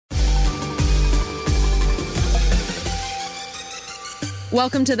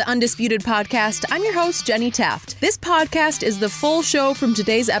Welcome to the Undisputed podcast. I'm your host, Jenny Taft. This podcast is the full show from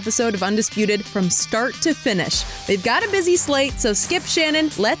today's episode of Undisputed from start to finish. They've got a busy slate, so skip Shannon.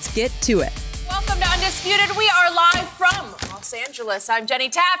 Let's get to it. Welcome to Undisputed. We are live from Los Angeles. I'm Jenny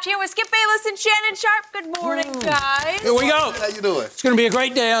Taft here with Skip Bayless and Shannon Sharpe. Good morning, guys. Here we go. How you doing? It's going to be a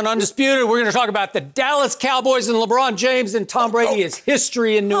great day on Undisputed. We're going to talk about the Dallas Cowboys and LeBron James and Tom Brady is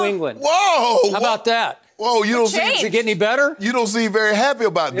history in New England. Whoa! How about that? Whoa, you don't seem, Does it get any better? you don't seem very happy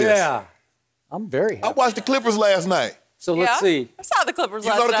about this. Yeah. I'm very happy. I watched the Clippers last night. So let's see. I saw the Clippers You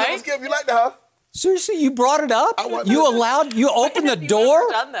last saw the night. Clippers, Skip? You like that, huh? Seriously, you brought it up? I You opened the door?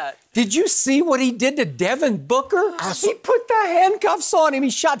 Done that. Did you see what he did to Devin Booker? He put the handcuffs on him. He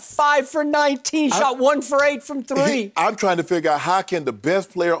shot 5 for 19, shot 1 for 8 from 3. I'm trying to figure out how can the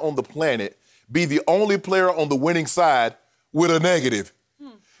best player on the planet be the only player on the winning side with a negative?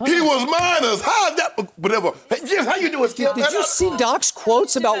 He was minus. How is that? Whatever. Hey, Jim, how you doing, Skip? Did you see Doc's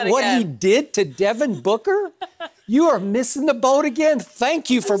quotes about what he did to Devin Booker? You are missing the boat again. Thank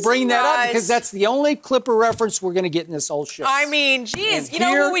you for bringing that up because that's the only Clipper reference we're going to get in this whole show. I mean, geez, And you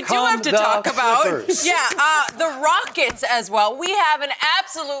know what we do have to talk about? Clippers. Yeah, the Rockets as well. We have an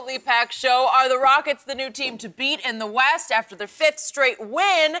absolutely packed show. Are the Rockets the new team to beat in the West after their 5th straight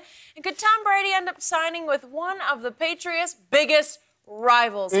win? And could Tom Brady end up signing with one of the Patriots' biggest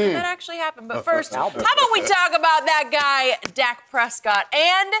rivals? Can that actually happen? But first, how about we talk about that guy, Dak Prescott,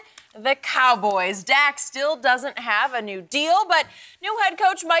 and the Cowboys. Dak still doesn't have a new deal, but new head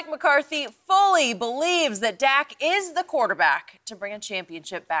coach Mike McCarthy fully believes that Dak is the quarterback to bring a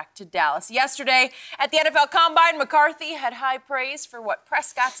championship back to Dallas. Yesterday at the NFL Combine, McCarthy had high praise for what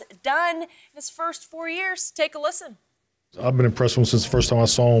Prescott's done in his first 4 years. Take a listen. I've been impressed with him since the first time I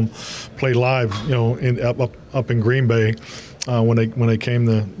saw him play live, you know, up in Green Bay when they came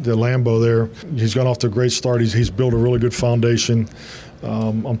to Lambeau there. He's gone off to a great start. He's built a really good foundation.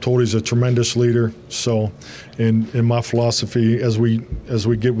 I'm told he's a tremendous leader. So, in my philosophy, as we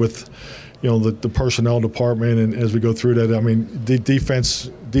get with, you know, the personnel department and as we go through that, I mean, the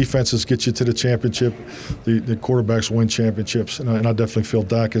defenses get you to the championship. The quarterbacks win championships, and I definitely feel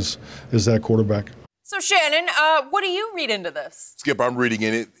Dak is that quarterback. So, Shannon, what do you read into this? Skip, I'm reading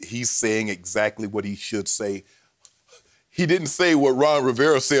in it. He's saying exactly what he should say. He didn't say what Ron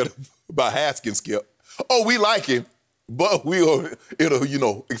Rivera said about Haskins, Skip. Oh, we like him, but it'll, you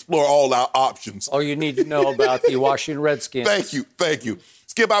know, explore all our options. All you need to know about the Washington Redskins. Thank you.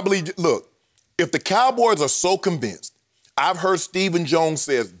 Skip, I believe, look, if the Cowboys are so convinced, I've heard Stephen Jones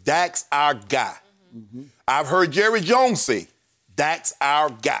says, Dak's our guy. Mm-hmm. I've heard Jerry Jones say, Dak's our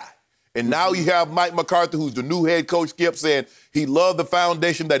guy. And now you have Mike McCarthy, who's the new head coach, Skip, saying he loved the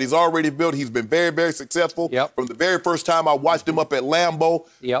foundation that he's already built. He's been very, very successful. Yep. From the very first time I watched him up at Lambeau.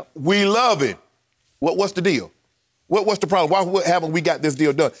 Yep. We love him. What's the deal? What's the problem? Why haven't we got this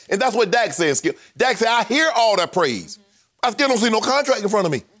deal done? And that's what Dak said, Skip. Dak said, I hear all that praise. I still don't see no contract in front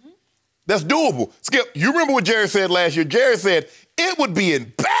of me. That's doable. Skip, you remember what Jerry said last year? Jerry said, it would be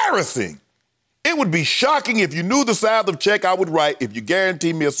embarrassing. It would be shocking if you knew the size of check I would write if you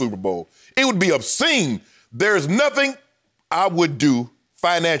guaranteed me a Super Bowl. It would be obscene. There's nothing I would do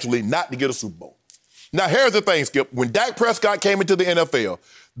financially not to get a Super Bowl. Now, here's the thing, Skip. When Dak Prescott came into the NFL,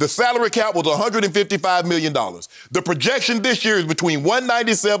 the salary cap was $155 million. The projection this year is between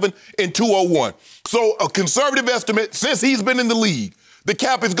 $197 and $201. So a conservative estimate, since he's been in the league, the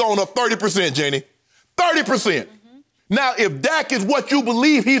cap has gone up 30%, Jenny. 30%. Now, if Dak is what you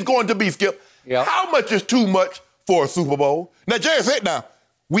believe he's going to be, Skip, how much is too much for a Super Bowl? Now, Jerry said now,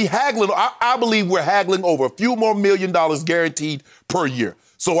 we haggling, I believe we're haggling over a few more $1 million guaranteed per year.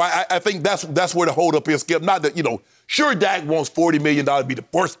 So I think that's where the holdup is, Skip. Not that, you know, sure, Dak wants $40 million to be the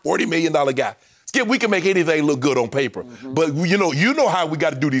first $40 million guy. Skip, we can make anything look good on paper. But, you know how we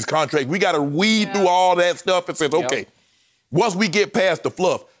got to do these contracts. We got to weed through all that stuff and say, okay, once we get past the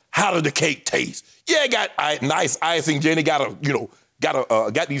fluff, how does the cake taste? Yeah, it got nice icing, Jenny, got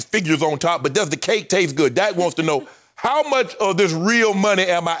these figures on top, but does the cake taste good? Dak wants to know, how much of this real money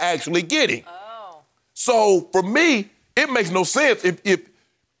am I actually getting? Oh. So for me, it makes no sense if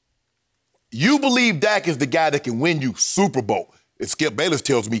you believe Dak is the guy that can win you Super Bowl. And Skip Bayless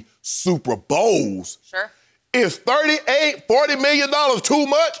tells me Super Bowls. Sure. Is $40 million too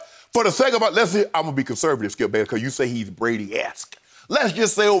much? For the sake of it, let's say, I'm going to be conservative, Skip Bayless, because you say he's Brady-esque. Let's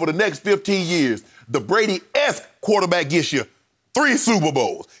just say over the next 15 years, the Brady-esque quarterback gets you 3 Super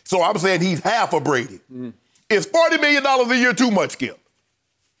Bowls. So I'm saying he's half a Brady. Is $40 million a year too much, Skip?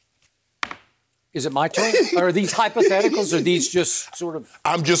 Is it my turn? Or are these hypotheticals, or are these just sort of...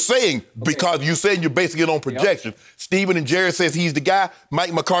 I'm just saying, because you said you're basing it on projection. Yep. Stephen and Jerry says he's the guy.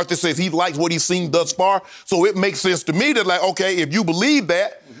 Mike McCarthy says he likes what he's seen thus far. So it makes sense to me that, like, okay, if you believe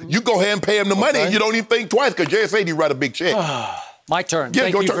that, you go ahead and pay him the money, and you don't even think twice, because Jerry said he'd write a big check. My turn.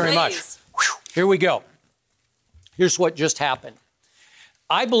 Thank you very much. Whew. Here we go. Here's what just happened.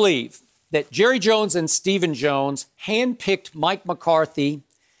 I believe that Jerry Jones and Stephen Jones handpicked Mike McCarthy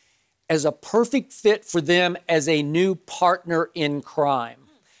as a perfect fit for them as a new partner in crime.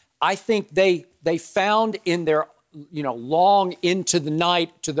 I think they found in their, long into the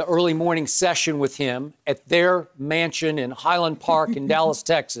night to the early morning session with him at their mansion in Highland Park in Dallas,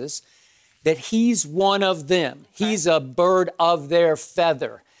 Texas, that he's one of them. He's a bird of their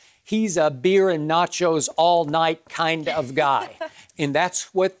feather. He's a beer and nachos all night kind of guy. And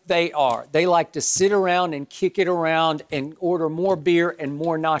that's what they are. They like to sit around and kick it around and order more beer and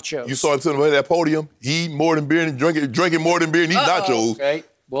more nachos. You saw him sitting at that podium. He eating more than beer and drinking more than beer and eating nachos. Okay.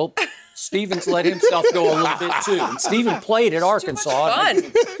 Well, Stephen's let himself go a little bit too. And Stephen played at Arkansas. Too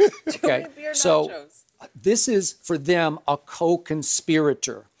much fun. Okay. So this is for them a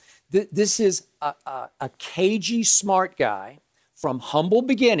co-conspirator. This is a cagey, smart guy from humble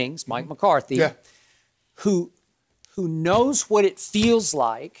beginnings, Mike McCarthy, who knows what it feels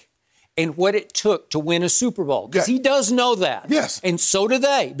like and what it took to win a Super Bowl. Because he does know that. Yes. And so do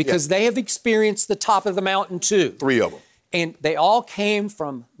they, because they have experienced the top of the mountain too. 3 of them. And they all came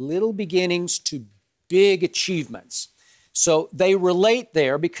from little beginnings to big achievements. So they relate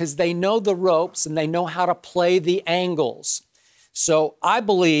there because they know the ropes and they know how to play the angles. So I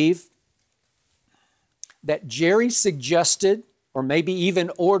believe that Jerry suggested, or maybe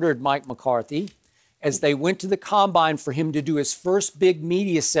even ordered, Mike McCarthy, as they went to the combine for him to do his first big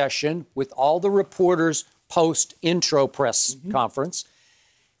media session with all the reporters post-intro press conference.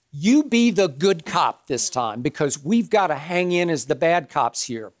 You be the good cop this time, because we've got to hang in as the bad cops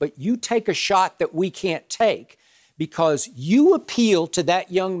here. But you take a shot that we can't take, because you appeal to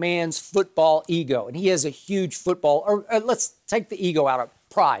that young man's football ego. And he has a huge football, or let's take the ego out of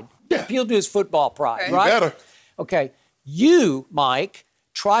pride. Appeal to his football pride, right? Better. Okay. You, Mike,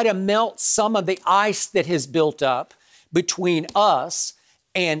 try to melt some of the ice that has built up between us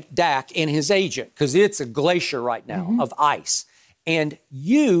and Dak and his agent, because it's a glacier right now of ice. And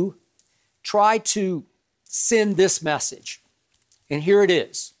you try to send this message. And here it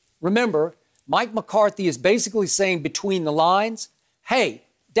is. Remember, Mike McCarthy is basically saying between the lines, hey,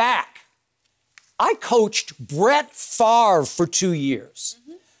 Dak, I coached Brett Favre for 2 years.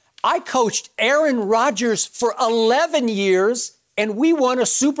 I coached Aaron Rodgers for 11 years, and we won a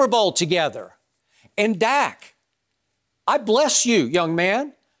Super Bowl together. And Dak, I bless you, young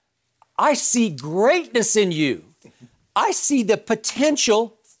man. I see greatness in you. I see the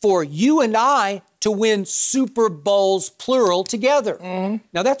potential for you and I to win Super Bowls, plural, together.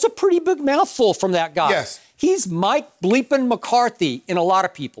 Now, that's a pretty big mouthful from that guy. Yes. He's Mike bleeping McCarthy in a lot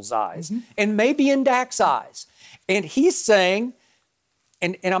of people's eyes, and maybe in Dak's eyes. And he's saying,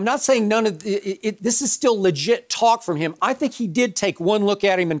 and I'm not saying none of this is still legit talk from him. I think he did take one look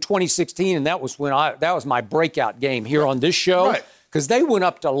at him in 2016, and that was my breakout game here on this show. Right. Because they went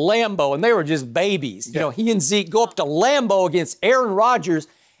up to Lambeau, and they were just babies. You know, he and Zeke go up to Lambeau against Aaron Rodgers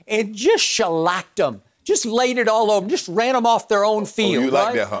and just shellacked them. Just laid it all over them. Just ran them off their own field. Oh, you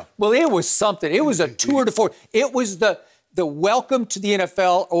like that, huh? Well, it was something. It was a tour de force. It was the welcome to the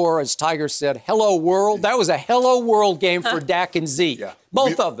NFL, or as Tiger said, hello world. That was a hello world game for Dak and Zeke. Yeah.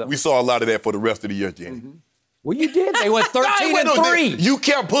 Both of them. We saw a lot of that for the rest of the year, Jenny. Well, you did. They went 13-3. You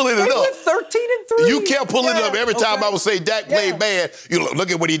kept pulling it up. They went 13-3. You kept pulling it up every time I would say Dak played bad. You look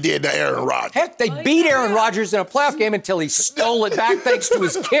at what he did to Aaron Rodgers. Heck, they beat Aaron Rodgers in a playoff game until he stole it back thanks to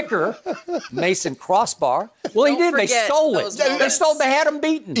his kicker, Mason Crossbar. Well, he did. They stole it. They had him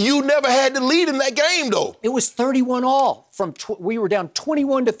beaten. You never had the lead in that game, though. It was 31-all. We were down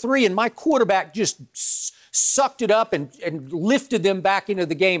 21-3, and my quarterback just sucked it up and lifted them back into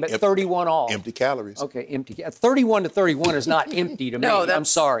the game at 31-all. Empty calories. Okay, empty. 31-31 is not empty to me. I'm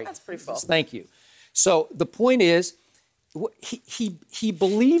sorry. That's pretty full. Thank you. So the point is, he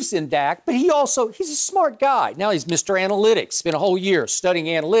believes in Dak, but he's a smart guy. Now he's Mr. Analytics. Spent a whole year studying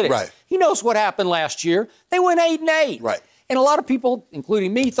analytics. Right. He knows what happened last year. They went 8-8. Right. And a lot of people,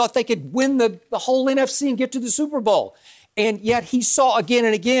 including me, thought they could win the whole NFC and get to the Super Bowl. And yet he saw again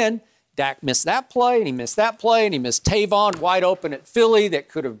and again, Dak missed that play, and he missed that play, and he missed Tebow wide open at Philly that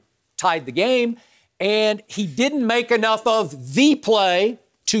could have tied the game. And he didn't make enough of the play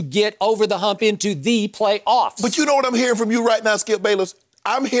to get over the hump into the playoffs. But you know what I'm hearing from you right now, Skip Bayless?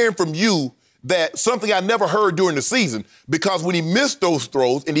 I'm hearing from you that something I never heard during the season, because when he missed those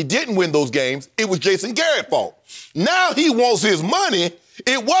throws and he didn't win those games, it was Jason Garrett's fault. Now he wants his money.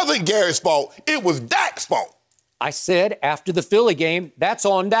 It wasn't Garrett's fault. It was Dak's fault. I said after the Philly game, that's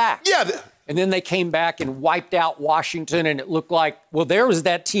on Dak. Yeah. And then they came back and wiped out Washington, and it looked like, well, there was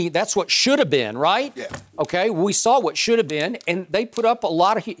that team. That's what should have been, right? Yeah. Okay, we saw what should have been, and they put up a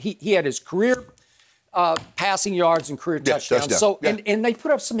lot of, he had his career passing yards and career touchdowns. Touchdown. So, Yeah. and they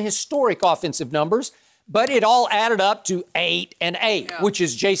put up some historic offensive numbers, but it all added up to 8 and 8, which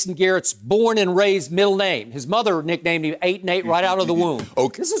is Jason Garrett's born and raised middle name. His mother nicknamed him 8 and 8 right out of the womb.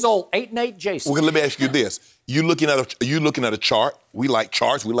 Okay. This is old 8 and 8 Jason. Okay, let me ask you this. You looking at a chart. We like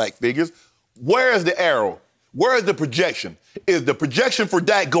charts. We like figures. Where is the arrow? Where is the projection? Is the projection for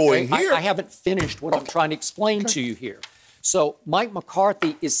Dak going here? I haven't finished what I'm trying to explain to you here. So Mike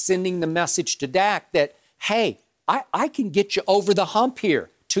McCarthy is sending the message to Dak that, hey, I can get you over the hump here.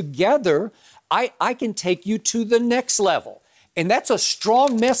 Together, I can take you to the next level. And that's a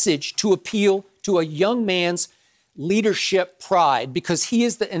strong message to appeal to a young man's leadership pride, because he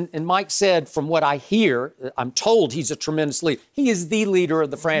is and Mike said, from what I hear, I'm told he's a tremendous leader. He is the leader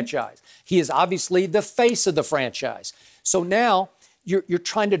of the franchise. He is obviously the face of the franchise. So now you're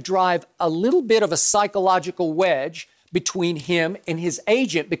trying to drive a little bit of a psychological wedge between him and his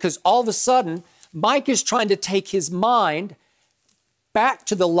agent, because all of a sudden Mike is trying to take his mind back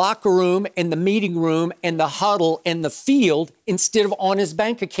to the locker room and the meeting room and the huddle and the field instead of on his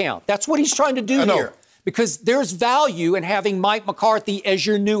bank account. That's what he's trying to do here. Because there's value in having Mike McCarthy as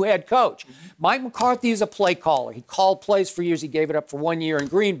your new head coach. Mike McCarthy is a play caller. He called plays for years. He gave it up for 1 year in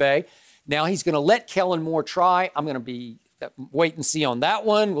Green Bay. Now he's going to let Kellen Moore try. I'm going to be wait and see on that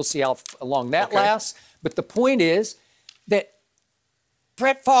one. We'll see how long that lasts. But the point is that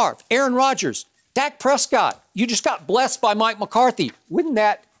Brett Favre, Aaron Rodgers, Dak Prescott, you just got blessed by Mike McCarthy. Wouldn't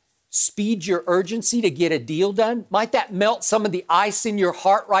that speed your urgency to get a deal done? Might that melt some of the ice in your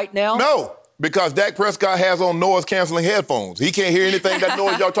heart right now? No. Because Dak Prescott has on noise-canceling headphones. He can't hear anything that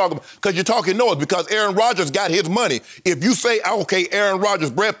noise y'all talking about, because you're talking noise, because Aaron Rodgers got his money. If you say, okay, Aaron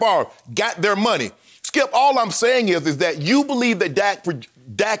Rodgers, Brett Favre got their money. Skip, all I'm saying is that you believe that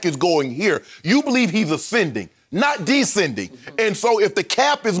Dak is going here. You believe he's ascending, not descending. And so if the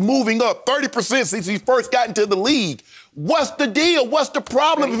cap is moving up 30% since he first got into the league, what's the deal? What's the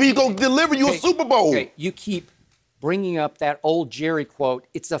problem if he's going to deliver you a Super Bowl? Okay, you keep bringing up that old Jerry quote.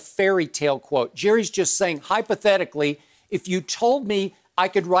 It's a fairy tale quote. Jerry's just saying, hypothetically, if you told me I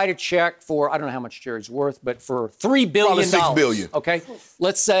could write a check for, I don't know how much Jerry's worth, but for $3 billion. Probably $6 billion. Okay,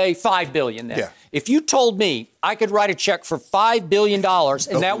 let's say $5 billion then. Yeah. If you told me I could write a check for $5 billion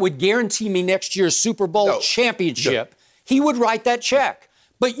and that would guarantee me next year's Super Bowl championship, he would write that check.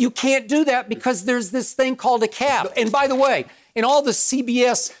 But you can't do that because there's this thing called a cap. And by the way, in all the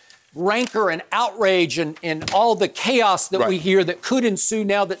CBS rancor and outrage and all the chaos that we hear that could ensue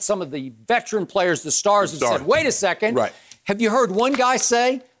now that some of the veteran players, the stars, have said, wait a second, have you heard one guy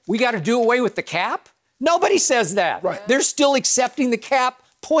say, we got to do away with the cap? Nobody says that. They're still accepting the cap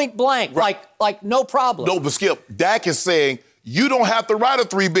point blank, like no problem. No, but Skip, Dak is saying, you don't have to write a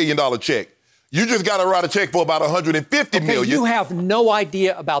 $3 billion check. You just got to write a check for about $150 million. You have no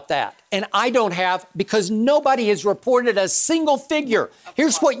idea about that. And I don't have, because nobody has reported a single figure.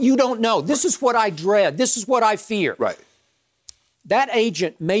 Here's what you don't know. This is what I dread. This is what I fear. That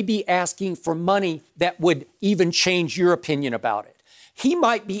agent may be asking for money that would even change your opinion about it. He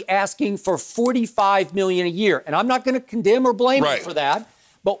might be asking for $45 million a year. And I'm not going to condemn or blame him for that.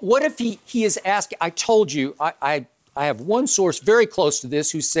 But what if he is asking, I told you, I have one source very close to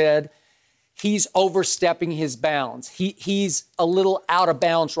this who said, he's overstepping his bounds. He's a little out of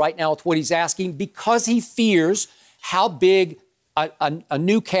bounds right now with what he's asking because he fears how big a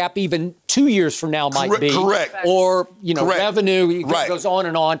new cap even 2 years from now might be. Or, revenue. It goes on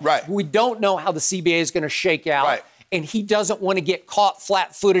and on. We don't know how the CBA is going to shake out. And he doesn't want to get caught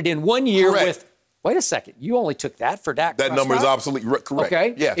flat-footed in 1 year with, wait a second, you only took that for Dak Prescott? That number is obsolete. Correct.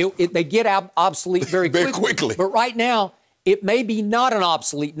 Okay. Yeah. They get obsolete very quickly. But right now, it may be not an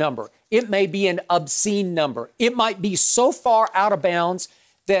obsolete number. It may be an obscene number. It might be so far out of bounds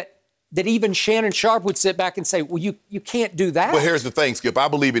that even Shannon Sharpe would sit back and say, well, you can't do that. Well, here's the thing, Skip. I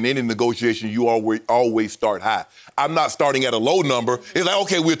believe in any negotiation, you always start high. I'm not starting at a low number. It's like,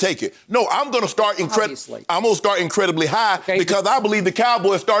 okay, we'll take it. No, I'm going to start incredibly high because I believe the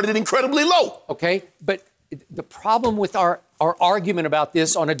Cowboys started incredibly low. Okay, but the problem with our argument about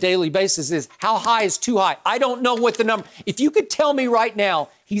this on a daily basis is how high is too high? I don't know what the number. If you could tell me right now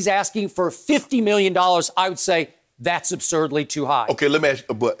he's asking for $50 million, I would say that's absurdly too high. Okay, let me ask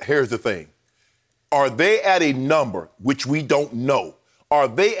you, but here's the thing. Are they at a number, which we don't know, are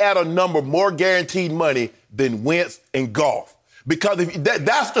they at a number more guaranteed money than Wentz and Goff? Because if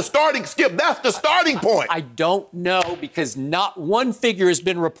that's the starting, Skip, that's the starting point. I don't know because not one figure has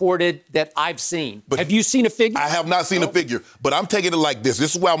been reported that I've seen. But have you seen a figure? I have not seen a figure, but I'm taking it like this.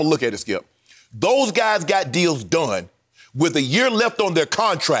 This is where I'm going to look at it, Skip. Those guys got deals done with a year left on their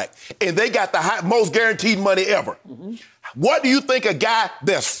contract, and they got the most guaranteed money ever. Mm-hmm. What do you think a guy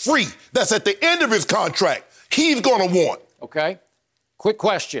that's free, that's at the end of his contract, he's going to want? Okay. Quick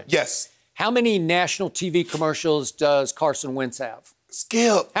question. Yes. How many national TV commercials does Carson Wentz have?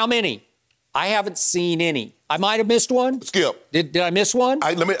 Skip. How many? I haven't seen any. I might have missed one. Skip. Did I miss one?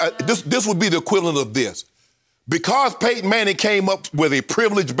 This would be the equivalent of this. Because Peyton Manning came up with a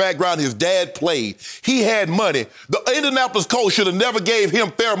privileged background, his dad played, he had money. The Indianapolis Colts should have never gave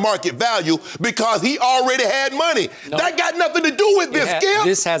him fair market value because he already had money. No. That got nothing to do with this, Skip.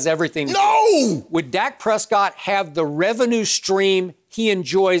 This has everything to do. No! Would Dak Prescott have the revenue stream he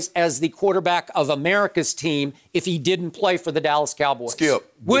enjoys as the quarterback of America's team if he didn't play for the Dallas Cowboys? Skip.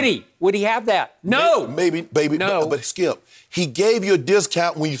 Would he? Would he have that? No. Maybe. No. But Skip, he gave you a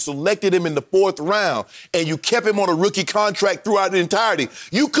discount when you selected him in the 4th round and you kept him on a rookie contract throughout the entirety.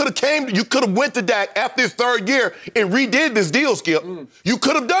 You could have went to Dak after his 3rd year and redid this deal, Skip. You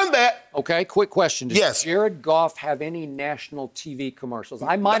could have done that. Okay, quick question. Does Jared Goff have any national TV commercials?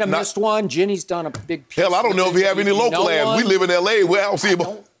 I might have missed one. Jenny's done a big piece. Hell, I don't know if he have any local ads. We live in L.A. Well, I don't see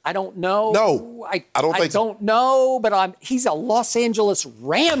him. I don't know. No, I don't think so. I don't know, but he's a Los Angeles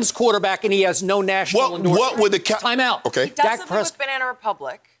Rams quarterback, and he has no national endorsement. What would the timeout? Okay. He does something with Banana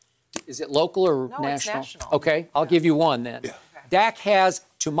Republic. Is it local or national? No, it's national. Okay, I'll give you one then. Yeah. Okay. Dak has,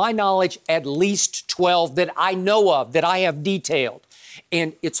 to my knowledge, at least 12 that I know of, that I have detailed.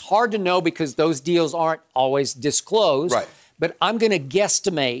 And it's hard to know because those deals aren't always disclosed. Right. But I'm going to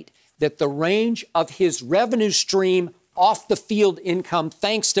guesstimate that the range of his revenue stream off the field income,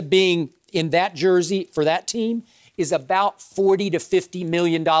 thanks to being in that jersey for that team, is about $40 to $50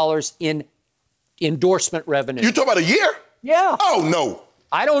 million in endorsement revenue. You talking about a year? Yeah. Oh, no.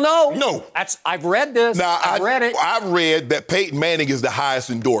 I don't know. No. I've read this. Now, I've read it. I've read that Peyton Manning is the highest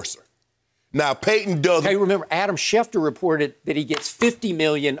endorser. Now, Peyton doesn't. Okay, remember, Adam Schefter reported that he gets $50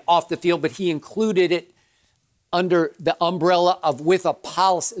 million off the field, but he included it under the umbrella of with a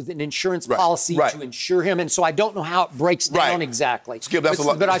policy, an insurance policy to insure him. And so I don't know how it breaks down exactly. Skip, that's a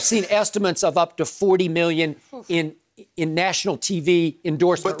lot. But I've seen estimates of up to $40 million in national TV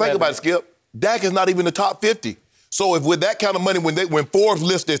endorsement But think about it, Skip. Dak is not even the top 50. So if with that kind of money, when Forbes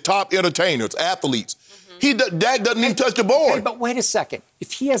lists their top entertainers, athletes, Dak doesn't even touch the board. Okay, but wait a second.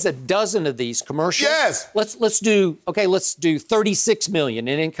 If he has a dozen of these commercials, yes. Let's do 36 million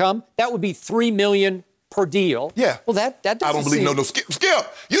in income. That would be $3 million per deal. Yeah. Well, that doesn't I don't believe no. Skip.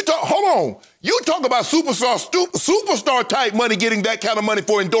 Hold on. You talk about superstar type money getting that kind of money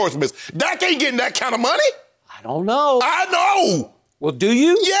for endorsements. Dak ain't getting that kind of money. I don't know. I know. Well, do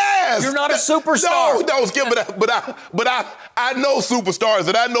you? Yes. You're not a superstar. No, Skip. But I know superstars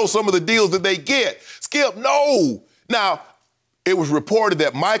and I know some of the deals that they get. Skip, no. Now, it was reported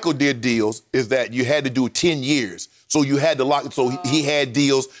that Michael did deals is that you had to do 10 years. So you had to lock. So he had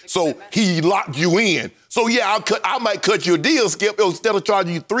deals. So he locked you in. So yeah, I might cut your deal, Skip. Instead of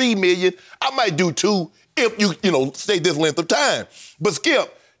charging you $3 million, I might do $2 million if you stay this length of time. But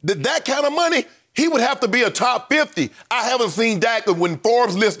Skip, that kind of money, he would have to be a top 50. I haven't seen Dak when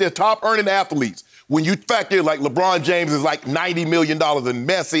Forbes lists their top earning athletes. When you factor in like LeBron James is like $90 million and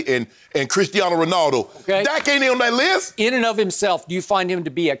Messi and Cristiano Ronaldo. Okay. Dak ain't on that list. In and of himself, do you find him to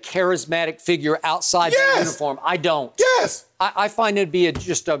be a charismatic figure outside the uniform? I don't. Yes. I find him to be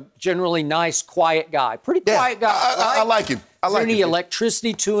just a generally nice, quiet guy. Pretty quiet guy. I like him. Is there any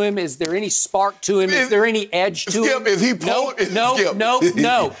electricity to him? Is there any spark to him? Is there any edge to him? Is he No.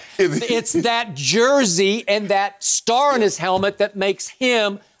 It's that jersey and that star on his helmet that makes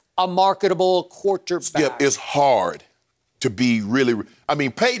him a marketable quarterback. Skip, it's hard to be really. I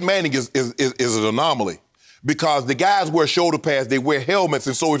mean, Peyton Manning is an anomaly because the guys wear shoulder pads, they wear helmets,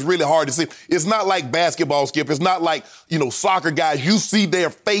 and so it's really hard to see. It's not like basketball, Skip. It's not like soccer guys. You see their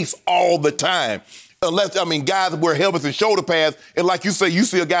face all the time. Unless guys wear helmets and shoulder pads, and like you say, you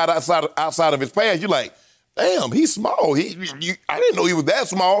see a guy outside of his pads, you're like, damn, he's small. I didn't know he was that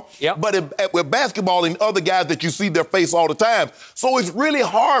small. Yep. But with basketball and other guys that you see their face all the time, so it's really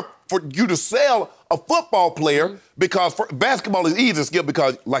hard for you to sell a football player because basketball is easy, Skip,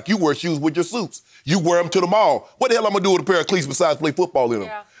 because like you wear shoes with your suits. You wear them to the mall. What the hell am I going to do with a pair of cleats besides play football in them?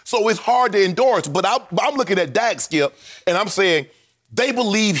 Yeah. So it's hard to endorse. But I'm looking at Dak, Skip, and I'm saying they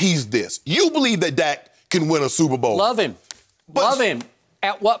believe he's this. You believe that Dak can win a Super Bowl. Love him. Love him.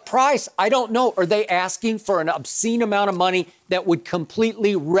 At what price? I don't know. Are they asking for an obscene amount of money that would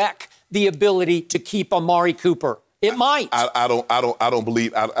completely wreck the ability to keep Amari Cooper? It might. I don't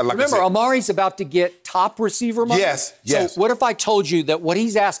believe. Like Remember, Amari's about to get top receiver money. Yes, yes. So what if I told you that what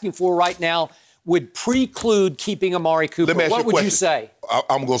he's asking for right now would preclude keeping Amari Cooper? Let me ask What you a would question. you say?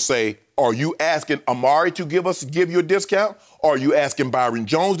 I'm going to say, are you asking Amari to give you a discount? Or are you asking Byron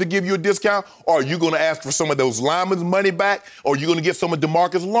Jones to give you a discount? Or are you going to ask for some of those linemen's money back? Or are you going to get some of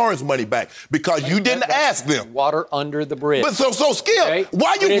DeMarcus Lawrence's money back? Because you didn't ask them. Water under the bridge. But so Skip, Okay?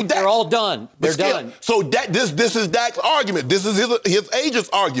 why you? They're all done. They're Skip, done. So this is Dak's argument. This is his agent's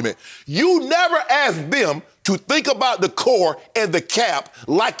argument. You never asked them to think about the core and the cap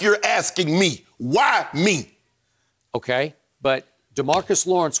like you're asking me. Why me? Okay, but DeMarcus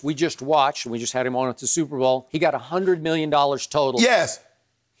Lawrence, we just watched, and we just had him on at the Super Bowl. He got $100 million total. Yes.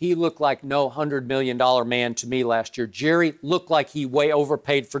 He looked like no $100 million man to me last year. Jerry looked like he way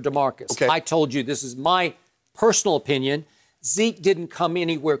overpaid for DeMarcus. Okay. I told you, this is my personal opinion. Zeke didn't come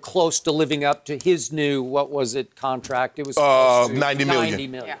anywhere close to living up to his new, contract? It was $90 million. $90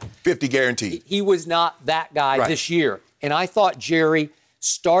 million. Yeah. 50 guaranteed. He was not that guy Right. this year. And I thought Jerry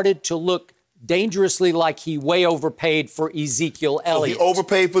started to look dangerously like he way overpaid for Ezekiel So Elliott. he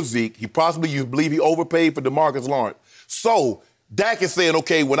overpaid for Zeke. You believe he overpaid for DeMarcus Lawrence. So Dak is saying,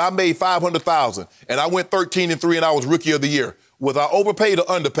 okay, when I made $500,000 and I went 13-3 and I was Rookie of the Year, was I overpaid or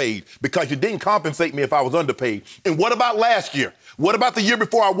underpaid? Because you didn't compensate me if I was underpaid. And what about last year? What about the year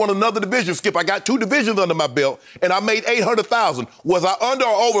before I won another division, Skip? I got 2 divisions under my belt and I made $800,000. Was I under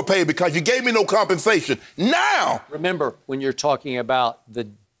or overpaid because you gave me no compensation? Now, Remember, when you're talking about the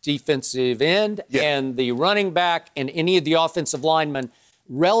defensive end Yeah. and the running back and any of the offensive linemen,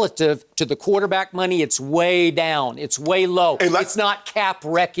 relative to the quarterback money, it's way down. It's way low. It's not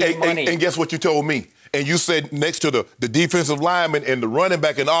cap-wrecking money. And guess what you told me? And you said next to the defensive lineman and the running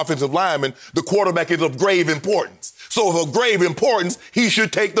back and the offensive lineman, the quarterback is of grave importance. So if of grave importance, he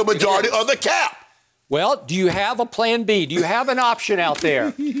should take the majority of the cap. Well, do you have a plan B? Do you have an option out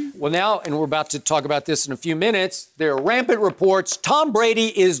there? Well, now, and we're about to talk about this in a few minutes, there are rampant reports. Tom Brady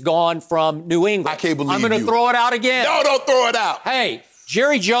is gone from New England. I can't believe I'm going to throw it out again. No, don't throw it out. Hey,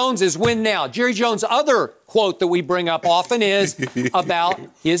 Jerry Jones is win now. Jerry Jones' other quote that we bring up often is about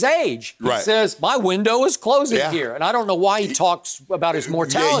his age. He Right. says, my window is closing Yeah. here. And I don't know why he talks about his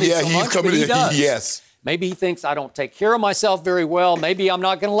mortality so he's much, coming but he in. does. Yes. Maybe he thinks I don't take care of myself very well. Maybe I'm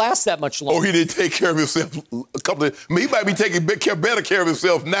not going to last that much longer. Or he didn't take care of himself he might be taking better care of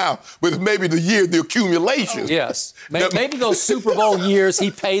himself now, but maybe the accumulation. Yes. Maybe those Super Bowl years he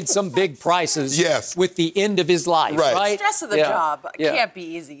paid some big prices Yes. with the end of his life, Right. right? Stress of the Yeah. job Yeah. can't be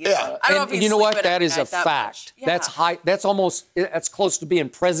easy. Yeah. I don't know And if he's you know what? sleeping That at is a night that fact. much. Yeah. That's high. That's close to being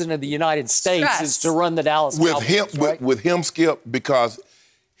president of the United States Stress. is to run the Dallas With Cowboys, him, right? with him, Skip, because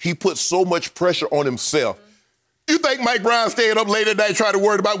he put so much pressure on himself. You think Mike Brown staying up late at night trying to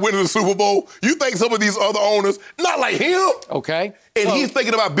worry about winning the Super Bowl? You think some of these other owners, not like him. Okay. And So- he's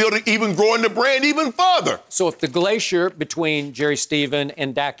thinking about growing the brand even further. So if the glacier between Jerry Stephen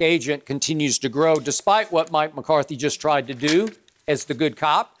and Dak Agent continues to grow, despite what Mike McCarthy just tried to do as the good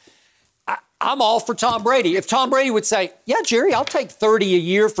cop, I'm all for Tom Brady. If Tom Brady would say, yeah, Jerry, I'll take 30 a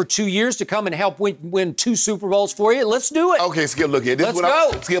year for 2 years to come and help win 2 Super Bowls for you, let's do it. Okay, Skip, look here. Let's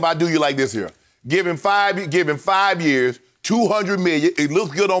go. Skip, I do you like this here. Give him 5 years, $200 million. It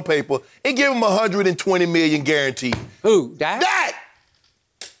looks good on paper. And give him $120 million guaranteed. Who, Dak? That!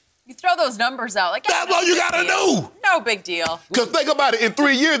 You throw those numbers out. Like, That's all you gotta do. No big deal. Because think about it. In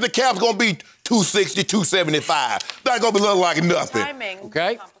 3 years, the cap's going to be 260, 275. That's going to be looking like nothing. Timing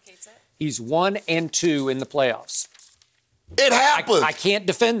Okay. complicates it. He's 1-2 in the playoffs. It happens. I can't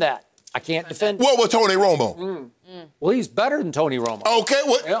defend that. I can't defend it. What was Tony Romo? Well, he's better than Tony Romo. Okay,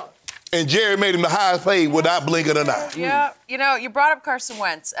 what? Yeah. And Jerry made him the highest paid without blinking an eye. Yeah. You know, you brought up Carson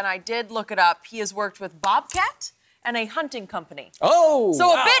Wentz, and I did look it up. He has worked with Bobcat and a hunting company. Oh, So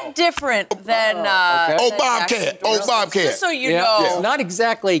wow. a bit different than okay. Oh, than Bobcat. Jackson Oh, Dorsey. Bobcat. Just so you Yeah. know, Not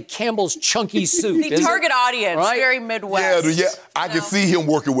exactly Campbell's chunky soup, the is it? target audience, Right? very Yeah, Midwest. I can see him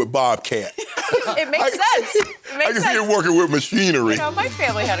working with Bobcat. It makes sense. It I makes can sense. see him working with machinery. You know, my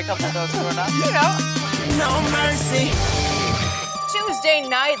family had a couple of those growing up. You know. No mercy. Tuesday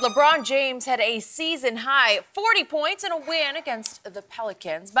night, LeBron James had a season-high 40 points and a win against the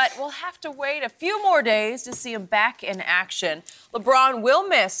Pelicans, but we'll have to wait a few more days to see him back in action. LeBron will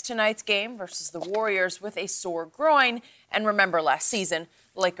miss tonight's game versus the Warriors with a sore groin. And remember, last season,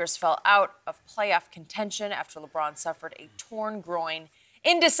 the Lakers fell out of playoff contention after LeBron suffered a torn groin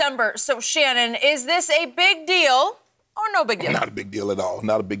in December. So, Shannon, is this a big deal or no big deal? Not a big deal at all.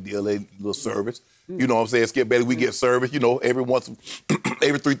 Not a big deal. A little service. You know what I'm saying? Skip, Bailey, we get service. You know, every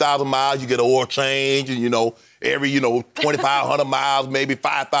 3,000 miles, you get an oil change. And, every, 2,500 miles, maybe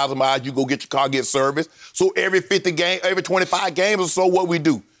 5,000 miles, you go get your car, get service. So every 25 games or so, what we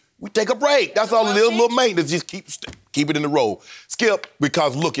do? We take a break. That's all it is, a little maintenance. Just keep it in the road. Skip,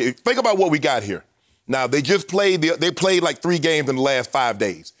 because look, think about what we got here. Now, they just played, they played like 3 games in the last 5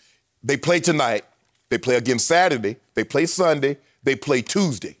 days. They play tonight. They play again Saturday. They play Sunday. They play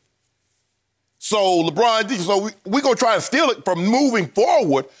Tuesday. So LeBron, we're going to try to steal it from moving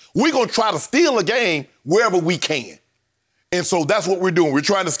forward. We're going to try to steal a game wherever we can. And so that's what we're doing. We're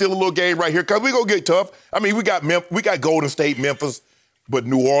trying to steal a little game right here because we're going to get tough. I mean, we got Golden State, Memphis, but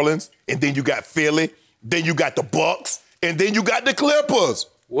New Orleans, and then you got Philly, then you got the Bucks, and then you got the Clippers.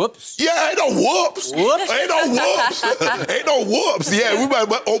 Whoops. Yeah, ain't no whoops. Whoops. Ain't no whoops. Ain't no whoops. Yeah, we might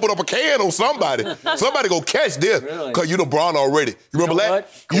open up a can on somebody. Somebody go catch this. Because Really? Bron already. You remember that?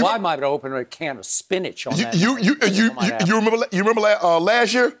 Kawhi might have opened a can of spinach on that. You remember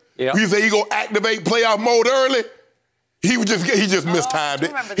last year? Yeah. You say you go activate playoff mode early? He just mistimed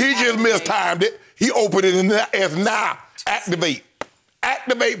it. He just mistimed it. He opened it as now. Activate.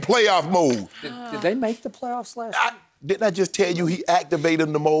 Activate playoff mode. Did they make the playoffs last year? Didn't I just tell you he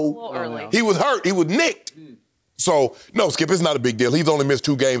activated the mode? A little early. He was hurt. He was nicked. So, no, Skip, it's not a big deal. He's only missed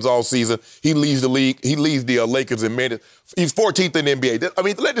 2 games all season. He leads the league. He leads the Lakers in minutes. He's 14th in the NBA. I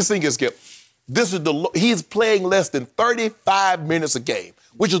mean, let this thing get, Skip. He's playing less than 35 minutes a game,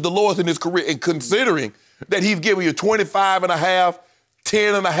 which is the lowest in his career. And considering that he's giving you 25 and a half,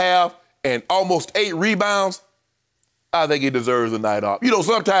 10 and a half, and almost 8 rebounds, I think he deserves a night off.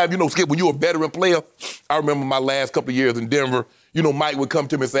 Sometimes, Skip, when you're a veteran player, I remember my last couple of years in Denver, Mike would come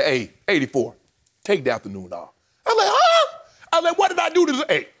to me and say, hey, 84, take the afternoon off. I'm like, huh? I'm like, what did I do to this?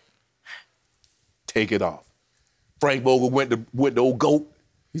 Hey, take it off. Frank Vogel went to old GOAT.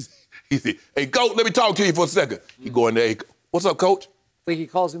 He said, hey, GOAT, let me talk to you for a second. He go in there, hey, what's up, Coach? I think he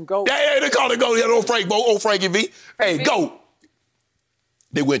calls him GOAT. Yeah, they call him GOAT. Yeah, old Frank Vogel, old Frankie V. Hey, GOAT.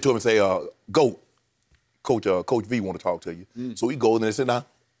 They went to him and say, GOAT. Coach V want to talk to you. So he goes in there and said, now,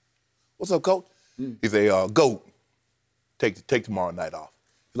 what's up, Coach? He say, GOAT, take tomorrow night off.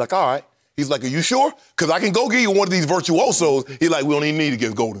 He's like, all right. He's like, are you sure? Because I can go give you one of these virtuosos. He's like, we don't even need it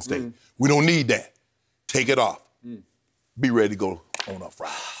against Golden State. We don't need that. Take it off. Be ready to go on up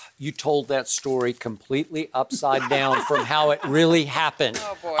Friday. You told that story completely upside down from how it really happened.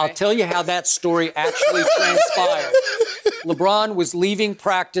 Oh, boy. I'll tell you how that story actually transpired. LeBron was leaving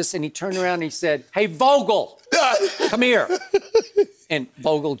practice, and he turned around and he said, hey, Vogel, come here. And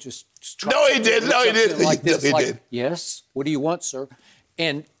Vogel just No, he didn't. No, he didn't. Like this, he like, did. yes, what do you want, sir?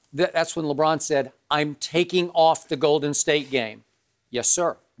 And that's when LeBron said, I'm taking off the Golden State game. Yes,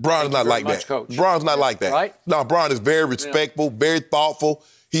 sir. Bron's not like that. Coach. Bron's not like that. Right? No, Bron is very respectful, very thoughtful.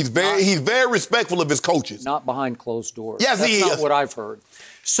 He's very respectful of his coaches. Not behind closed doors. Yes, That's he is. not what I've heard.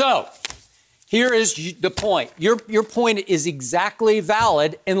 So, here is the point. Your point is exactly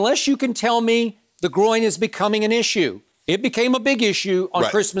valid unless you can tell me the groin is becoming an issue. It became a big issue on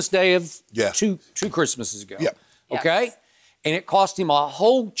Christmas Day of two Christmases ago. Yeah. Okay? Yes. And it cost him a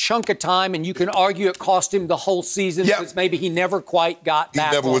whole chunk of time, and you can argue it cost him the whole season because maybe he never quite got back.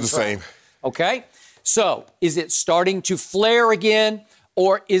 He never was the track. same. Okay? So, is it starting to flare again?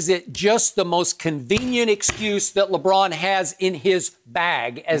 Or is it just the most convenient excuse that LeBron has in his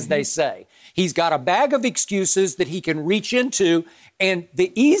bag, as they say? He's got a bag of excuses that he can reach into, and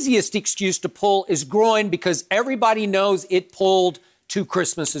the easiest excuse to pull is groin because everybody knows it pulled 2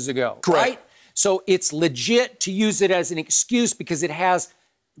 Christmases ago, Correct. right? So it's legit to use it as an excuse because it has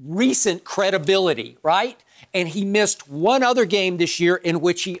recent credibility, right? And he missed one other game this year in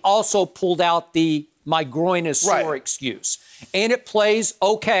which he also pulled out the my groin is sore excuse. And it plays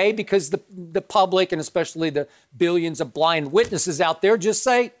okay because the public, and especially the billions of blind witnesses out there, just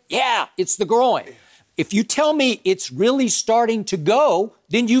say, yeah, it's the groin. If you tell me it's really starting to go,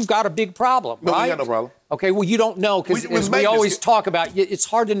 then you've got a big problem, No, right? we got no problem. Okay, well, you don't know because we always talk about, it's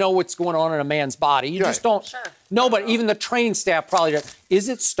hard to know what's going on in a man's body. You just don't know, but even the training staff probably does. Is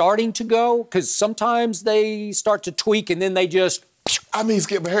it starting to go? Because sometimes they start to tweak and then they just... I mean,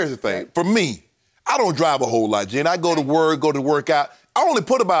 Skip, but here's the thing. For me, I don't drive a whole lot, Jen. I go to work, go to workout.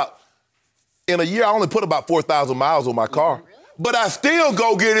 In a year, I only put about 4,000 miles on my car. Really? But I still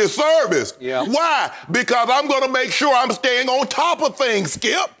go get it serviced. Yeah. Why? Because I'm going to make sure I'm staying on top of things,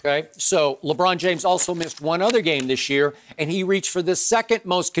 Skip. Okay, so LeBron James also missed one other game this year, and he reached for the second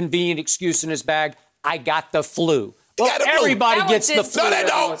most convenient excuse in his bag, I got the flu. Well, everybody gets the flu. No, they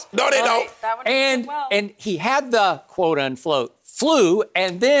don't. No, they don't. And he had the quote-unquote flu,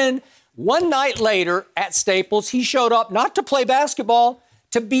 and then One night later at Staples, he showed up not to play basketball,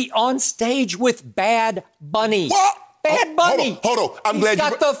 to be on stage with Bad Bunny. What? Bad Bunny. Hold on. I'm glad you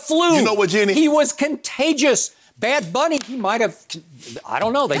got the flu. You know what, Jenny? He was contagious. Bad Bunny, he might have, I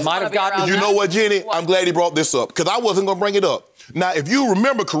don't know, they might have gotten. You know what, Jenny? What? I'm glad he brought this up because I wasn't going to bring it up. Now, if you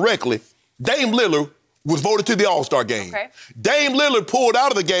remember correctly, Dame Lillard was voted to the All-Star game. Okay. Dame Lillard pulled out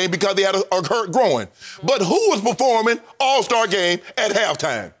of the game because he had a hurt groin. But who was performing All-Star game at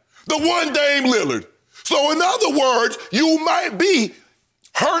halftime? The one Dame Lillard. So in other words, you might be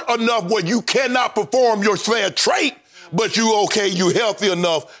hurt enough where you cannot perform your sad trait, but you healthy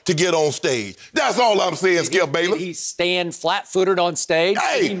enough to get on stage. That's all I'm saying, Skip Bayless. Did he stand flat-footed on stage?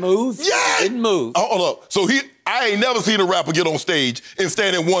 Hey, did he move? Yeah. He didn't move. Hold up. So I ain't never seen a rapper get on stage and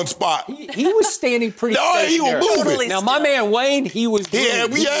stand in one spot. He was standing pretty No, he was moving. Totally Now, my man Wayne, he was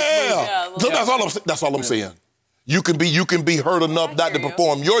moving. So that's all I'm saying. You can be hurt enough not to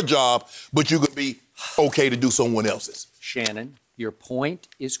perform your job, but you could be okay to do someone else's. Shannon, your point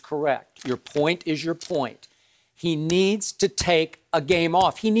is correct. Your point is your point. He needs to take a game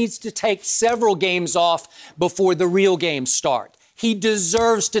off. He needs to take several games off before the real games start. He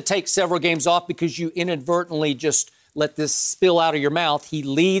deserves to take several games off because you inadvertently just let this spill out of your mouth. He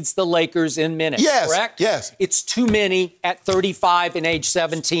leads the Lakers in minutes, correct? Yes. It's too many at 35 and age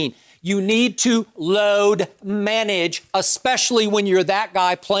 17. You need to load manage, especially when you're that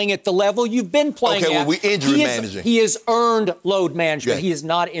guy playing at the level you've been playing Okay, at. well, we injury managing. He has earned load management. Yeah. He is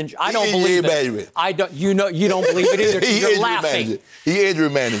not injured. I He don't injury believe it. management. I don't. You don't believe it either. 'Cause you're laughing. He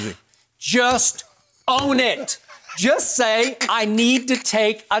injury managing. Just own it. Just say, I need to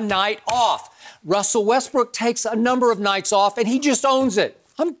take a night off. Russell Westbrook takes a number of nights off, and he just owns it.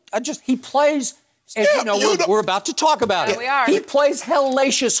 He plays. And, we're about to talk about it. We are. He plays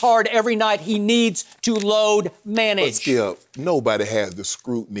hellacious hard every night. He needs to load manage. But Skip, nobody has the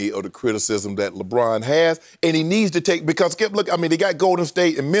scrutiny or the criticism that LeBron has, and he needs to take, because Skip, look, they got Golden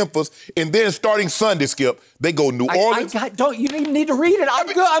State and Memphis, and then starting Sunday, Skip, they go New Orleans. You don't even need to read it.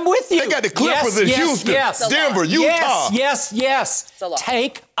 I'm with you. They got the Clippers in Houston, Denver, Utah. Yes.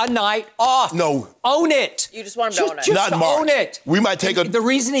 Take a night off. No. Own it. You just want him to own it. Just Not March. own it. We might take The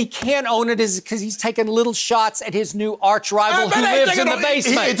reason he can't own it is because he's taking little shots at his new arch rival who lives in the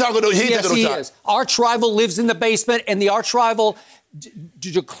basement. He ain't taking no shots. Is. Arch rival lives in the basement, and the arch rival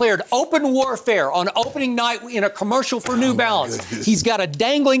declared open warfare on opening night in a commercial for New Balance. He's got a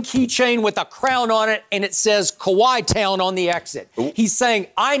dangling keychain with a crown on it, and it says Kawhi Town on the exit. Ooh. He's saying,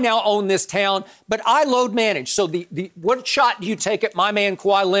 I now own this town, but I load manage. So what shot do you take at my man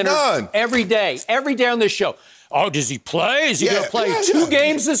Kawhi Leonard? None. Every day on this show? Oh, does he play? Is he going to play 2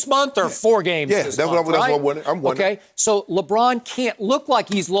 games this month or 4 games this month? That's what I'm wondering. Okay, so LeBron can't look like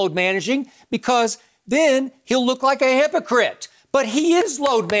he's load managing because then he'll look like a hypocrite. But he is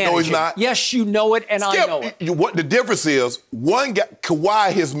load managing. No, he's not. Yes, you know it, and Skip, I know it. What the difference is,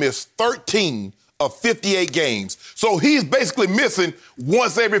 Kawhi has missed 13 of 58 games. So he's basically missing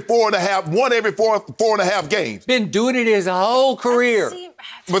once every 4.5 games. Been doing it his whole career.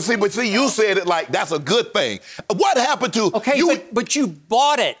 But see, you said it like that's a good thing. What happened to but you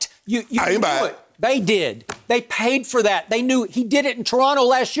bought it. You I ain't buy it. They did. They paid for that. They knew he did it in Toronto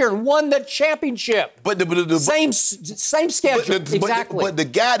last year and won the championship. But same schedule. Exactly. But the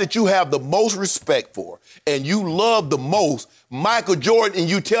guy that you have the most respect for and you love the most, Michael Jordan, and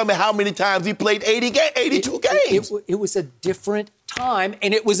you tell me how many times he played 82 games. It was a different time,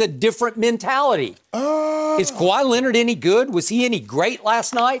 and it was a different mentality. Is Kawhi Leonard any good? Was he any great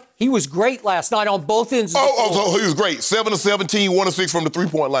last night? He was great last night on both ends of the floor. So he was great. 7 of 17, 1 of 6 from the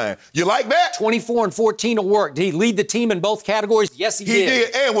three-point line. You like that? 24 and 14 of work. Did he lead the team in both categories? Yes, he did. He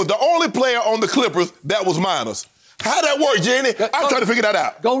did, and was the only player on the Clippers that was minus. How'd that work, Jenny? I'm trying to figure that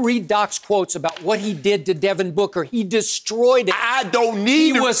out. Go read Doc's quotes about what he did to Devin Booker. He destroyed it. I don't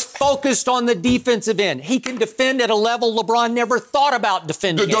need He was focused on the defensive end. He can defend at a level LeBron never thought about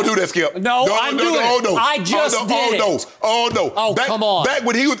defending. Don't do that, Skip. No, I'm doing it. No. I just did it. Oh, no. Oh, come on. Back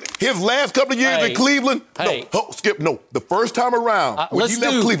when he was his last couple of years in Cleveland. Skip, no. The first time around, when he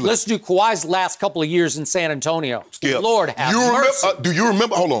left Cleveland. Let's do Kawhi's last couple of years in San Antonio. Skip. Lord have mercy. Do you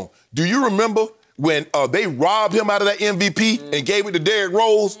remember? Hold on. Do you remember when they robbed him out of that MVP and gave it to Derrick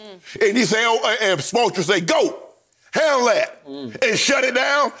Rose? And he said, and Spoelstra say, go, handle that, and shut it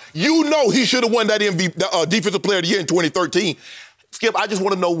down? You know he should have won that MVP, Defensive Player of the Year in 2013. Skip, I just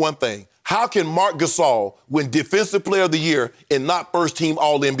want to know one thing. How can Marc Gasol win Defensive Player of the Year and not first-team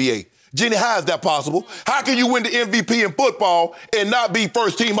All-NBA? Jenny, how is that possible? How can you win the MVP in football and not be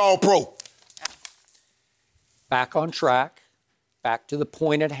first-team All-Pro? Back on track, back to the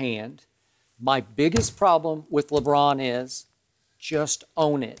point at hand. My biggest problem with LeBron is just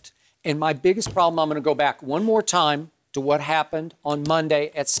own it. And my biggest problem, I'm going to go back one more time to what happened on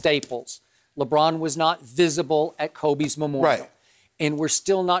Monday at Staples. LeBron was not visible at Kobe's memorial. Right. And we're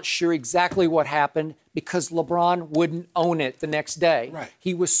still not sure exactly what happened because LeBron wouldn't own it the next day. Right.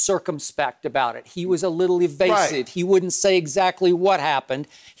 He was circumspect about it. He was a little evasive. Right. He wouldn't say exactly what happened.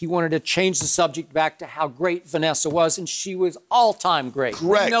 He wanted to change the subject back to how great Vanessa was, and she was all-time great.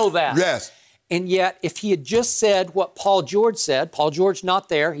 Correct. We know that. Yes. And yet, if he had just said what Paul George said, Paul George not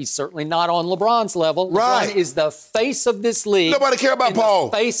there, he's certainly not on LeBron's level. Right. LeBron is the face of this league. Nobody cared about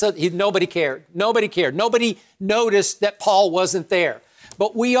Paul. Nobody cared. Nobody cared. Nobody noticed that Paul wasn't there.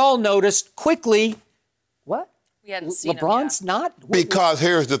 But we all noticed quickly, what? We hadn't seen LeBron's him not? Because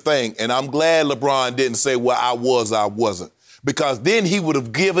here's the thing, and I'm glad LeBron didn't say, well, I wasn't. Because then he would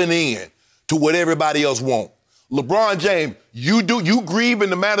have given in to what everybody else wants. LeBron James, you grieve in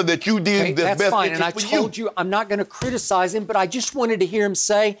the manner that you did. Okay, that's best fine, and I told you I'm not going to criticize him, but I just wanted to hear him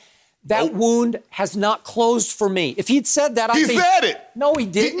say that wound has not closed for me. If he'd said that, He said it. No, he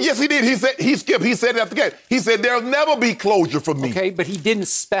didn't. Yes, he did. He said he said it after the game. He said there'll never be closure for me. Okay, but he didn't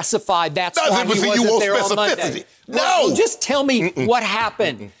specify that's No, why but he see, you wasn't want there on specificity. Monday. No. Well, just tell me what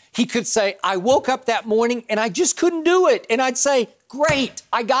happened. He could say, I woke up that morning and I just couldn't do it. And I'd say, great,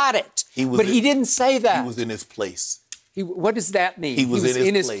 I got it. But he didn't say that. He was in his place. What does that mean? He was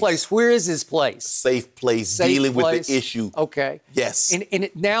in his place. Where is his place? Safe place, dealing with the issue. Okay. Yes. And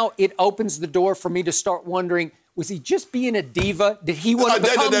now it opens the door for me to start wondering, was he just being a diva? Did he want to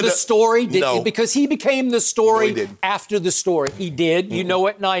become the story? No. Because he became the story No, he didn't. after the story. He did. You know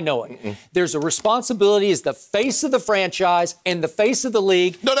it and I know it. There's a responsibility as the face of the franchise and the face of the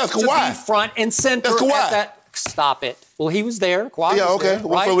league. No, that's to Kawhi. be front and center That's Kawhi. at that. Stop it. Well, he was there. Kawhi Yeah, was okay. there,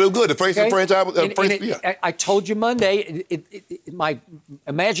 Well, right? so it was good. The face of the franchise. Yeah. I told you Monday, my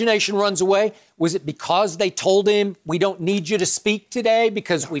imagination runs away. Was it because they told him, we don't need you to speak today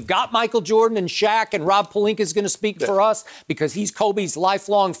because we've got Michael Jordan and Shaq and Rob Pelinka is going to speak for us because he's Kobe's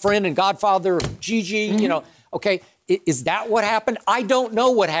lifelong friend and godfather of Gigi, you know. Okay, is that what happened? I don't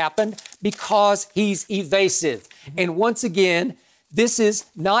know what happened because he's evasive. And once again, this is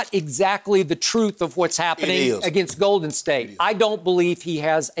not exactly the truth of what's happening against Golden State. I don't believe he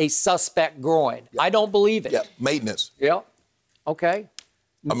has a suspect groin. I don't believe it. Yeah, maintenance. Yeah. Okay.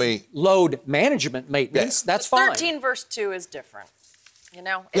 I mean, load management maintenance. That's fine. 13 verse 2 is different. You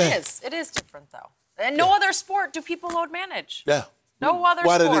know, it is. It is different, though. And no other sport do people load manage. Yeah. No other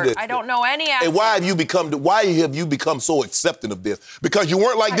sport. I don't know any athlete. And why have you become so accepting of this? Because you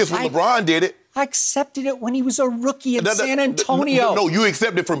weren't like this when LeBron did it. I accepted it when he was a rookie in San Antonio. No, you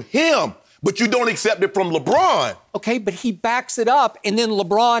accept it from him, but you don't accept it from LeBron. Okay, but he backs it up, and then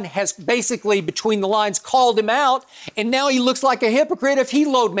LeBron has basically, between the lines, called him out, and now he looks like a hypocrite if he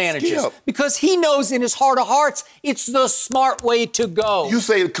load manages. Because he knows in his heart of hearts, it's the smart way to go. You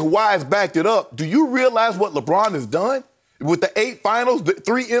say Kawhi's backed it up. Do you realize what LeBron has done? With the 8 finals, the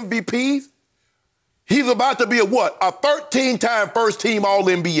 3 MVPs? He's about to be a 13-time first-team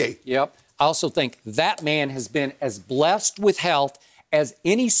All-NBA. Yep. I also think that man has been as blessed with health as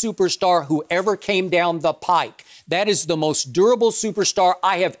any superstar who ever came down the pike. That is the most durable superstar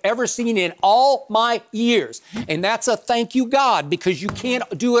I have ever seen in all my years. And that's a thank you, God, because you can't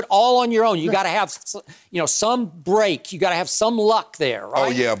do it all on your own. You got to have, some break. You got to have some luck there, right? Oh,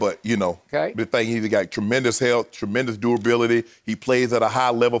 yeah, but, the thing, he's got tremendous health, tremendous durability. He plays at a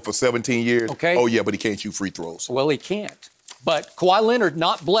high level for 17 years. Okay. Oh, yeah, but he can't shoot free throws. Well, he can't. But Kawhi Leonard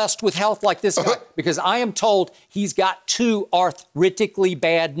not blessed with health like this guy because I am told he's got 2 arthritically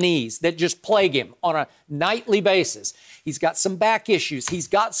bad knees that just plague him on a nightly basis. He's got some back issues. He's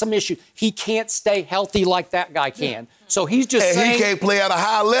got some issues. He can't stay healthy like that guy can. So he's just saying... he can't play at a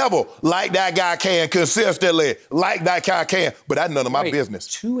high level like that guy can consistently, like that guy can. But that's none of my business.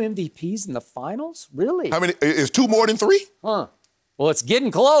 2 MVPs in the finals? Really? How many? Is 2 more than 3? Huh. Well, it's getting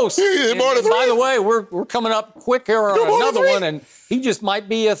close. And by the way, we're coming up quicker on another one, and he just might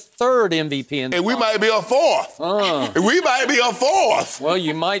be a 3rd MVP. And we might be a 4th. And we might be a 4th. Well,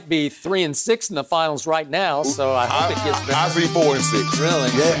 you might be 3 and 6 in the finals right now, so I hope it gets better. I see 4 and 6. Really?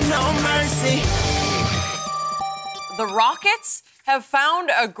 Yeah. No mercy. The Rockets have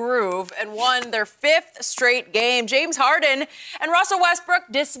found a groove and won their 5th straight game. James Harden and Russell Westbrook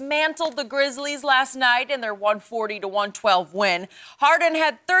dismantled the Grizzlies last night in their 140-112 win. Harden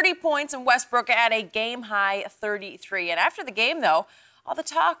had 30 points and Westbrook had a game-high 33. And after the game, though, all the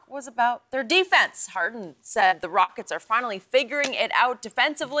talk was about their defense. Harden said the Rockets are finally figuring it out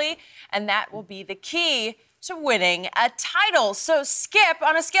defensively, and that will be the key to winning a title. So, Skip,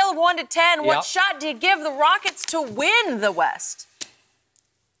 on a scale of 1 to 10, what shot do you give the Rockets to win the West?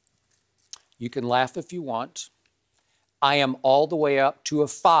 You can laugh if you want. I am all the way up to a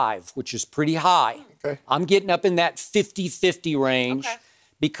 5, which is pretty high. Okay. I'm getting up in that 50-50 range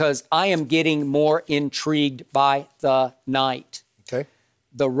because I am getting more intrigued by the night. Okay.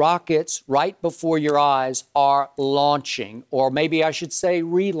 The Rockets, right before your eyes, are launching, or maybe I should say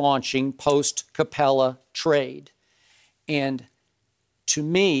relaunching, post-Capella trade. And to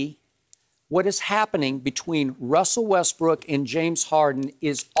me, what is happening between Russell Westbrook and James Harden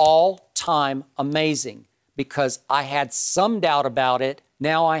is all-time amazing because I had some doubt about it.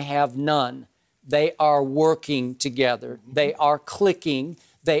 Now I have none. They are working together. They are clicking.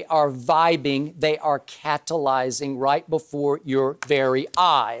 They are vibing. They are catalyzing right before your very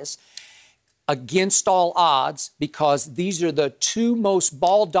eyes against all odds because these are the two most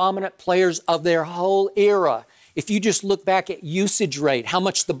ball-dominant players of their whole era. If you just look back at usage rate, how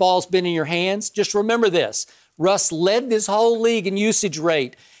much the ball's been in your hands, just remember this. Russ led this whole league in usage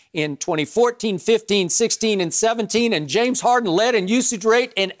rate in 2014, 15, 16, and 17, and James Harden led in usage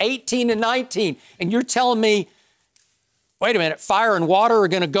rate in 18 and 19. And you're telling me, wait a minute, fire and water are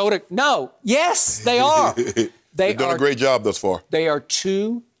going to go to... No. Yes, they are. They've done a great job thus far. They are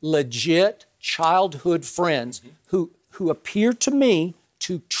two legit childhood friends who appear to me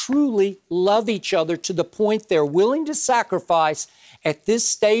to truly love each other to the point they're willing to sacrifice at this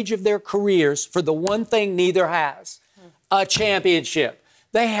stage of their careers for the one thing neither has, a championship.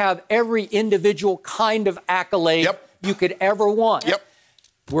 They have every individual kind of accolade you could ever want.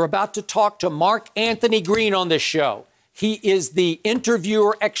 We're about to talk to Mark Anthony Green on this show. He is the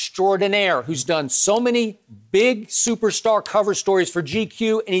interviewer extraordinaire who's done so many big superstar cover stories for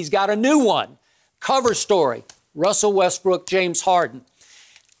GQ, and he's got a new one. Cover story, Russell Westbrook, James Harden.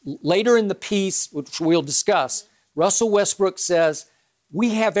 Later in the piece, which we'll discuss, Russell Westbrook says,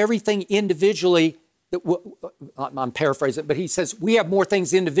 we have everything individually. I'm paraphrasing, but he says, we have more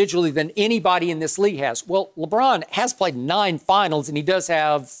things individually than anybody in this league has. Well, LeBron has played 9 finals, and he does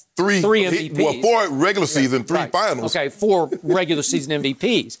have three MVPs. 4 regular season, 3 finals. Okay, 4 regular season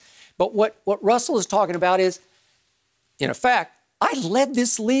MVPs. But what Russell is talking about is, in effect, I led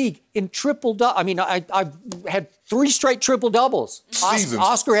this league in triple-double. I mean, I had 3 straight triple-doubles.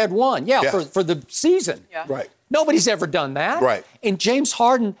 Oscar had 1, for the season. Right. Nobody's ever done that. Right. And James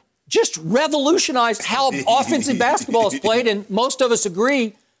Harden just revolutionized how offensive basketball is played, and most of us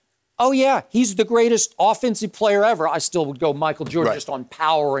agree, oh, yeah, he's the greatest offensive player ever. I still would go Michael Jordan just on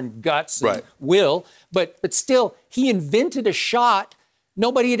power and guts and will, but still, he invented a shot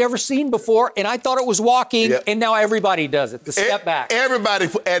nobody had ever seen before, and I thought it was walking, and now everybody does it, the step back. Everybody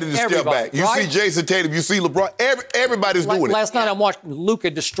added the step back. You see Jason Tatum, you see LeBron, everybody's doing it. Last night I'm watching Luka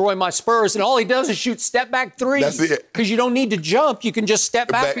destroy my Spurs, and all he does is shoot step-back threes. That's it. Because you don't need to jump. You can just step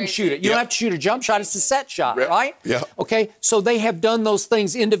back and shoot it. You don't have to shoot a jump shot. It's a set shot, right? Yeah. Okay, so they have done those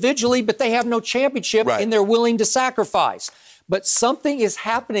things individually, but they have no championship, and they're willing to sacrifice. But something is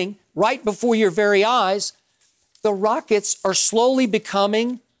happening right before your very eyes. The Rockets are slowly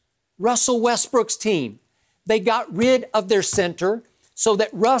becoming Russell Westbrook's team. They got rid of their center so that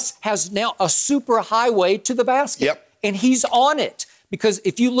Russ has now a super highway to the basket. And he's on it. Because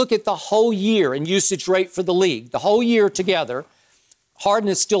if you look at the whole year in usage rate for the league, the whole year together, Harden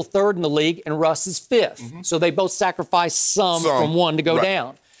is still 3rd in the league and Russ is 5th. So they both sacrificed some from 1 to go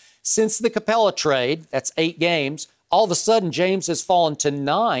down. Since the Capella trade, that's 8 games, all of a sudden James has fallen to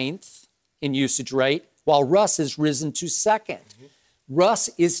 9th in usage rate, while Russ has risen to 2nd. Russ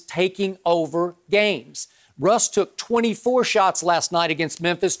is taking over games. Russ took 24 shots last night against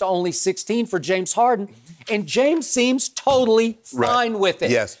Memphis to only 16 for James Harden, and James seems totally fine with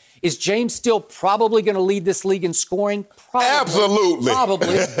it. Is James still probably going to lead this league in scoring? Probably. Absolutely.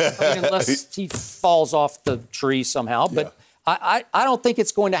 Probably, I mean, unless he falls off the tree somehow. But I don't think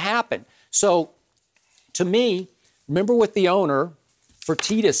it's going to happen. So, to me, remember what the owner,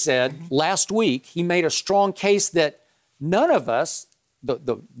 Fertitta, said last week. He made a strong case that none of us,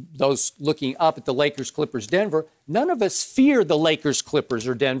 those looking up at the Lakers, Clippers, Denver, none of us fear the Lakers, Clippers,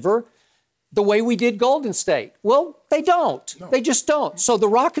 or Denver the way we did Golden State. Well, they don't. No. They just don't. So the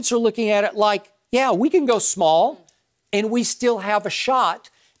Rockets are looking at it like, yeah, we can go small, and we still have a shot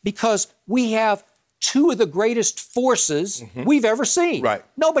because we have 2 of the greatest forces we've ever seen.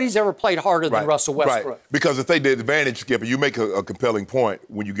 Nobody's ever played harder than Russell Westbrook. Because if they did advantage, Skipper, you make a compelling point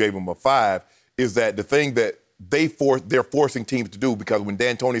when you gave them a 5, is that the thing that they're forcing teams to do, because when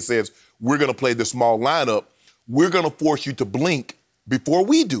D'Antoni says, we're going to play this small lineup, we're going to force you to blink before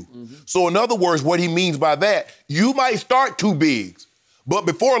we do. So in other words, what he means by that, you might start 2 bigs, but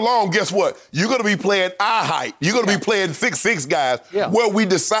before long, guess what? You're going to be playing eye height. You're going to be playing 6'6" guys where we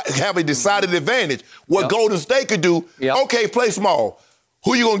have a decided advantage. What Golden State could do, okay, play small.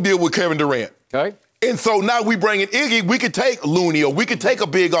 Who you going to deal with, Kevin Durant? And so now we bring in Iggy. We could take Looney or we could take a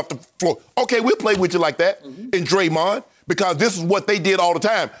big off the floor. Okay, we'll play with you like that. And Draymond, because this is what they did all the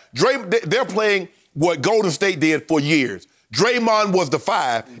time. They're playing what Golden State did for years. Draymond was the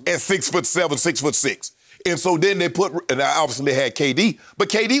 5 at 6'7", 6'6". And so then they and obviously they had KD, but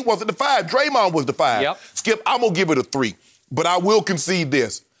KD wasn't the 5. Draymond was the 5. Yep. Skip, I'm going to give it a 3. But I will concede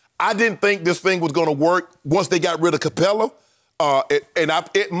this. I didn't think this thing was going to work once they got rid of Capella.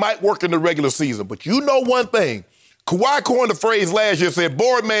 It might work in the regular season. But you know one thing. Kawhi coined the phrase last year, said,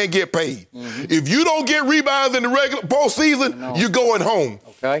 board man get paid. If you don't get rebounds in the regular postseason, you're going home.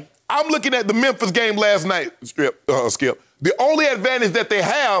 Okay. I'm looking at the Memphis game last night, Skip. The only advantage that they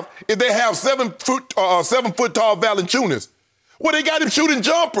have is they have 7 foot tall Valanciunas. Well, they got him shooting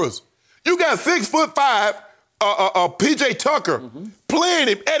jumpers. You got 6'5" PJ Tucker playing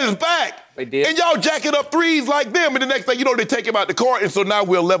him at his back. They did. And y'all jacking up threes like them, and the next thing you know, they take him out the court, and so now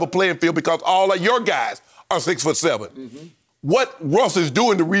we're a level playing field because all of your guys are 6'7". What Russ is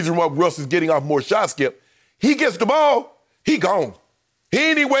doing, the reason why Russ is getting off more shots, Skip, he gets the ball, he gone. He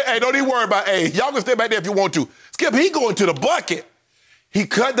ain't even, hey, don't even worry about, hey, y'all can stay back there if you want to. Skip, he going to the bucket. He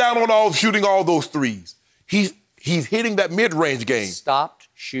cut down on shooting all those threes. He's hitting that mid-range game. Stopped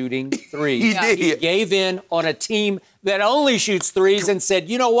shooting threes. He did. He gave in on a team that only shoots threes and said,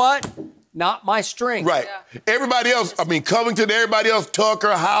 you know what? Not my strength. Right. Yeah. Everybody else, I mean, Covington, everybody else,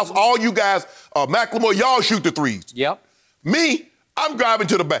 Tucker, House, all you guys, McLemore, y'all shoot the threes. Yep. Me, I'm driving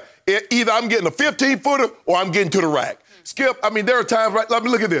to the back. Either I'm getting a 15-footer or I'm getting to the rack. Skip, I mean, there are times, right? Let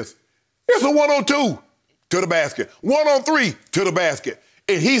me look at this. It's a 1-on-2 to the basket. 1-on-3 to the basket.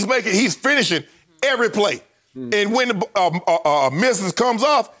 And he's finishing every play. And when the misses comes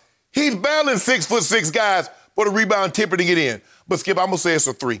off, he's battling 6'6" guys for the rebound tipper to get in. But Skip, I'm gonna say it's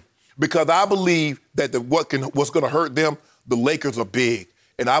a 3 because I believe that what's gonna hurt them, the Lakers are big,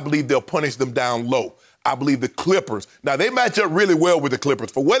 and I believe they'll punish them down low. I believe the Clippers. Now they match up really well with the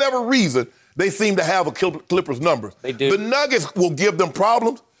Clippers for whatever reason. They seem to have a Clippers numbers. They do. The Nuggets will give them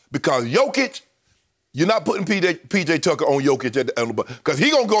problems because Jokic. You're not putting PJ Tucker on Jokic at the end because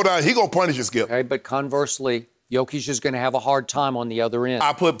he's going to go down, he's going to punish you, Skip. Okay, but conversely, Jokic is going to have a hard time on the other end.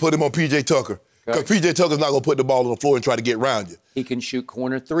 I put him on PJ Tucker because PJ Tucker's not going to put the ball on the floor and try to get around you. He can shoot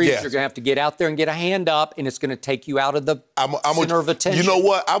corner threes. Yes. You're going to have to get out there and get a hand up, and it's going to take you out of the center of attention. You know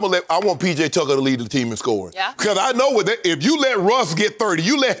what? I want PJ Tucker to lead the team in scoring. Yeah. Because I know if you let Russ get 30,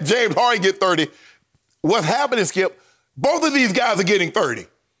 you let James Harden get 30, what's happening, Skip, both of these guys are getting 30.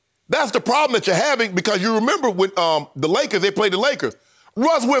 That's the problem that you're having because you remember when the Lakers, they played the Lakers.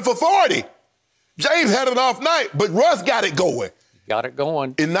 Russ went for 40. James had an off night, but Russ got it going. Got it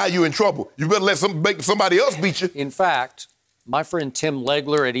going. And now you're in trouble. You better make somebody else beat you. In fact, my friend Tim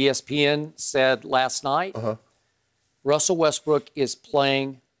Legler at ESPN said last night, Russell Westbrook is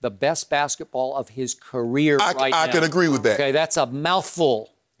playing the best basketball of his career right now. I can agree with that. Okay, that's a mouthful.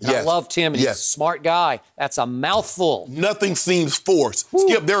 Yes. I love Tim, and he's a smart guy. That's a mouthful. Nothing seems forced. Woo.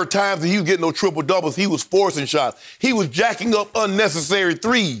 Skip, there are times that he was getting no triple-doubles. He was forcing shots. He was jacking up unnecessary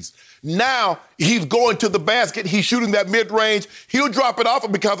threes. Now he's going to the basket. He's shooting that mid-range. He'll drop it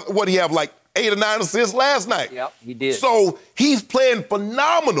off because what he have, like 8 or 9 assists last night. Yep, he did. So he's playing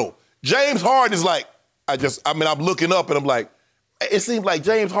phenomenal. James Harden is like, I'm looking up and I'm like, it seems like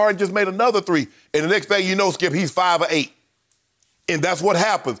James Harden just made another 3. And the next thing you know, Skip, he's 5 or 8. And that's what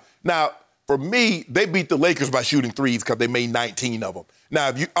happens. Now, for me, they beat the Lakers by shooting threes because they made 19 of them. Now,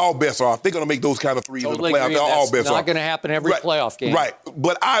 if all bets are off, they're going to make those kind of threes in the playoffs. They're all bets off. Not going to happen every playoff game. Right.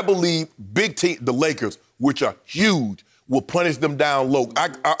 But I believe big team, the Lakers, which are huge, will punish them down low.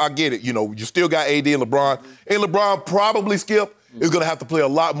 I get it. You know, you still got AD and LeBron. And LeBron probably, Skip, is going to have to play a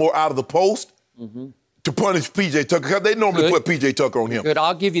lot more out of the post to punish PJ Tucker because they normally put PJ Tucker on him. Good.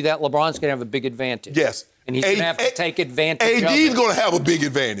 I'll give you that. LeBron's going to have a big advantage. Yes. And he's going to have to take advantage of it. AD's going to have a big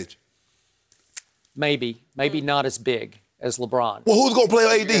advantage. Maybe not as big as LeBron. Well, who's going to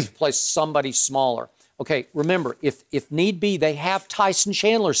play AD? Play somebody smaller. Okay, remember, if need be, they have Tyson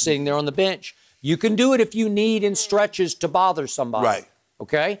Chandler sitting there on the bench. You can do it if you need in stretches to bother somebody. Right.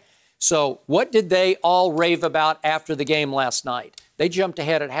 Okay? So what did they all rave about after the game last night? They jumped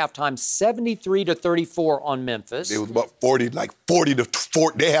ahead at halftime 73-34 on Memphis. It was about 40 to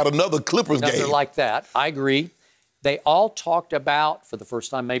 40. They had another Clippers game. Nothing like that. I agree. They all talked about, for the first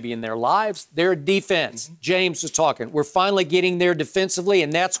time maybe in their lives, their defense. James was talking. We're finally getting there defensively,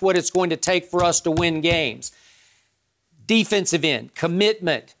 and that's what it's going to take for us to win games. Defensive end,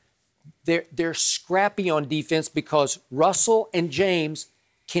 commitment. They're scrappy on defense because Russell and James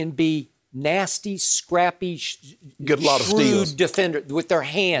can be nasty, scrappy, get a lot of steals. Defender with their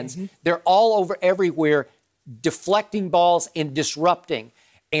hands. They're all over everywhere, deflecting balls and disrupting.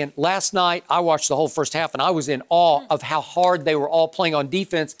 And last night, I watched the whole first half, and I was in awe of how hard they were all playing on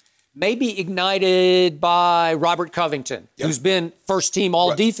defense, maybe ignited by Robert Covington, who's been first-team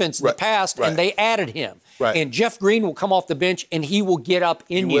all-defense in the past, and they added him. And Jeff Green will come off the bench, and he will get up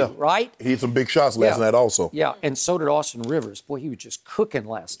in you, right? He hit some big shots last night also. Yeah, and so did Austin Rivers. Boy, he was just cooking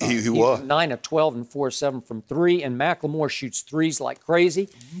last night. He was. 9 of 12 and 4 of 7 from 3, and McLemore shoots threes like crazy.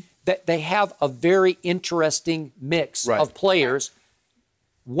 That they have a very interesting mix of players.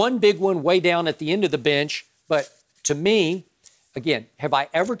 One big one way down at the end of the bench, but to me, again, have I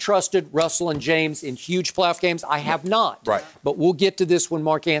ever trusted Russell and James in huge playoff games? I have not. But we'll get to this when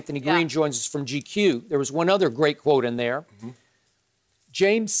Mark Anthony Green joins us from GQ. There was one other great quote in there.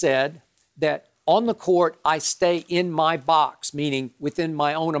 James said that on the court, I stay in my box, meaning within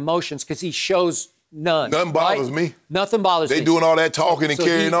my own emotions, because he shows none. Nothing bothers me. Nothing bothers me. They doing all that talking and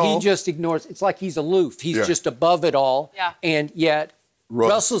carrying on. He just ignores. It's like he's aloof. He's just above it all. And yet,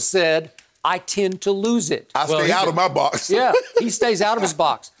 Russell said, I tend to lose it. I stay out of my box. He stays out of his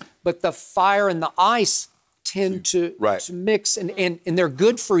box. But the fire and the ice tend to mix, and they're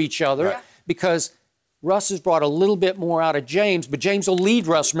good for each other because Russ has brought a little bit more out of James, but James will lead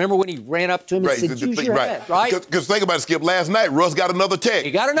Russ. Remember when he ran up to him and said, use your head, right? Because think about it, Skip. Last night, Russ got another tech.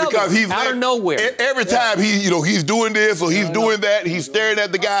 He got another because he's out of nowhere. Every time he's doing this or he's doing that, he's staring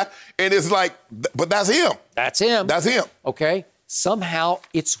at the guy, and it's like, but that's him. That's him. That's him. Okay. Somehow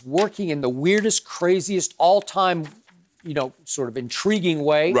it's working in the weirdest, craziest, all-time, sort of intriguing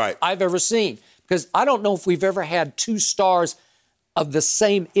way I've ever seen. Because I don't know if we've ever had two stars of the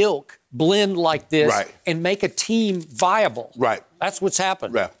same ilk blend like this and make a team viable. That's what's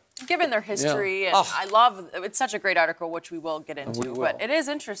happened. Given their history, and I love, it's such a great article, which we will get into, but it is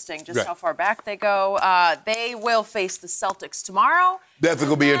interesting just how far back they go. They will face the Celtics tomorrow. That's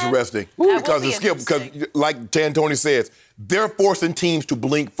going to be interesting. Because like D'Antoni says, they're forcing teams to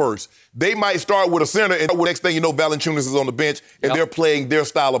blink first. They might start with a center, and the next thing you know, Valanciunas is on the bench, and they're playing their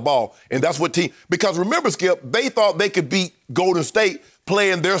style of ball. And that's what because remember, Skip, they thought they could beat Golden State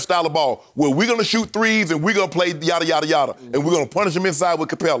playing their style of ball, where we're going to shoot threes and we're going to play yada, yada, yada, and we're going to punish them inside with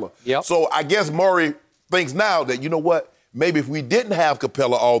Capella. So I guess Murray thinks now that, you know what, maybe if we didn't have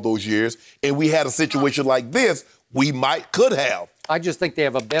Capella all those years and we had a situation like this, we could have. I just think they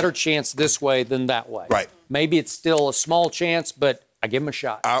have a better chance this way than that way. Maybe it's still a small chance, but I give them a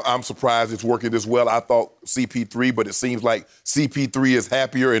shot. I'm surprised it's working this well. I thought CP3, but it seems like CP3 is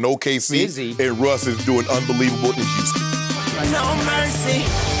happier in OKC, and Russ is doing unbelievable in Houston. No mercy.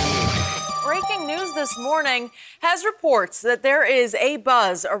 Breaking news this morning has reports that there is a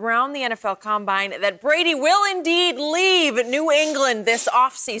buzz around the NFL Combine that Brady will indeed leave New England this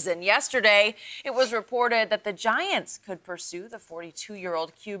offseason. Yesterday, it was reported that the Giants could pursue the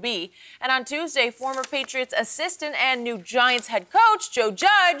 42-year-old QB. And on Tuesday, former Patriots assistant and new Giants head coach Joe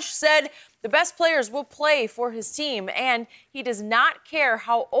Judge said the best players will play for his team, and he does not care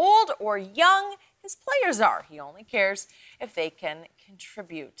how old or young his players are. He only cares if they can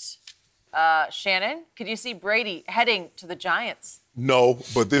contribute. Shannon, could you see Brady heading to the Giants? No,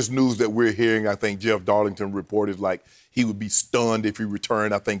 but this news that we're hearing, I think Jeff Darlington reported like he would be stunned if he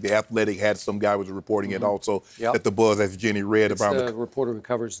returned. I think The Athletic had some guy was reporting it also, that the buzz, as Jenny read about. The reporter who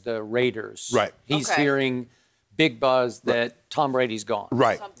covers the Raiders. He's Okay. hearing big buzz that Tom Brady's gone.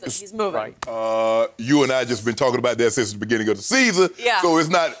 He's moving. You and I just been talking about that since the beginning of the season, so it's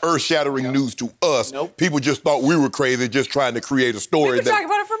not earth-shattering news to us. People just thought we were crazy, just trying to create a story. We've been talking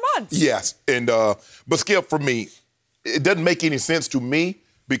about it for months. Yes, and but Skip, for me, it doesn't make any sense to me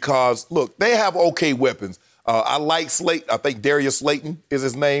because, look, they have okay weapons. I like Slate. I think Darius Slayton is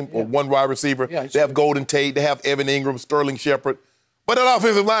his name, or one wide receiver. They have Golden Tate. They have Evan Ingram, Sterling Shepard. But that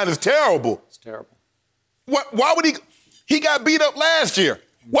offensive line is terrible. It's terrible. Why would he got beat up last year.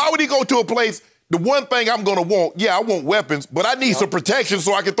 Why would he go to a place, the one thing I'm going to want, I want weapons, but I need some protection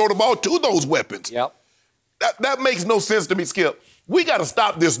so I can throw the ball to those weapons. That makes no sense to me, Skip. We got to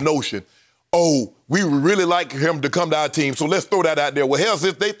stop this notion, we would really like him to come to our team, so let's throw that out there. Well, hell,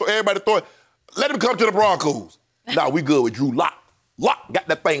 since everybody throw it, let him come to the Broncos. Nah, we good with Drew Lock. Lock got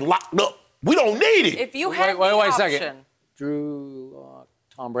that thing locked up. We don't need it. If you had wait a second. Drew Lock,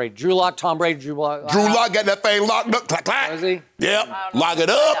 Tom Brady. Drew Lock, Tom Brady, Drew Lock. Drew Lock got that thing locked up. Clack, clack. Is he? Yep. Lock it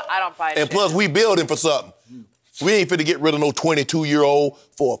up. I don't buy it. And plus, we building for something. We ain't finna get rid of no 22-year-old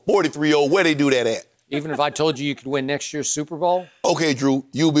for a 43-year-old. Where they do that at? Even if I told you could win next year's Super Bowl? Okay, Drew,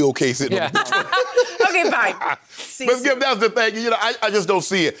 you'll be okay sitting on the bench. Okay, fine. But Skip, that's the thing. I just don't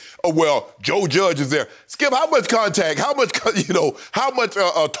see it. Joe Judge is there. Skip, how much contact, how much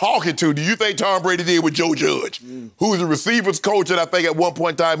talking to do you think Tom Brady did with Joe Judge, who was the receivers coach, and I think at one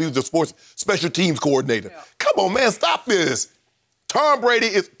point in time he was the sports special teams coordinator? Come on, man, stop this. Tom Brady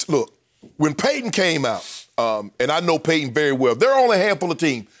is, look, when Peyton came out, and I know Peyton very well, there are only a handful of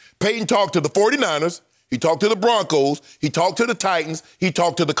teams. Peyton talked to the 49ers, he talked to the Broncos, he talked to the Titans, he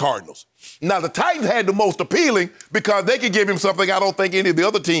talked to the Cardinals. Now, the Titans had the most appealing because they could give him something I don't think any of the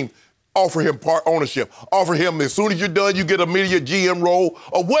other teams offer him part ownership. Offer him, as soon as you're done, you get a immediate GM role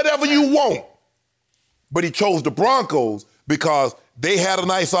or whatever you want. But he chose the Broncos because they had a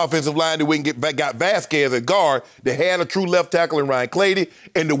nice offensive line that we can get back, got Vasquez at guard. They had a true left tackle in Ryan Clady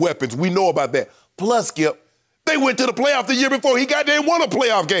and the weapons. We know about that. Plus, Skip, they went to the playoff the year before he got there and won a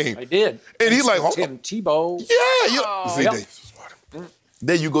playoff game. They did. And he's like, Tebow. Yeah. See, Yep.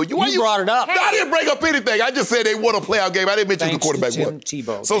 there you go. You brought it up. No, I didn't bring up anything. I just said they won a playoff game. I didn't mention the quarterback won.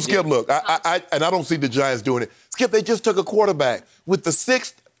 Tebow. So, Skip, look, I don't see the Giants doing it. Skip, they just took a quarterback. With the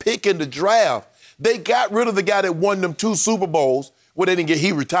 6th pick in the draft, they got rid of the guy that won them 2 Super Bowls. Well, they didn't get,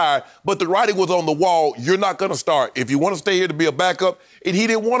 he retired, but the writing was on the wall. You're not going to start. If you want to stay here to be a backup, and he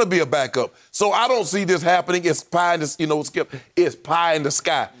didn't want to be a backup. So I don't see this happening. It's pie in the, Skip, it's pie in the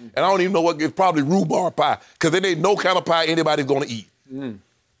sky. And I don't even know what, it's probably rhubarb pie, because there ain't no kind of pie anybody's going to eat.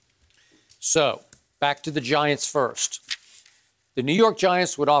 So, back to the Giants first. The New York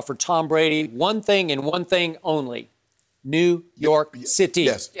Giants would offer Tom Brady one thing and one thing only, New York City.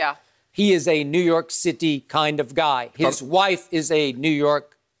 Yes. Yeah. He is a New York City kind of guy. His wife is a New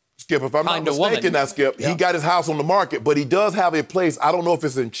York Skip, if I'm not mistaken now, Skip, he got his house on the market, but he does have a place. I don't know if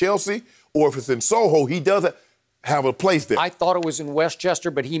it's in Chelsea or if it's in Soho. He does have a place there. I thought it was in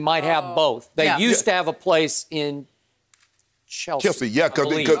Westchester, but he might have both. They used to have a place in Chelsea. Yeah,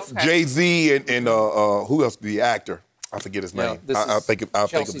 because Jay-Z and who else? The actor. I forget his name.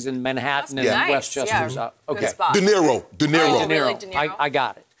 Chelsea's in Manhattan and nice. Westchester's Yeah. out. Okay. De Niro. De Niro. I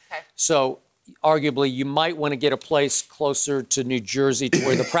got it. Okay. So, arguably, you might want to get a place closer to New Jersey to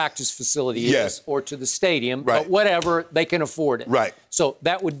where the practice facility is, or to the stadium, but whatever, they can afford it. Right. So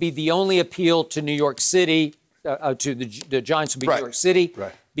that would be the only appeal to New York City, to the Giants would be New York City,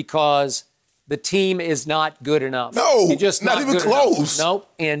 because the team is not good enough. No, You're just not even close.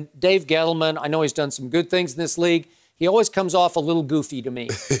 Nope. And Dave Gettleman, I know he's done some good things in this league. He always comes off a little goofy to me,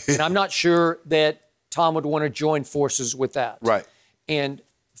 and I'm not sure that Tom would want to join forces with that. Right. And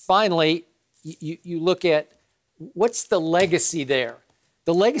finally, you look at what's the legacy there.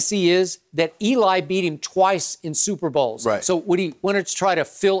 The legacy is that Eli beat him twice in Super Bowls. Right. So would he want to try to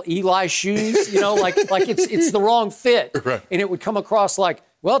fill Eli's shoes? Like it's the wrong fit. Right. And it would come across like,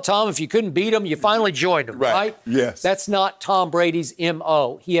 well, Tom, if you couldn't beat him, you finally joined him, right? Yes. That's not Tom Brady's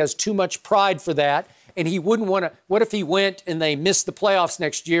M.O. He has too much pride for that, and he wouldn't want to. What if he went and they missed the playoffs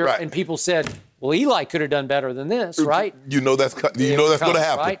next year, and people said, well, Eli could have done better than this, right? You know that's going to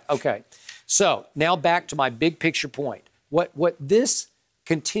happen. Right? Okay. So now back to my big picture point. What this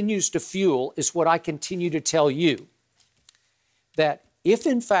continues to fuel is what I continue to tell you, that if,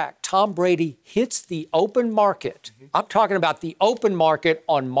 in fact, Tom Brady hits the open market, I'm talking about the open market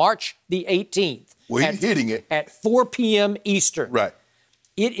on March the 18th. Well, he's hitting it. At 4 p.m. Eastern. Right.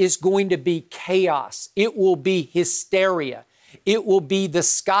 It is going to be chaos. It will be hysteria. It will be the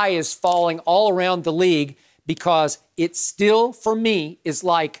sky is falling all around the league, because it still, for me, is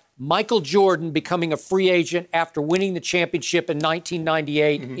like Michael Jordan becoming a free agent after winning the championship in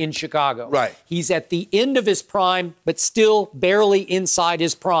 1998 in Chicago. Right. He's at the end of his prime, but still barely inside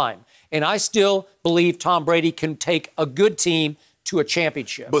his prime. And I still believe Tom Brady can take a good team to a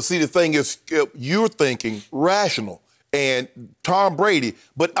championship. But see, the thing is, you're thinking rational. And Tom Brady,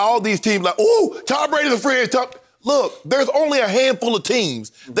 but all these teams like, oh, Tom Brady's a free agent. Look, there's only a handful of teams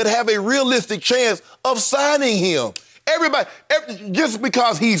that have a realistic chance of signing him. Everybody, just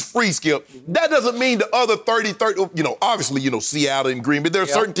because he's free, Skip, that doesn't mean the other 30, obviously, Seattle and Green Bay, there are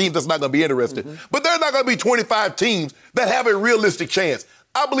certain teams that's not going to be interested. But there's not going to be 25 teams that have a realistic chance.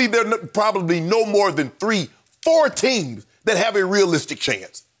 I believe there are probably no more than 3, 4 teams that have a realistic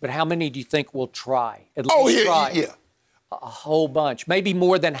chance. But how many do you think will try? At least try? Yeah. A whole bunch. Maybe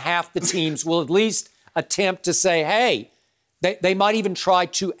more than half the teams will at least attempt to say, hey, they might even try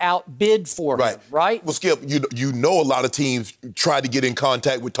to outbid for him, right? Well, Skip, you know a lot of teams tried to get in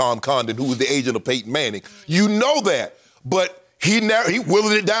contact with Tom Condon, who was the agent of Peyton Manning. You know that, but he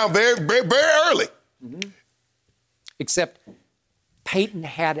whittled it down very, very, very early. Except Peyton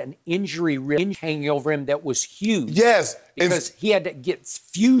had an injury risk hanging over him that was huge. Yes. Because he had to get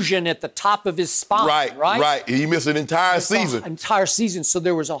fusion at the top of his spine, right? He missed an entire season. Entire season. So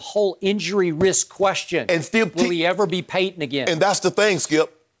there was a whole injury risk question. And still, will he ever be Peyton again? And that's the thing,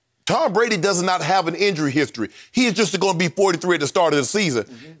 Skip. Tom Brady does not have an injury history. He is just going to be 43 at the start of the season.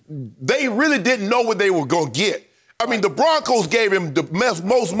 They really didn't know what they were going to get. I mean, the Broncos gave him the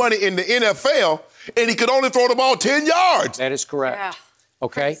most money in the NFL, and he could only throw the ball 10 yards. That is correct. Yeah.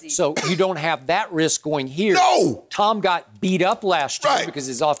 Okay, Crazy. so you don't have that risk going here. No! Tom got beat up last year Right. because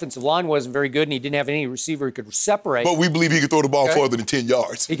his offensive line wasn't very good and he didn't have any receiver he could separate. But we believe he could throw the ball Okay. further than 10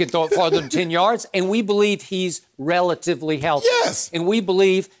 yards. He can throw it farther than 10 yards, and we believe he's relatively healthy. Yes. And we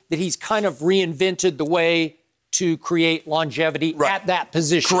believe that he's kind of reinvented the way to create longevity Right. at that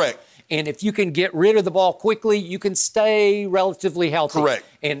position. Correct. And if you can get rid of the ball quickly, you can stay relatively healthy. Correct.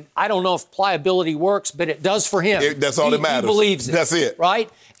 And I don't know if pliability works, but it does for him. That's all that matters. He believes it. That's it. Right?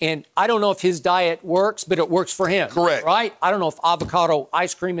 And I don't know if his diet works, but it works for him. Correct. Right? I don't know if avocado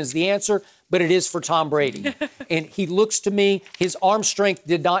ice cream is the answer, but it is for Tom Brady. And he looks to me, his arm strength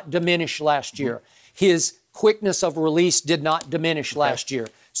did not diminish last year. His quickness of release did not diminish last year.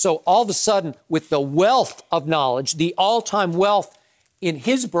 So all of a sudden, with the wealth of knowledge, the all-time wealth in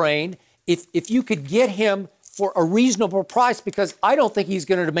his brain, if you could get him for a reasonable price, because I don't think he's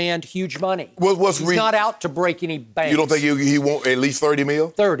going to demand huge money. He's He's not out to break any banks. You don't think he won't at least 30 mil?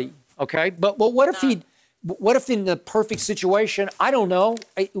 30, okay? But what if in the perfect situation, I don't know,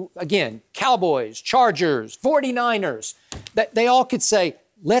 again, Cowboys, Chargers, 49ers, that they all could say,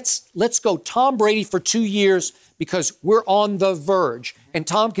 let's go Tom Brady for 2 years because we're on the verge. And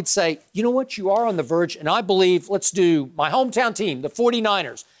Tom could say, you know what, you are on the verge, and I believe, let's do my hometown team, the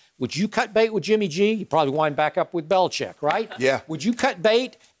 49ers. Would you cut bait with Jimmy G? You probably wind back up with Belichick, right? Yeah. Would you cut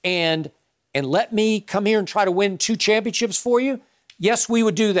bait and let me come here and try to win 2 championships for you? Yes, we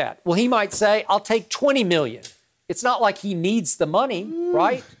would do that. Well, he might say, I'll take $20 million. It's not like he needs the money,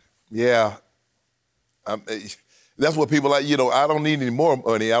 right? Yeah. That's what people like, I don't need any more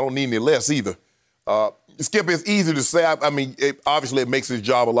money. I don't need any less either. Skip, it's easy to say. Obviously, it makes his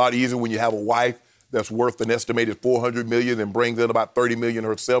job a lot easier when you have a wife that's worth an estimated $400 million and brings in about $30 million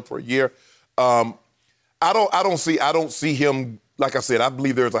herself per year. I don't see him. Like I said, I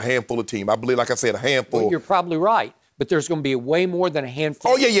believe there's a handful of teams. I believe, like I said, a handful. Well, you're probably right, but there's going to be way more than a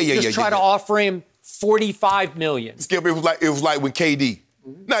handful. Oh yeah. Just try to offer him $45 million. Skip, it was like when KD.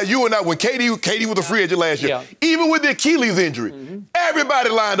 Now you and I, when KD was a free agent last year, even with the Achilles injury, everybody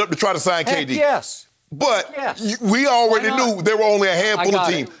lined up to try to sign Heck, KD. yes. But we already knew there were only a handful of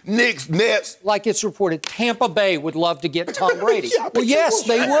teams. Knicks, Nets. Like it's reported, Tampa Bay would love to get Tom Brady. Yeah, I bet well, you yes, would.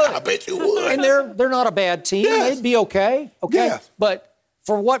 they would. I bet you would. And they're not a bad team. Yes. They'd be okay. Okay. Yes. But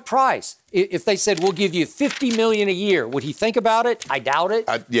for what price? If they said we'll give you $50 million a year, would he think about it? I doubt it.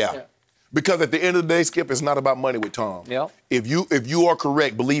 Yeah. Because at the end of the day, Skip, it's not about money with Tom. Yeah. If you are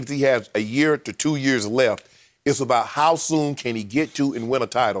correct, believes he has a year to 2 years left, it's about how soon can he get to and win a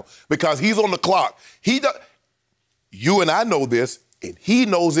title. Because he's on the clock. You and I know this, and he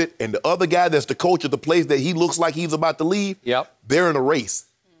knows it, and the other guy that's the coach of the place that he looks like he's about to leave, they're in a race.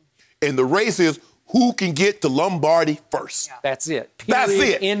 And the race is who can get to Lombardi first. Yeah. That's it. That's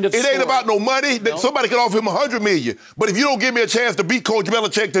it. End of it story. Ain't about no money. No. Somebody can offer him $100 million. But if you don't give me a chance to beat Coach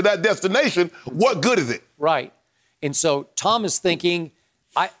Belichick to that destination, what good is it? Right. And so Tom is thinking,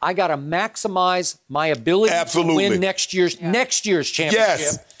 I got to maximize my ability to win next year's championship.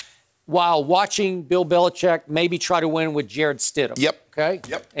 Yes. While watching Bill Belichick maybe try to win with Jared Stidham. Yep. Okay?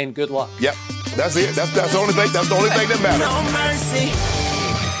 Yep. And good luck. Yep. That's it. That's the only thing. That's the only thing that matters. No mercy.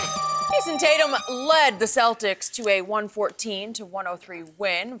 Jason Tatum led the Celtics to a 114-103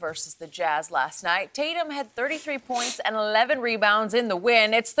 win versus the Jazz last night. Tatum had 33 points and 11 rebounds in the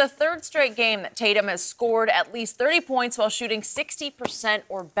win. It's the third straight game that Tatum has scored at least 30 points while shooting 60%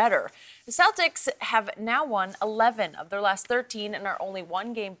 or better. The Celtics have now won 11 of their last 13 and are only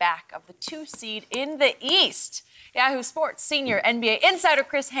 1 game back of the 2 seed in the East. Yahoo Sports senior NBA insider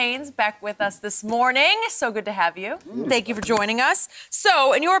Chris Haynes back with us this morning. So good to have you. Thank you for joining us.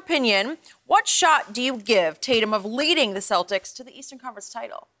 So, in your opinion, what shot do you give Tatum of leading the Celtics to the Eastern Conference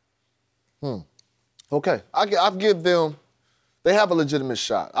title? Okay. I'll give them, they have a legitimate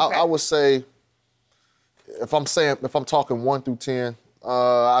shot. Okay. I would say, if I'm talking 1 through 10,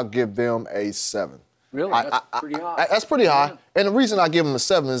 I'll give them a 7. Really? That's pretty high. That's pretty high. And the reason I give them a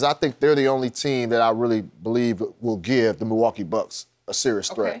 7 is I think they're the only team that I really believe will give the Milwaukee Bucks a serious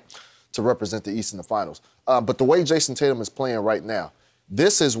threat to represent the East in the finals. But the way Jason Tatum is playing right now,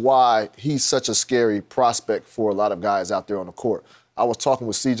 this is why he's such a scary prospect for a lot of guys out there on the court. I was talking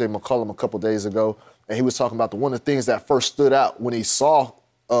with C.J. McCollum a couple days ago, and he was talking about one of the things that first stood out when he saw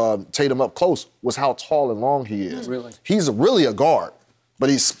Tatum up close was how tall and long he is. Really? He's really a guard. But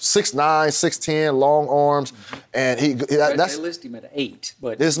he's 6'9", 6'10", long arms, and they list him at 8.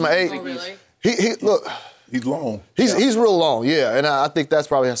 But this is my 8. Oh, really? He look. He's long. He's real long, yeah, and I think that's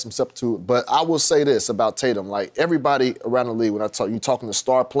probably has some stuff to it. But I will say this about Tatum: like everybody around the league, when you talking to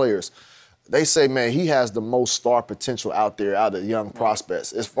star players, they say, man, he has the most star potential out there, out of young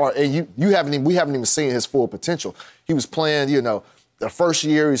prospects. As far and we haven't even seen his full potential. He was playing, the first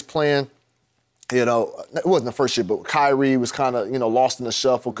year he was playing. It wasn't the first year, but Kyrie was kind of, lost in the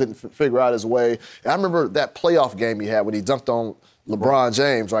shuffle, couldn't figure out his way. And I remember that playoff game he had when he dunked on LeBron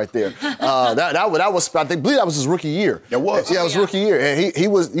James right there. That was, I believe that was his rookie year. It was. Yeah, it was rookie year. And he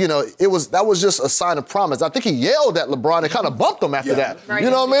was, that was just a sign of promise. I think he yelled at LeBron and kind of bumped him after that. Right. You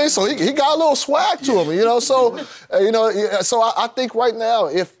know what I mean? So he got a little swag to him, so I think right now,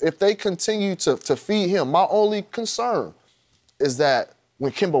 if they continue to feed him, my only concern is that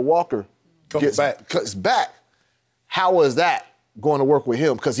when Kemba Walker comes back, how is that going to work with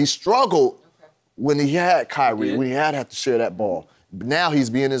him? Because he struggled when he had Kyrie, when he had to share that ball. Now he's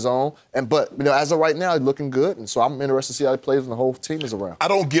being his own, but as of right now, he's looking good, and so I'm interested to see how he plays when the whole team is around. I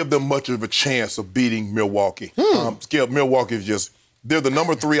don't give them much of a chance of beating Milwaukee. Skip, Milwaukee is they're the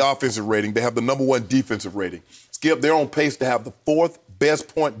number 3 offensive rating. They have the number 1 defensive rating. Skip, they're on pace to have the 4th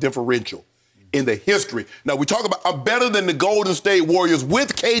best point differential in the history. Now, we talk about better than the Golden State Warriors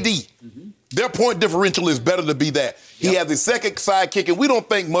with KD. Their point differential is better to be that. He has his second sidekick, and we don't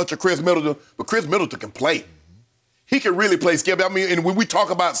think much of Chris Middleton, but Chris Middleton can play. He can really play, Skip. I mean, and when we talk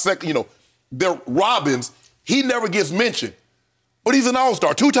about their Robbins, he never gets mentioned. But he's an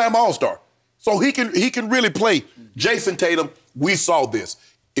all-star, 2-time all-star. So he can really play. Jason Tatum, we saw this.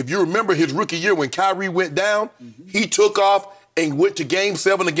 If you remember his rookie year when Kyrie went down, he took off and went to Game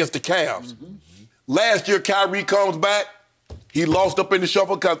 7 against the Cavs. Last year, Kyrie comes back. He lost up in the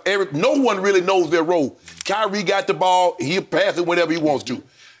shuffle because no one really knows their role. Kyrie got the ball. He'll pass it whenever he wants to.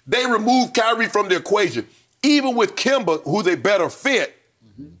 They removed Kyrie from the equation. Even with Kemba, who's a better fit,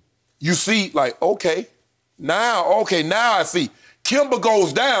 you see, okay, now I see. Kemba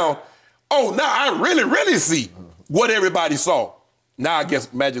goes down. Oh, now I really see what everybody saw. Now I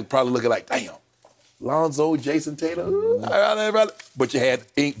guess Magic's probably looking like, damn, Lonzo, Jason Tatum, but you had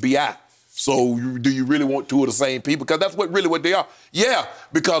Ink B.I. So do you really want 2 of the same people? Because that's what they are. Yeah,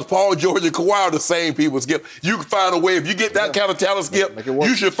 because Paul George and Kawhi are the same people, Skip. You can find a way. If you get that kind of talent, Skip,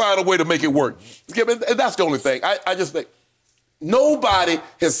 you should find a way to make it work. Skip, and that's the only thing. I just think nobody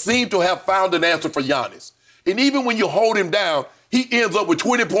has seemed to have found an answer for Giannis. And even when you hold him down, he ends up with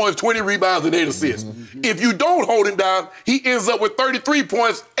 20 points, 20 rebounds, and 8 assists. If you don't hold him down, he ends up with 33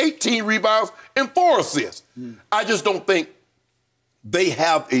 points, 18 rebounds, and 4 assists. I just don't think they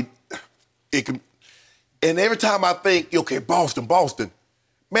have and every time I think, okay, Boston,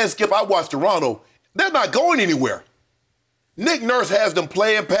 man, Skip, I watch Toronto. They're not going anywhere. Nick Nurse has them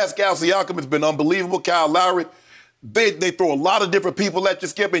playing. Pascal Siakam has been unbelievable. Kyle Lowry. They throw a lot of different people at you,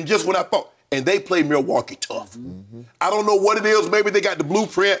 Skip, and just when I thought, and they play Milwaukee tough. I don't know what it is. Maybe they got the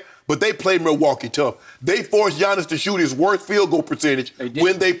blueprint, but they play Milwaukee tough. They force Giannis to shoot his worst field goal percentage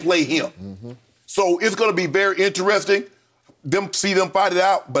when they play him. So it's going to be very interesting. See them fight it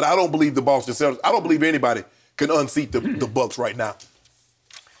out, but I don't believe the Boston Celtics. I don't believe anybody can unseat the Bucks right now.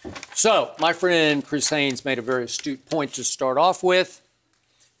 So, my friend Chris Haynes made a very astute point to start off with.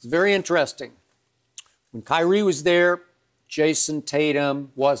 It's very interesting. When Kyrie was there, Jason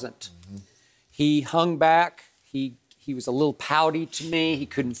Tatum wasn't. He hung back. He was a little pouty to me. He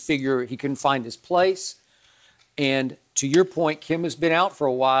couldn't find his place. And to your point, Kim has been out for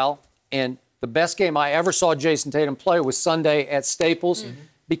a while, and the best game I ever saw Jason Tatum play was Sunday at Staples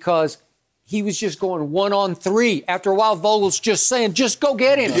because he was just going 1-on-3. After a while, Vogel's just saying, just go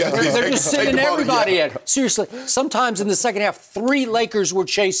get him. They're just sending everybody at. Seriously, sometimes in the second half, 3 Lakers were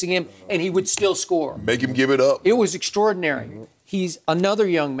chasing him, and he would still score. Make him give it up. It was extraordinary. He's another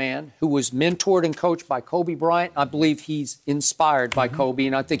young man who was mentored and coached by Kobe Bryant. I believe he's inspired by Kobe,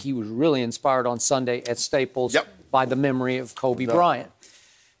 and I think he was really inspired on Sunday at Staples by the memory of Kobe Bryant.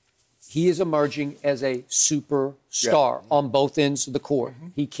 He is emerging as a superstar on both ends of the court.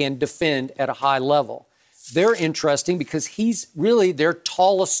 He can defend at a high level. They're interesting because he's really their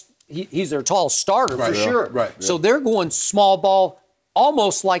tallest, he's their tallest starter for sure. So they're going small ball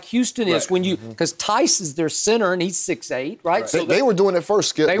almost like Houston is because Tice is their center and he's 6'8", right? So they were doing it first,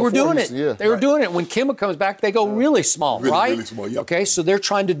 Skip. They were doing it. They were doing it. When Kemba comes back, they go really small, right? Really small, Okay, so they're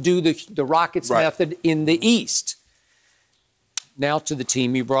trying to do the Rockets method in the East. Now to the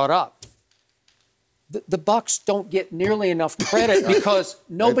team you brought up. The Bucks don't get nearly enough credit because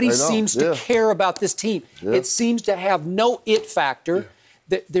nobody seems to care about this team. It seems to have no it factor.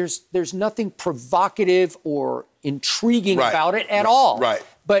 There's nothing provocative or intriguing about it at all.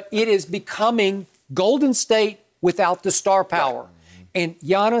 But it is becoming Golden State without the star power. And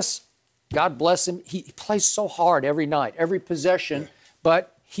Giannis, God bless him, he plays so hard every night, every possession,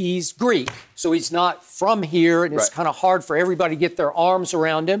 but he's Greek, so he's not from here, and it's kind of hard for everybody to get their arms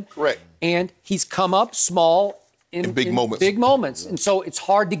around him. Correct. And he's come up small in big moments. Big moments. And so it's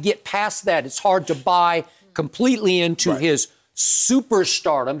hard to get past that. It's hard to buy completely into his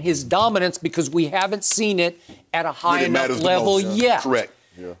superstardom, his dominance, because we haven't seen it at a high enough level yet. Correct.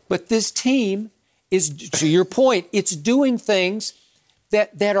 Yeah. But this team is, to your point, it's doing things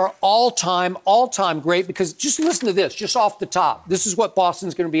that are all-time great, because just listen to this, just off the top. This is what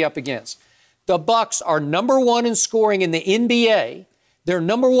Boston's going to be up against. The Bucks are #1 in scoring in the NBA. They're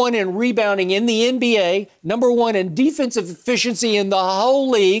 #1 in rebounding in the NBA, #1 in defensive efficiency in the whole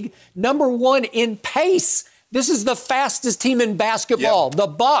league, #1 in pace. This is the fastest team in basketball, the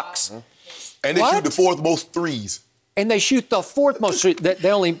Bucks. And they shoot the 4th most threes. And they shoot the 4th most.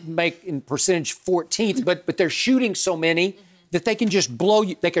 They only make in percentage 14th, but they're shooting so many that they can just blow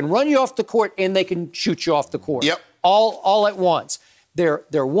you. They can run you off the court and they can shoot you off the court. Yep. All at once.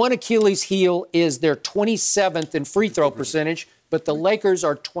 Their one Achilles heel is their 27th in free throw percentage, but the Lakers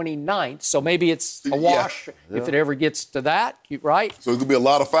are 29th, so maybe it's a wash if it ever gets to that, right? So it's gonna be a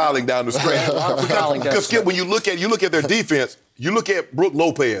lot of fouling down the stretch. Because Skip, when you look at their defense, you look at Brook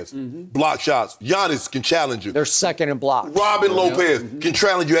Lopez, block shots. Giannis can challenge you. They're second in blocks. Robin Lopez can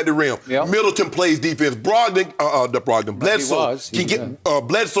challenge you at the rim. Yep. Middleton plays defense. Bledsoe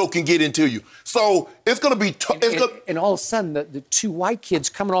can get into you. So it's going to be tough. And all of a sudden, the 2 white kids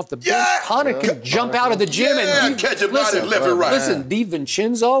coming off the bench kind of can jump out of the gym and catch it left and right. Listen,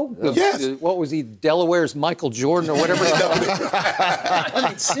 DiVincenzo, what was he, Delaware's Michael Jordan or whatever? I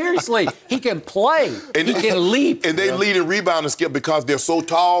mean, seriously, he can play. He can leap. And they lead in rebounding, Skip, because they're so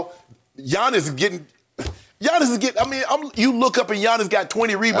tall. Giannis is getting. I mean, you look up and Giannis got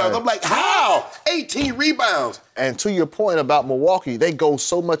 20 rebounds. I'm like, how? 18 rebounds. And to your point about Milwaukee, they go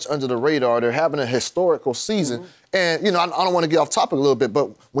so much under the radar. They're having a historical season. And, I don't want to get off topic a little bit, but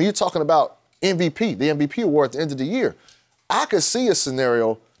when you're talking about MVP, the MVP award at the end of the year, I could see a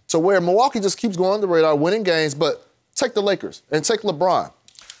scenario to where Milwaukee just keeps going under the radar, winning games, but take the Lakers and take LeBron.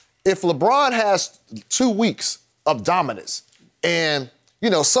 If LeBron has 2 weeks of dominance and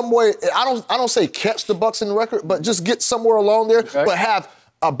some way, I don't say catch the Bucks in the record, but just get somewhere along there, but have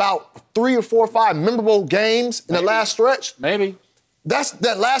about 3 or 4 or 5 memorable games in the last stretch. Maybe.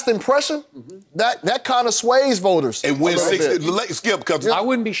 That last impression, that kind of sways voters. And win 60. Skip, because I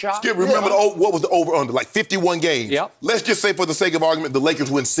wouldn't be shocked. Skip, remember what was the over-under? Like 51 games. Yep. Let's just say, for the sake of argument, the Lakers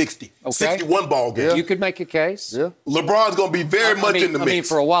win 60. Okay. 61 ball games. You could make a case. Yeah. LeBron's going to be very much in the mix. I mean,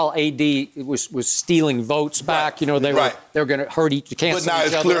 for a while, AD was stealing votes back. They were going to hurt each other. But now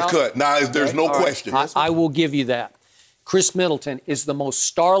it's clear-cut. Now there's no question. I will give you that. Chris Middleton is the most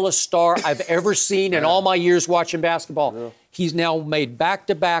starless star I've ever seen in all my years watching basketball. Yeah. He's now made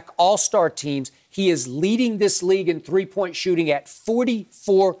back-to-back all-star teams. He is leading this league in three-point shooting at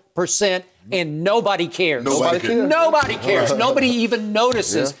 44%, and nobody cares. Nobody cares. Nobody even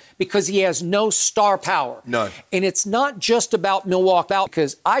notices because he has no star power. None. And it's not just about Milwaukee,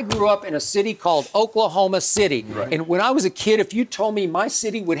 because I grew up in a city called Oklahoma City. Right. And when I was a kid, if you told me my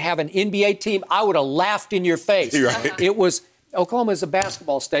city would have an NBA team, I would have laughed in your face. Right. It was... Oklahoma is a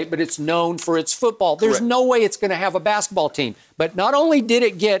basketball state, but it's known for its football. There's no way it's going to have a basketball team. But not only did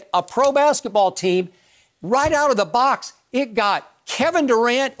it get a pro basketball team, right out of the box, it got Kevin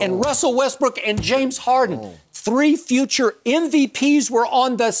Durant and Russell Westbrook and James Harden. 3 future MVPs were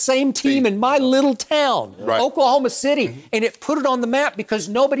on the same team in my little town, Oklahoma City. And it put it on the map because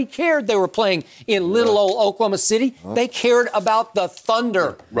nobody cared they were playing in little old Oklahoma City. They cared about the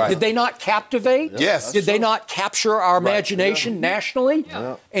Thunder. Did they not captivate? Yes. Did they not capture our imagination nationally?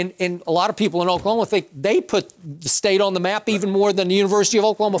 And a lot of people in Oklahoma think they put the state on the map even more than the University of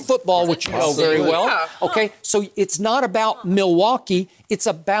Oklahoma football, which you know very well. Okay, so it's not about Milwaukee. It's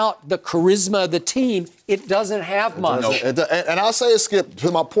about the charisma of the team. It doesn't have much. And I'll say, Skip,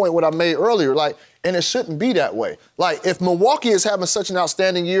 to my point, what I made earlier, and it shouldn't be that way. If Milwaukee is having such an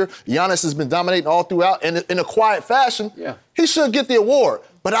outstanding year, Giannis has been dominating all throughout, and in a quiet fashion, he should get the award.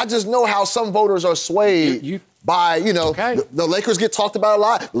 But I just know how some voters are swayed by, the Lakers get talked about a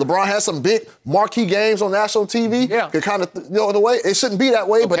lot. LeBron has some big marquee games on national TV. It kind of, the way, it shouldn't be that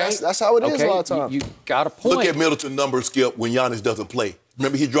way, but that's how it is a lot of times. You got a point. Look at Middleton's numbers, Skip, when Giannis doesn't play.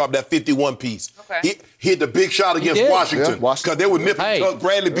 Remember, he dropped that 51 piece. He hit the big shot against Washington. Because they were nipping Chuck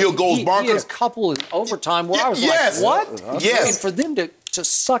Bradley, Bill Gold's Barker. He had a couple in overtime where I was like, what? Yes. And for them to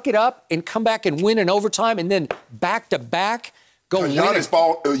suck it up and come back and win in overtime and then back-to-back go win.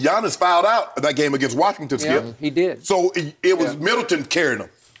 Giannis fouled out that game against Washington, Skip. He did. So it was Middleton carrying them.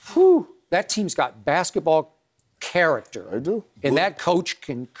 Whew. That team's got basketball character. They do. And that coach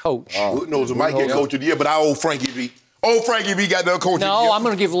can coach. Who knows? It might get coach of the year, but I owe Frankie V. Oh, Frankie, if he got the coaching. No, I'm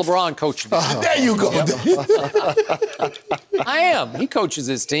going to give LeBron coaching. There you go. I am. He coaches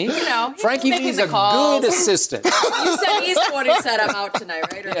his team. You know, Frankie V's a good assistant. You said he's the one who said I'm out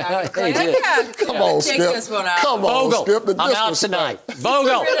tonight, right? Or Yeah, not? he did. Come on, Take Skip. this one out. Come on, Vogel, Skip. The I'm out disrespect. tonight.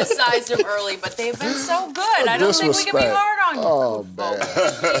 Vogel. Criticized him early, but they've been so good. I don't think we can be Disrespect. hard on you. Oh, man.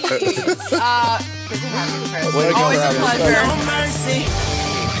 Jeez. Good to have you, Chris. Way to go, Always a Rabbit. pleasure.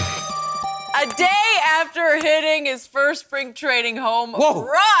 A day after hitting his first spring training home Whoa.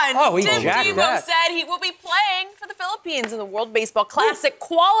 run, Oh, he Tim jacked Tebow that. said he will be playing for the Philippines in the World Baseball Classic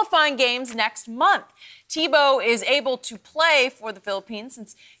qualifying games next month. Tebow is able to play for the Philippines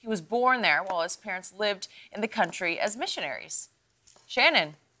since he was born there while his parents lived in the country as missionaries.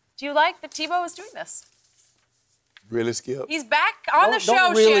 Shannon, do you like that Tebow is doing this? Really, Skip? He's back on the show,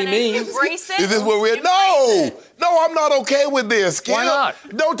 don't really Shannon. mean. Embrace it. Is this what we're... Embrace No! it. No, I'm not okay with this, Skip. Why not?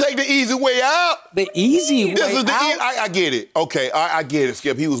 Don't take the easy way out. The easy way This is the out. I get it. Okay, I get it,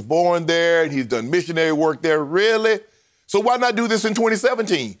 Skip. He was born there, and he's done missionary work there. Really? So why not do this in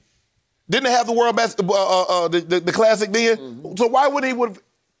 2017? Didn't they have the World the Classic then? Mm-hmm. So why would he would?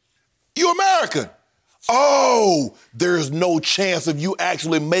 You American. Oh, there's no chance of you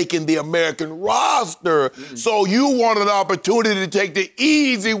actually making the American roster. Mm-hmm. So you want an opportunity to take the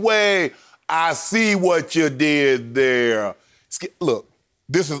easy way. I see what you did there. Look,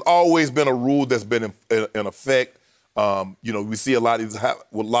 this has always been a rule that's been in effect. We see a lot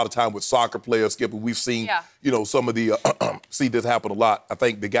of time with soccer players, Skip, and we've seen, some of the, see this happen a lot. I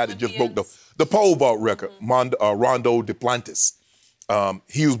think the guy that just broke the pole vault record, Rondo Duplantis.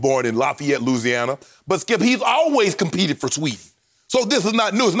 He was born in Lafayette, Louisiana. But, Skip, he's always competed for Sweden. So this is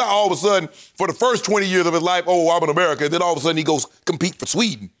not new. It's not all of a sudden, for the first 20 years of his life, oh, I'm in America, and then all of a sudden he goes compete for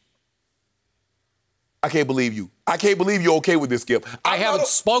Sweden. I can't believe you. I can't believe you're okay with this, Skip. I haven't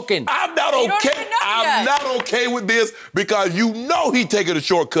spoken. I'm not You don't okay. even know I'm yet. not okay with this because you know he's taking a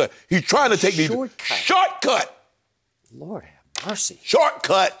shortcut. He's trying to take the shortcut. Lord have mercy.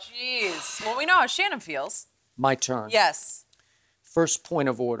 Shortcut. Jeez. Well, we know how Shannon feels. My turn. Yes. First point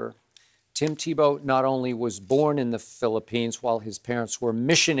of order. Tim Tebow not only was born in the Philippines while his parents were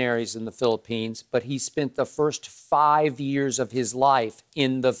missionaries in the Philippines, but he spent the first 5 years of his life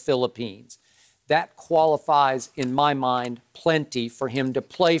in the Philippines. That qualifies, in my mind, plenty for him to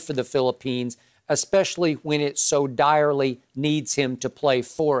play for the Philippines, especially when it so direly needs him to play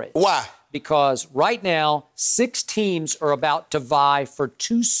for it. Why? Because right now, 6 teams are about to vie for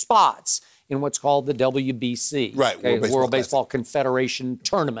 2 spots in what's called the WBC. Right, Okay, World the World Baseball Baseball Confederation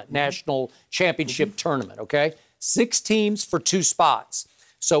Tournament, National Championship Tournament, okay? 6 teams for 2 spots.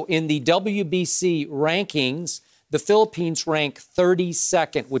 So in the WBC rankings, the Philippines rank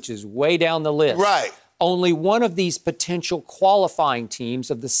 32nd, which is way down the list. Right. Only one of these potential qualifying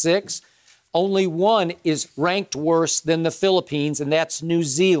teams of the 6, only one is ranked worse than the Philippines, and that's New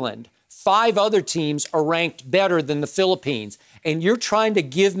Zealand. 5 other teams are ranked better than the Philippines. And you're trying to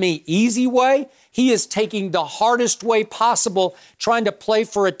give me easy way? He is taking the hardest way possible, trying to play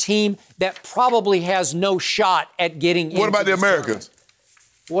for a team that probably has no shot at getting What about the Americans?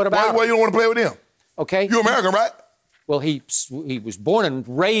 What about Why you don't want to play with them? Okay. You're American, right? Well, he was born and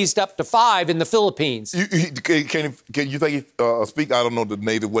raised up to 5 in the Philippines. Can you think he speak? I don't know the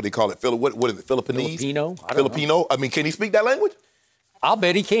native, what they call it. What is it, Filipinese? Filipino? I don't Filipino? I mean, can he speak that language? I'll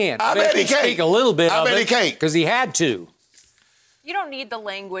bet he can. I bet he can can. speak a little bit I of bet it. he can. Because he had to. You don't need the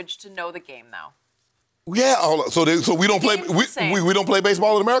language to know the game, though. Yeah. So we don't play. game's the same. We don't play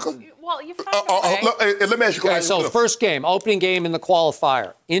baseball in America. Well, you find a way. Let me ask you a Okay, question. so first game, opening game in the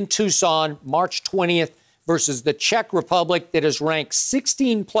qualifier in Tucson, March 20th, versus the Czech Republic that is ranked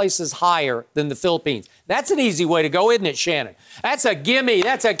 16 places higher than the Philippines. That's an easy way to go, isn't it, Shannon? That's a gimme.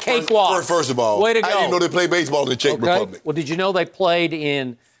 That's a cakewalk. First of all, way to go. I didn't know they play baseball in the Czech Republic. Well, did you know they played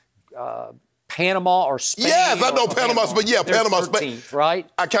in Panama or Spain? Yes, I know or Panama, but yeah, They're Panama, 13th, right?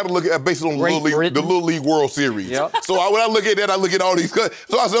 I kind of look at based on Great the Britain. Little League World Series. Yep. So when I look at that, I look at all these.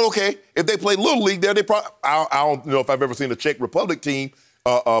 So I said, okay, if they play Little League there, they probably. I don't know if I've ever seen a Czech Republic team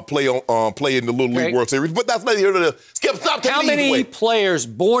play in the Little League World Series, but that's not here to the Skip. Stop taking How it many either way. players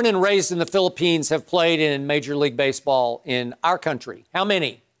born and raised in the Philippines have played in Major League Baseball in our country? How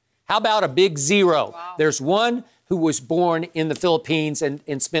many? How about a big 0? Wow. There's one who was born in the Philippines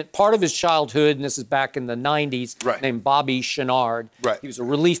and spent part of his childhood, and this is back in the 90s, Right. named Bobby Chenard. Right. He was a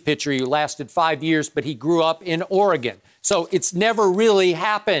relief pitcher. He lasted 5 years, but he grew up in Oregon. So it's never really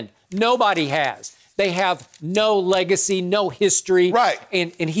happened. Nobody has. They have no legacy, no history. Right.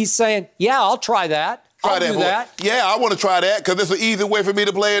 And he's saying, yeah, I'll try that. Try I'll do that. Yeah, I want to try that because it's an easy way for me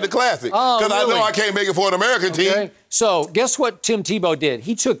to play in the Classic. Because I know I can't make it for an American team. So guess what Tim Tebow did?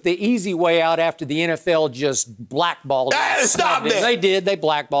 He took the easy way out after the NFL just blackballed him. Stop that. They did. They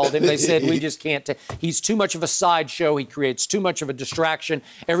blackballed him. They said, we just can't. He's too much of a sideshow. He creates too much of a distraction.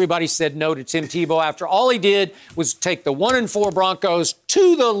 Everybody said no to Tim Tebow after all he did was take the 1-4 Broncos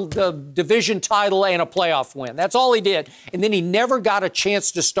to the division title and a playoff win. That's all he did. And then he never got a chance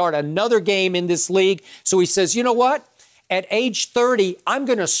to start another game in this league. So he says, you know what? At age 30, I'm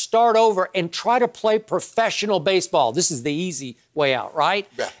going to start over and try to play professional baseball. This is the easy way out, right?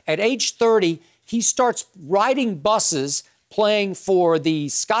 Yeah. At age 30, he starts riding buses playing for the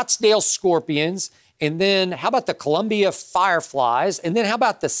Scottsdale Scorpions. And then how about the Columbia Fireflies? And then how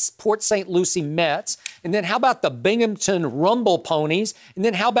about the Port St. Lucie Mets? And then how about the Binghamton Rumble Ponies? And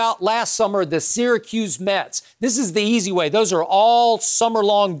then how about last summer, the Syracuse Mets? This is the easy way. Those are all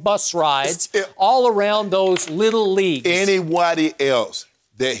summer-long bus rides all around those little leagues. Anybody else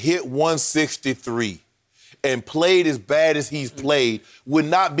that hit 163 and played as bad as he's played would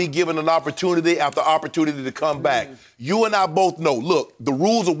not be given an opportunity after opportunity to come back. You and I both know, look, the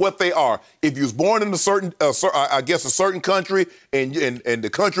rules are what they are. If you was born in a certain, a certain country and the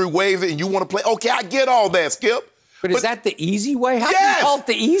country waives it and you want to play, okay, I get all that, Skip. But is that the easy way? How do you call it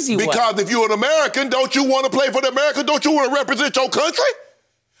the easy way? Because if you're an American, don't you want to play for the America? Don't you want to represent your country?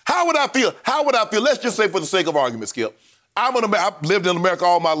 How would I feel? How would I feel? Let's just say for the sake of argument, Skip. I've lived in America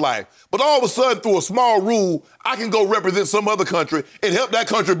all my life. But all of a sudden, through a small rule, I can go represent some other country and help that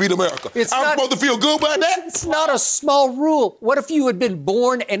country beat America. I'm supposed to feel good about that? It's not a small rule. What if you had been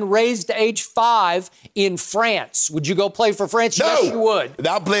born and raised to age 5 in France? Would you go play for France? No. Yes, you would.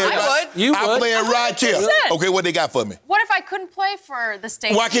 I'm playing You would. I'm playing ride chair. Okay, what they got for me? What if I couldn't play for the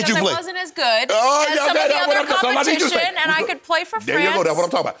States? Why can't you play? Because I wasn't as good Oh, as yeah, some of the that's what other I'm talking about. competition, and I could play for France. There you go. That's what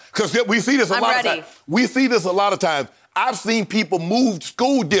I'm talking about. Because we see this a lot of times. We see this a lot of times. I've seen people move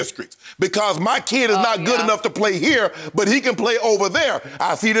school districts because my kid is not good enough to play here, but he can play over there.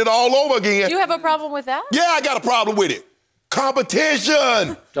 I see that all over again. Do you have a problem with that? Yeah, I got a problem with it.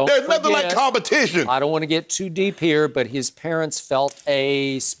 Competition. There's nothing like competition. I don't want to get too deep here, but his parents felt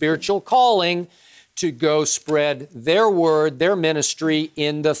a spiritual calling to go spread their word, their ministry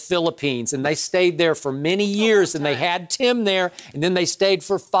in the Philippines. And they stayed there for many years, and they had Tim there, and then they stayed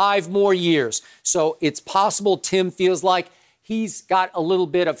for 5 more years. So it's possible Tim feels like he's got a little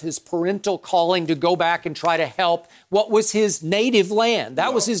bit of his parental calling to go back and try to help what was his native land.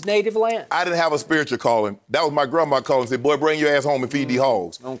 That was his native land. I didn't have a spiritual calling. That was my grandma calling. Said, boy, bring your ass home and feed these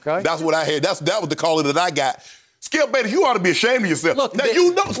hogs. Okay. That's what I had. That was the calling that I got. Skip, baby, you ought to be ashamed of yourself. Look, now,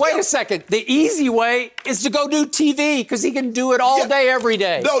 you know, wait a second. The easy way is to go do TV because he can do it all day, every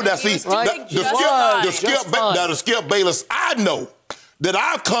day. No, now see, Right? the Skip Bayless I know that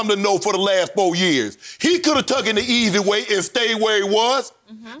I've come to know for the last 4 years. He could have taken the easy way and stayed where he was,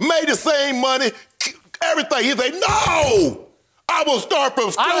 made the same money, everything. He'd say, no! I will start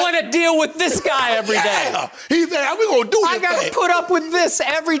from scratch. I want to deal with this guy every day. He said, we're going to do this I got to put up with this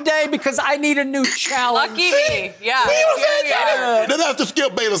every day because I need a new challenge. Lucky me. Yeah. Now, that's the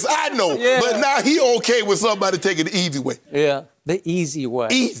Skip Bayless I know. Yeah. But now he okay with somebody taking the easy way. Yeah, the easy way.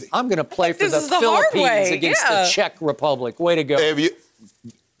 Easy. I'm going to play for the This is the hard Philippines way. against the Czech Republic. Way to go.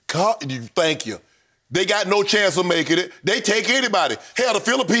 Thank you. They got no chance of making it. They take anybody. Hell, the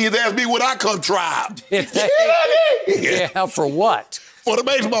Philippines asked me would I come try out. Yeah, for what? For the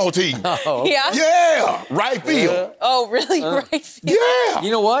baseball team. Oh. Yeah? Yeah, right field. Oh, really? Right field? Yeah. You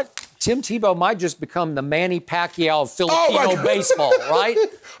know what? Tim Tebow might just become the Manny Pacquiao of Filipino baseball, right?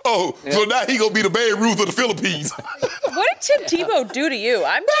 So now he gonna be the Babe Ruth of the Philippines. What did Tim Tebow do to you?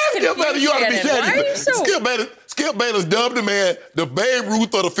 I'm just confused, you ought to be Shannon. Why are you so... Skip Bayless dubbed the man the Babe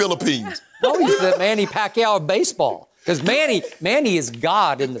Ruth of the Philippines. No, he's the Manny Pacquiao of baseball. Because Manny is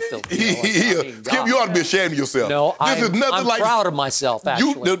God in the Philippines. Skip, you ought to be ashamed of yourself. No, I'm like proud of myself,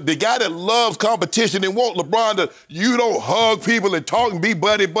 actually. The guy that loves competition and want LeBron to, you don't hug people and talk and be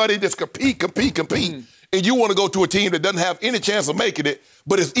buddy, just compete. And you want to go to a team that doesn't have any chance of making it,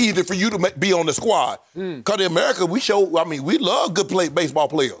 but it's easy for you to be on the squad. Because in America, we love good baseball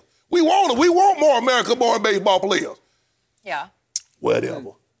players. We want more America-born baseball players. Yeah.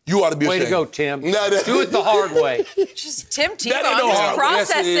 Whatever. You ought to be ashamed. Way to go, Tim. Do it the hard way. Just Tim Tebow. I'm just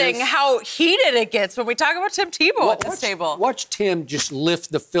processing how heated it gets when we talk about Tim Tebow at this table. Watch Tim just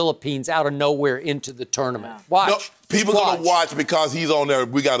lift the Philippines out of nowhere into the tournament. Watch. People are going to watch because he's on there.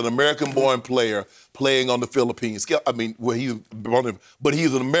 We got an American-born player playing on the Philippines. I mean, well, but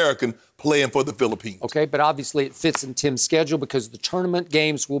he's an American playing for the Philippines. Okay, but obviously it fits in Tim's schedule because the tournament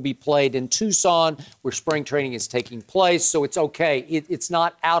games will be played in Tucson, where spring training is taking place. So it's okay. It's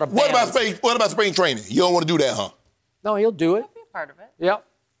not out of bounds. What about spring training? You don't want to do that, huh? No, he'll do it. He'll be a part of it. Yep.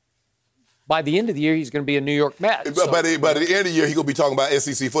 By the end of the year, he's going to be a New York Met. By the end of the year, he's going to be talking about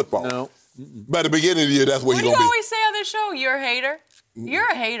SEC football. No. By the beginning of the year, that's where he's going to be. What do you always say on this show? You're a hater. You're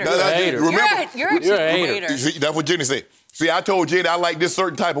a hater. You're a hater. Remember, you're a hater. See, that's what Jenny said. See, I told Jenny I like this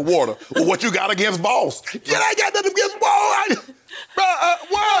certain type of water. Well, what you got against balls? Jenny, I got nothing against balls.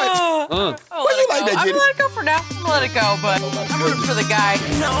 What? What you like that, Jenny? I'm going to let it go for now. I'm going to let it go, but I'm rooting for the guy.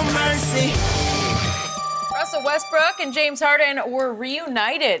 No mercy. Russell Westbrook and James Harden were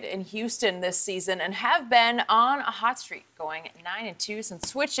reunited in Houston this season and have been on a hot streak, going 9-2 since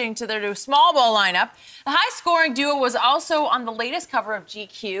switching to their new small ball lineup. The high-scoring duo was also on the latest cover of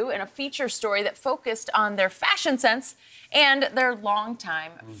GQ in a feature story that focused on their fashion sense and their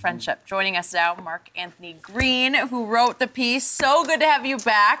longtime friendship. Joining us now, Mark Anthony Green, who wrote the piece. So good to have you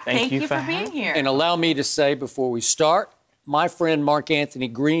back. Thank you for being here. And allow me to say before we start, my friend Mark Anthony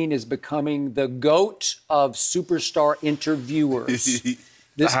Green is becoming the GOAT of superstar interviewers.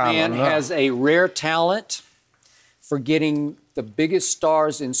 This man has a rare talent for getting the biggest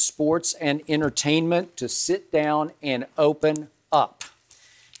stars in sports and entertainment to sit down and open up.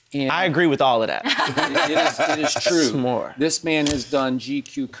 And I agree with all of that. it is true. More. This man has done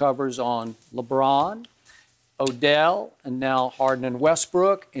GQ covers on LeBron, Odell, and now Harden and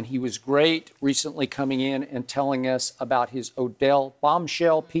Westbrook, and he was great recently coming in and telling us about his Odell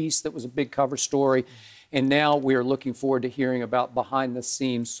bombshell piece that was a big cover story, and now we're looking forward to hearing about behind the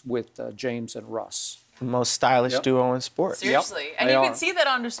scenes with James and Russ. The most stylish duo in sports. Seriously. Yep, and you can see that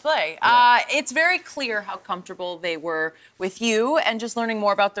on display. It's very clear how comfortable they were with you and just learning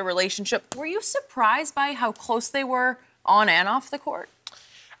more about their relationship. Were you surprised by how close they were on and off the court?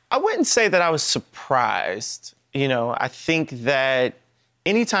 I wouldn't say that I was surprised. You know, I think that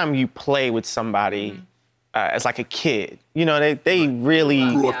anytime you play with somebody as like a kid, you know, they really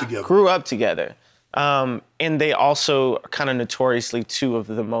grew up together. And they also are kind of notoriously two of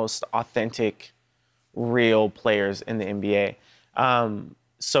the most authentic, real players in the NBA.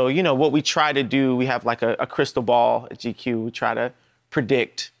 So, you know, what we try to do, we have like a crystal ball at GQ. We try to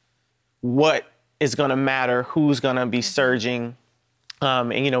predict what is going to matter, who's going to be surging.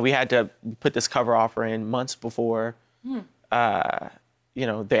 And, you know, we had to put this cover offer in months before, you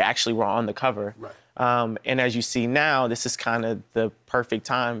know, they actually were on the cover. Right. And as you see now, this is kind of the perfect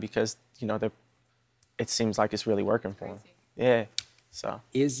time because, you know, it seems like it's really working for them. Yeah, so.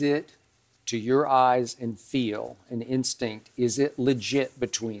 Is it, to your eyes and feel and instinct, is it legit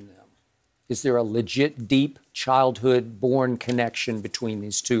between them? Is there a legit, deep, childhood-born connection between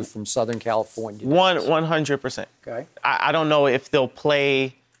these two from Southern California? 100%. Okay. I don't know if they'll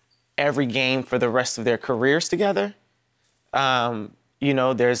play every game for the rest of their careers together. You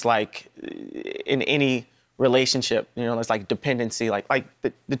know, there's like, in any relationship, you know, there's like dependency, like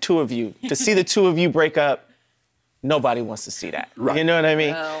the two of you. To see the two of you break up, nobody wants to see that. Right. You know what I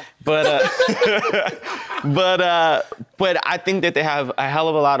mean? No. But I think that they have a hell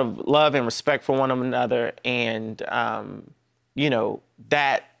of a lot of love and respect for one another. And, you know,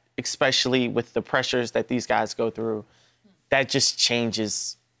 that, especially with the pressures that these guys go through, that just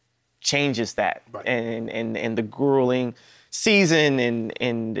changes that. Right. And the grueling season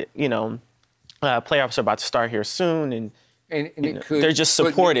and you know, playoffs are about to start here soon. And it could they're just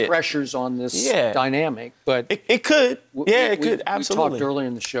supported. Pressures on this dynamic, but it could. It could, absolutely. We talked earlier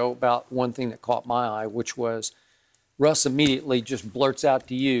in the show about one thing that caught my eye, which was Russ immediately just blurts out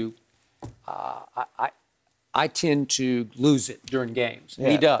to you, I tend to lose it during games.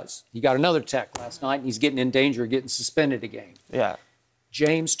 Yeah. He does. He got another tech last night, and he's getting in danger of getting suspended again. Yeah.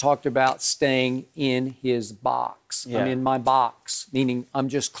 James talked about staying in his box. Yeah. I'm in my box, meaning I'm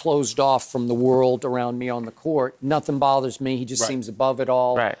just closed off from the world around me on the court. Nothing bothers me. He just seems above it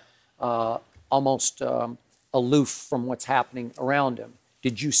all, almost aloof from what's happening around him.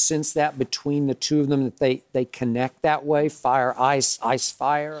 Did you sense that between the two of them, that they connect that way? Fire, ice, ice,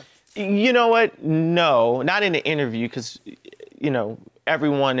 fire? You know what? No, not in the interview, because, you know,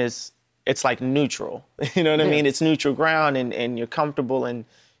 everyone is... It's like neutral, you know what I mean? It's neutral ground and you're comfortable. And,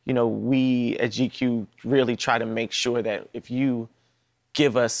 you know, we at GQ really try to make sure that if you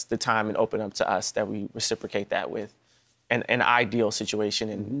give us the time and open up to us, that we reciprocate that with an ideal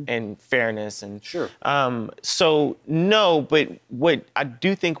situation and fairness. And so, no, but what I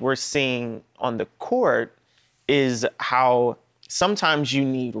do think we're seeing on the court is how sometimes you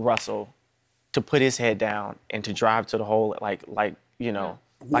need Russell to put his head down and to drive to the hole like you know,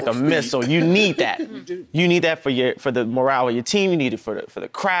 like a missile. You need that. You need that for the morale of your team. You need it for the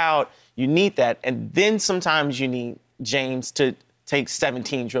crowd. You need that. And then sometimes you need James to take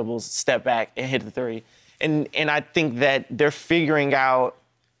 17 dribbles, step back, and hit the three. And I think that they're figuring out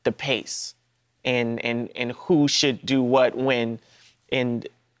the pace and who should do what when. And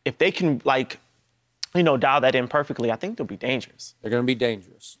if they can, like, you know, dial that in perfectly, I think they'll be dangerous. They're going to be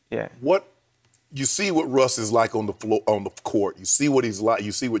dangerous. Yeah. You see what Russ is like on the floor, on the court. You see what he's like.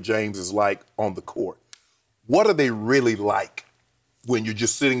 You see what James is like on the court. What are they really like when you're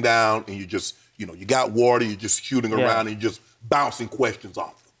just sitting down and you just, you know, you got water, you're just shooting around and you're just bouncing questions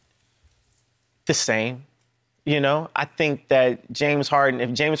off them? The same. You know, I think that if James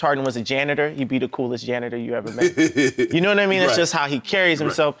Harden was a janitor, he'd be the coolest janitor you ever met. You know what I mean? It's just how he carries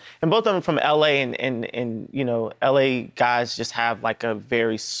himself. And both of them from LA and you know, LA guys just have like a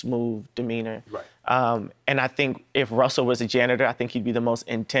very smooth demeanor. Right. And I think if Russell was a janitor, I think he'd be the most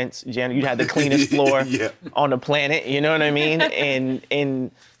intense janitor. You'd have the cleanest floor on the planet, you know what I mean?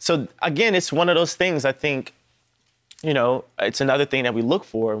 And so again, it's one of those things. I think, you know, it's another thing that we look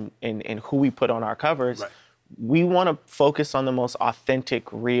for in who we put on our covers. Right. We want to focus on the most authentic,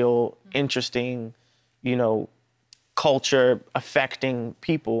 real, interesting, you know, culture affecting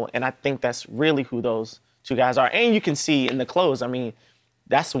people. And I think that's really who those two guys are. And you can see in the clothes, I mean,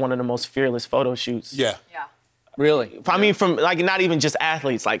 that's one of the most fearless photo shoots. Yeah. Really? I mean, from like not even just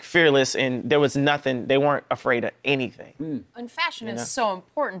athletes, like fearless, and there was nothing, they weren't afraid of anything. And fashion is so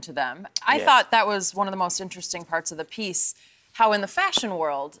important to them. I thought that was one of the most interesting parts of the piece. How in the fashion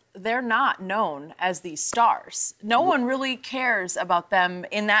world, they're not known as these stars. No one really cares about them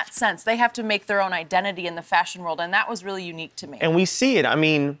in that sense. They have to make their own identity in the fashion world, and that was really unique to me. And we see it. I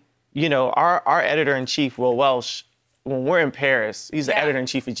mean, you know, our editor-in-chief, Will Welsh, when we're in Paris, he's the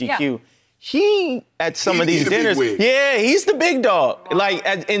editor-in-chief of GQ. Yeah. He, at some of these dinners, he's the big dog, like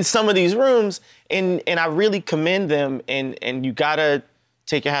in some of these rooms. And I really commend them, and you gotta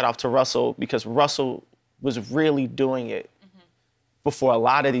take your hat off to Russell, because Russell was really doing it. Before a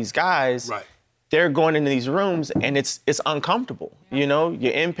lot of these guys, they're going into these rooms and it's uncomfortable. You know,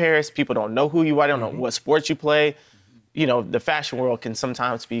 you're in Paris, people don't know who you are, they don't know what sport you play. You know, the fashion world can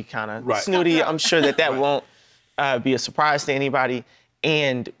sometimes be kind of snooty. I'm sure that won't be a surprise to anybody.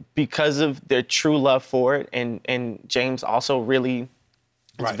 And because of their true love for it, and James also really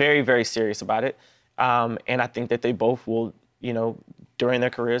is very, very serious about it. And I think that they both will, you know, during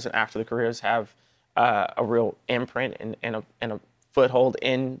their careers and after their careers have a real imprint and a foothold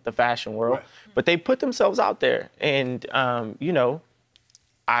in the fashion world, but they put themselves out there, and you know,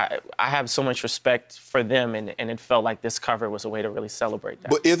 I have so much respect for them, and it felt like this cover was a way to really celebrate that.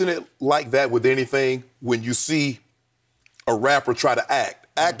 But isn't it like that with anything? When you see a rapper try to act,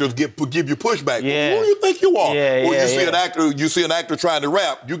 actors give you pushback. Yeah. Who do you think you are? Or you see an actor trying to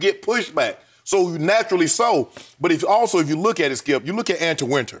rap, you get pushback. So naturally so. But if you look at it, Skip, you look at Anta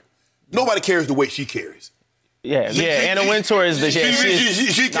Winter. Nobody carries the weight she carries. Anna Wintour is the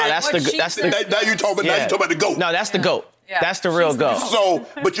now you talking about the GOAT. No, that's the GOAT. That's the real GOAT. So,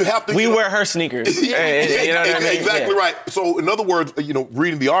 but you have to. We wear her sneakers. You know what I mean? Exactly right. So, in other words, you know,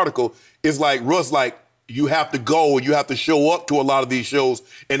 reading the article, it's like Russ, like you have to go and you have to show up to a lot of these shows,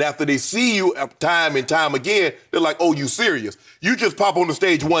 and after they see you time and time again, they're like, "Oh, you serious? You just pop on the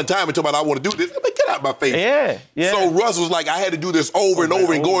stage one time and talk about I want to do this. I mean, get out of my face." Yeah. So Russ was like, I had to do this over and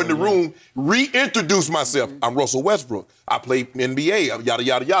over and go in the room, reintroduce myself. I'm Russell Westbrook. I play NBA. Yada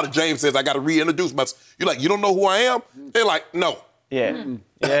yada yada. James says I got to reintroduce myself. You're like, you don't know who I am? They're like, no. Yeah.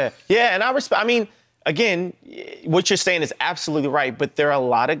 And I respect. I mean, again, what you're saying is absolutely right, but there are a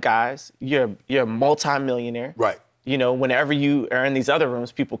lot of guys. You're a multi-millionaire. Right. You know, whenever you are in these other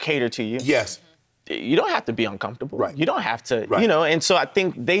rooms, people cater to you. Yes. You don't have to be uncomfortable. Right. You don't have to, you know, and so I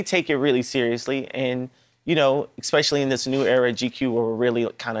think they take it really seriously. And, you know, especially in this new era at GQ where we're really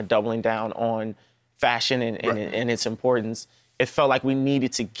kind of doubling down on fashion and its importance, it felt like we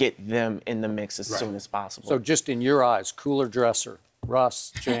needed to get them in the mix as soon as possible. So just in your eyes, cooler dresser,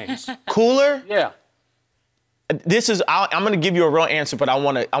 Russ, James. Cooler? Yeah. This is, I'm going to give you a real answer, but I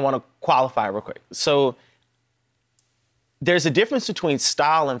want to qualify real quick. So there's a difference between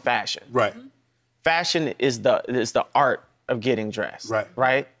style and fashion. Right. Fashion is the art of getting dressed.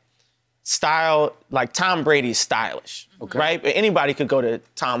 Right. Style, like Tom Brady's stylish. Okay. Right. But anybody could go to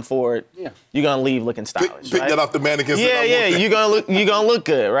Tom Ford. Yeah. You're gonna leave looking stylish. Pick that off the mannequin. You're gonna look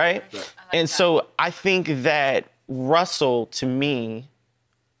good, right? And so I think that Russell, to me,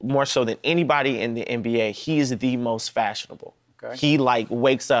 more so than anybody in the NBA, he is the most fashionable. Okay. He like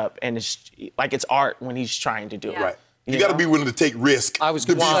wakes up and it's like it's art when he's trying to do it. You got to be willing to take risk. I was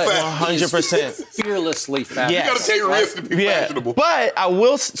to be 100%. Fearlessly fashionable. Yes. You got to take risk to be fashionable. But I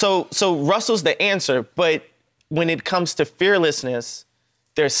will. So Russell's the answer. But when it comes to fearlessness,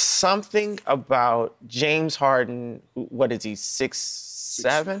 there's something about James Harden. What is he?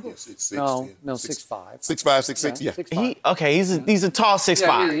 6'7"? Yeah, 6'6". No, 6'5", 6'5". 6'6", yeah. 6'5". He's a tall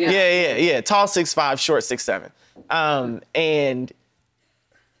 6'5". Yeah. Tall 6'5", short 6'7". And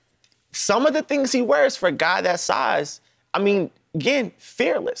some of the things he wears for a guy that size, I mean, again,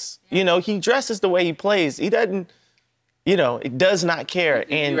 fearless. You know, he dresses the way he plays. He doesn't, it does not care.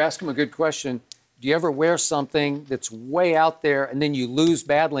 And you ask him a good question. Do you ever wear something that's way out there and then you lose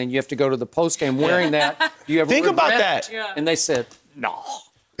badly and you have to go to the postgame wearing that? Do you ever think about regret that? It? Yeah. And they said, no.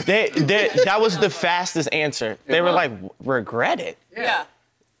 That was the fastest answer. They were like, regret it? Yeah.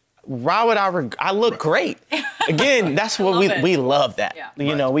 Why would I look great. Again, that's what we love that.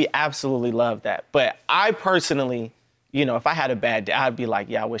 Yeah. We absolutely love that. But I personally, if I had a bad day, I'd be like,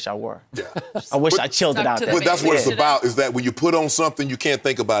 yeah, I wish I wore. Yeah. I wish I chilled it out there. But that's what it's about, is that when you put on something, you can't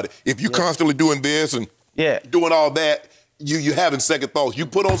think about it. If you're constantly doing this and doing all that, you having second thoughts. You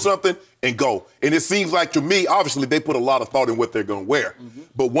put on something and go. And it seems like, to me, obviously, they put a lot of thought in what they're going to wear. Mm-hmm.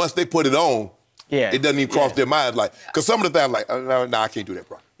 But once they put it on, it doesn't even cross their mind. Like, because some of the things, like, no, I can't do that,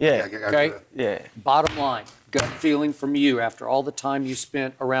 bro. Yeah. Okay. Yeah. Bottom line, gut feeling from you after all the time you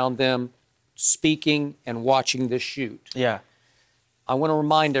spent around them speaking and watching this shoot. Yeah. I want to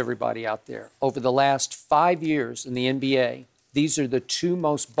remind everybody out there, over the last 5 years in the NBA, these are the two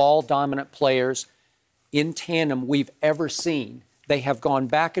most ball-dominant players in tandem we've ever seen. They have gone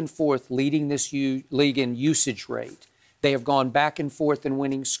back and forth leading this league in usage rate. They have gone back and forth in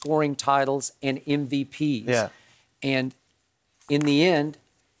winning scoring titles and MVPs. Yeah. And in the end,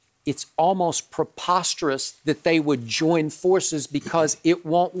 it's almost preposterous that they would join forces because it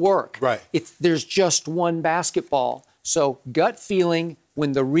won't work. Right. There's just one basketball. So gut feeling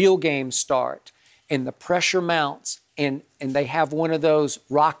when the real games start and the pressure mounts and they have one of those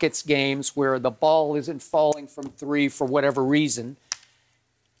Rockets games where the ball isn't falling from three for whatever reason,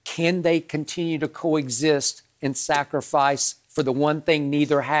 can they continue to coexist and sacrifice for the one thing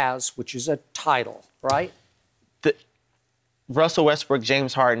neither has, which is a title, right? Russell Westbrook,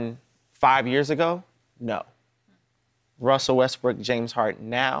 James Harden 5 years ago? No. Russell Westbrook, James Harden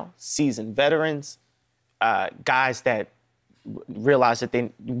now, seasoned veterans, guys that realize that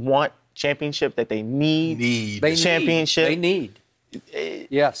they want championship, that they need championship. They need.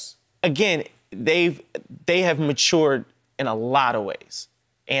 Yes. Again, they have matured in a lot of ways.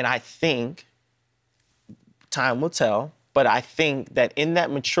 And I think, time will tell, but I think that in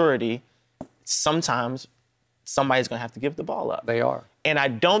that maturity, sometimes somebody's going to have to give the ball up. They are. And I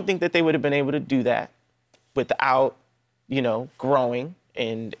don't think that they would have been able to do that without, growing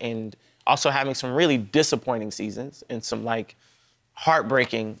and also having some really disappointing seasons and some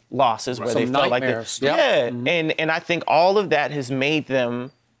heartbreaking losses where they felt like nightmares. Yeah. Mm-hmm. And I think all of that has made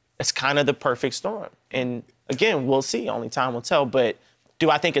them, it's kind of the perfect storm. And again, we'll see. Only time will tell. But do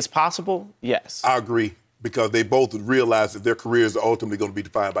I think it's possible? Yes. I agree, because they both realize that their careers are ultimately going to be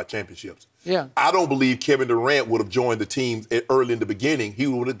defined by championships. Yeah. I don't believe Kevin Durant would have joined the team early in the beginning. He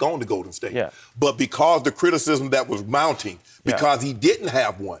would have gone to Golden State. Yeah. But because the criticism that was mounting, because he didn't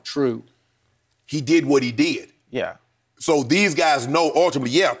have one. True. He did what he did. Yeah. So these guys know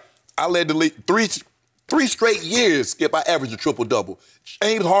ultimately, I led the league three straight years, Skip, I averaged a triple-double.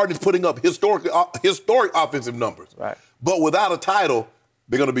 James Harden is putting up historic offensive numbers. Right. But without a title,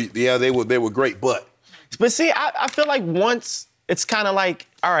 they're going to be, they were great, but see, I feel like once it's kind of like,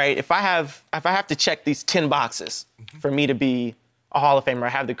 all right, if I have to check these 10 boxes for me to be a Hall of Famer, I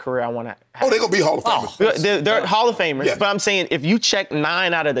have the career I want to have. Oh, they're going to be Hall of Famers. They're Hall of Famers, Yeah. but I'm saying if you check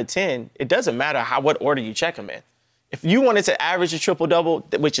 9 out of the 10, it doesn't matter what order you check them in. If you wanted to average a triple-double,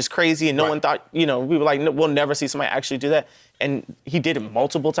 which is crazy, and no one thought, we were like, no, we'll never see somebody actually do that. And he did it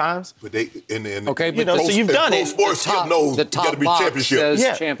multiple times. But so you've done it. Sports knows the you got to be box championship.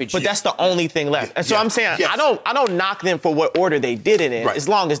 says championship. But that's the only thing left. And so I'm saying, I don't knock them for what order they did it in, as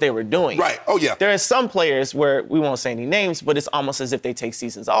long as they were doing it. Right. Oh, yeah. There are some players where we won't say any names, but it's almost as if they take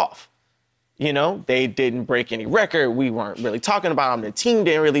seasons off. They didn't break any record. We weren't really talking about them. The team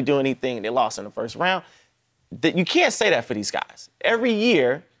didn't really do anything. They lost in the first round. You can't say that for these guys. Every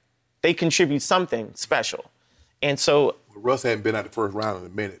year, they contribute something special. And so Russ hadn't been out the first round in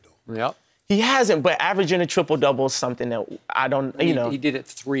a minute, though. Yep. He hasn't, but averaging a triple-double is something that I don't, He did it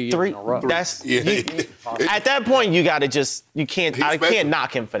 3 years in a row. At that point, you got to I can't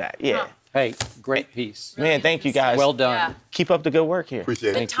knock him for that. Yeah. Hey, great piece. Man, thank you guys. Well done. Yeah. Keep up the good work here.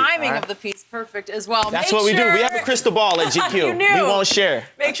 Appreciate The it. timing of the piece, perfect as well. That's Make what we do. sure- We have a crystal ball at GQ. You knew. We won't share.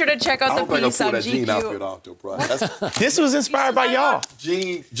 Make sure to check I out don't the think I piece pulled on that jean outfit GQ. off, though, bro. That's This was inspired by y'all.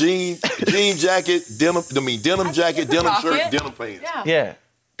 jean jacket, denim jacket, denim rock shirt, it. denim pants. Yeah.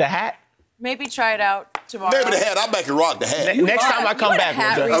 The hat. Maybe try it out tomorrow. Maybe the hat. I'm back and rock the hat. Next time I come back,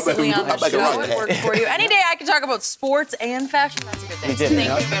 Hat we'll do it. recently on I'm the back and rock show. the It hat. worked for you. Any day I can talk about sports and fashion. That's a good thing. did.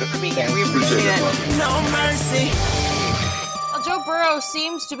 Thank you, Ben, for being here. We appreciate it. No mercy. Well, Joe Burrow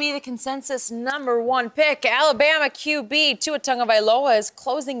seems to be the consensus #1 pick. Alabama QB Tua Tagovailoa is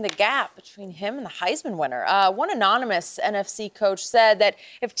closing the gap between him and the Heisman winner. One anonymous NFC coach said that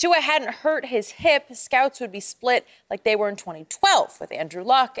if Tua hadn't hurt his hip, scouts would be split like they were in 2012 with Andrew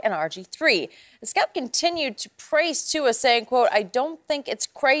Luck and RG3. The scout continued to praise Tua, saying, quote, "I don't think it's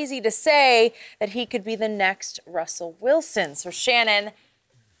crazy to say that he could be the next Russell Wilson." So, Shannon,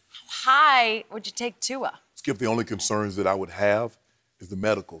 how high would you take Tua? Skip, the only concerns that I would have is the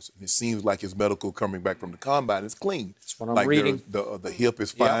medicals. And it seems like his medical coming back from the combine is clean. That's what I'm reading. The hip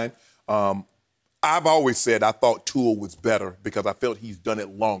is fine. I've always said I thought Tua was better because I felt he's done it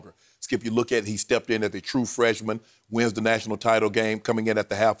longer. Skip, you look at it, he stepped in as a true freshman, wins the national title game, coming in at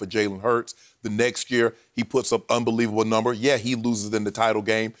the half of Jalen Hurts. The next year, he puts up unbelievable number. Yeah, he loses in the title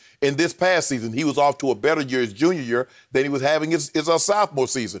game. In this past season, he was off to a better year his junior year than he was having his sophomore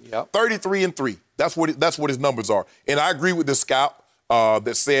season. Yep. 33-3. That's what his numbers are. And I agree with the scout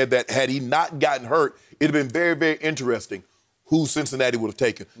that said that had he not gotten hurt, it'd have been very, very interesting who Cincinnati would have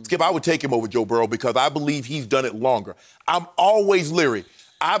taken. Skip, I would take him over Joe Burrow because I believe he's done it longer. I'm always leery.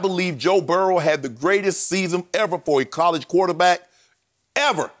 I believe Joe Burrow had the greatest season ever for a college quarterback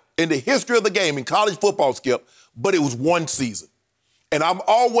ever in the history of the game in college football, Skip, but it was one season. And I'm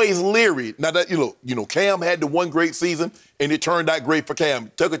always leery. Now that you know, Cam had the one great season, and it turned out great for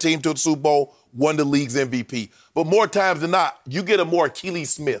Cam. Took a team to the Super Bowl, won the league's MVP. But more times than not, you get a more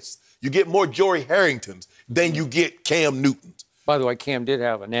Achilles Smiths, you get more Joey Harringtons than you get Cam Newtons. By the way, Cam did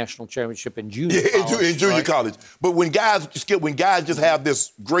have a national championship in junior college. In junior college. But when guys just have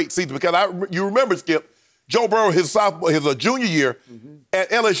this great season, because you remember, Skip, Joe Burrow, his junior year at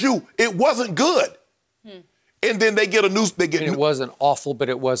LSU, it wasn't good. And then they get It wasn't awful, but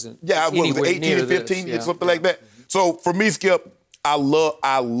it wasn't. Yeah, what was it, 18 and 15, something like that. So for me, Skip, I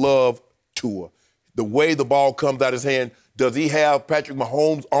love Tua. The way the ball comes out his hand. Does he have Patrick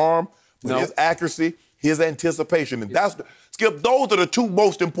Mahomes' arm? With his accuracy, his anticipation. And Skip, those are the two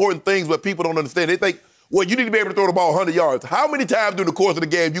most important things that people don't understand. They think, well, you need to be able to throw the ball 100 yards. How many times during the course of the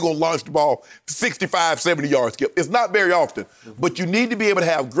game you going to launch the ball 65, 70 yards, Skip? It's not very often. But you need to be able to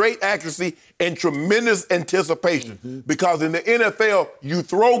have great accuracy and tremendous anticipation. Because in the NFL, you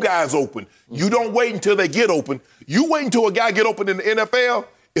throw guys open. You don't wait until they get open. You wait until a guy get open in the NFL,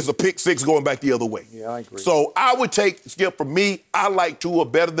 it's a pick six going back the other way. Yeah, I agree. So I would take, Skip, for me, I like Tua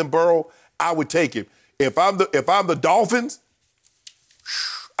better than Burrow. I would take him. If I'm the Dolphins,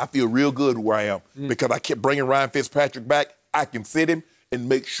 I feel real good where I am because I kept bringing Ryan Fitzpatrick back. I can sit him and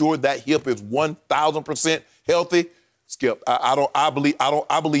make sure that hip is 1,000% healthy. Skip, I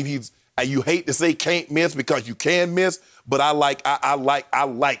believe he's. You hate to say can't miss because you can miss, but I like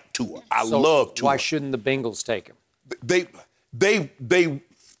Tua. I love Tua. Why shouldn't the Bengals take him?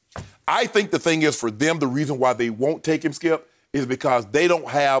 I think the thing is for them, the reason why they won't take him, Skip, is because they don't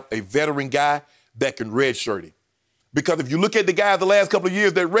have a veteran guy that can redshirt him. Because if you look at the guys the last couple of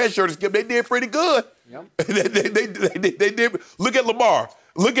years that redshirted, Skip, they did pretty good. Yep. they did. Look at Lamar.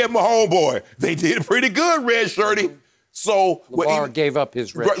 Look at my homeboy. They did pretty good redshirting. So Lamar gave up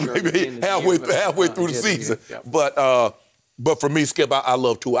his red shirt halfway through the season. Yep. But for me, Skip, I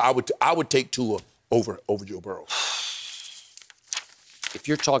love Tua. I would take Tua over Joe Burrow. If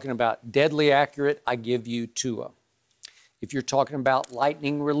you're talking about deadly accurate, I give you Tua. If you're talking about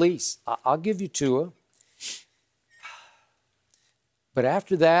lightning release, I'll give you Tua. But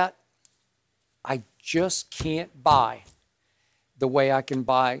after that, I just can't buy the way I can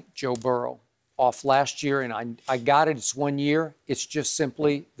buy Joe Burrow off last year. And I got it. It's 1 year. It's just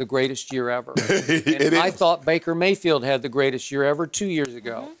simply the greatest year ever. And I thought Baker Mayfield had the greatest year ever 2 years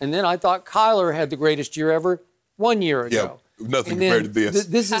ago. And then I thought Kyler had the greatest year ever 1 year ago. Yeah, nothing compared to this.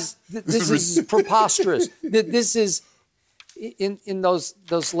 This is preposterous. This is in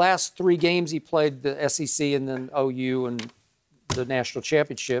those last 3 games he played, the SEC and then OU and the national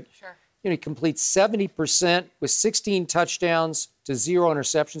championship. Sure. He completes 70% with 16 touchdowns to 0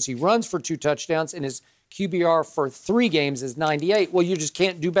 interceptions. He runs for 2 touchdowns, and his QBR for 3 games is 98. Well, you just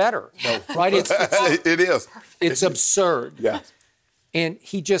can't do better, right? It is. It's absurd. Yeah. And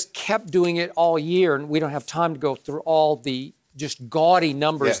he just kept doing it all year, and we don't have time to go through all the just gaudy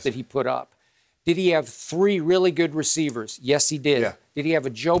numbers Yes. that he put up. Did he have 3 really good receivers? Yes, he did. Yeah. Did he have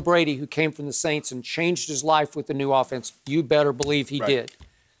a Joe Brady who came from the Saints and changed his life with the new offense? You better believe he did.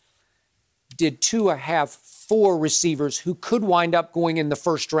 Did Tua have 4 receivers who could wind up going in the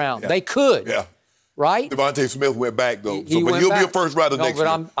first round? Yeah. They could. Yeah. Right? Devontae Smith went back, though. He But went he'll back. be a first rounder No, next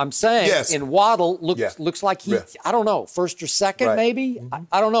but year. I'm saying, Yes. and Waddle looks Yeah. like he, Yeah. I don't know, first or second Right. maybe?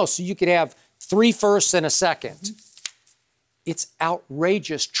 I don't know. So you could have 3 firsts and a second. It's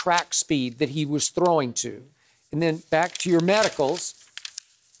outrageous track speed that he was throwing to. And then back to your medicals,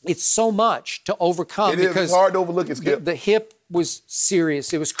 it's so much to overcome. It is. Because It's hard to overlook his hip. the hip was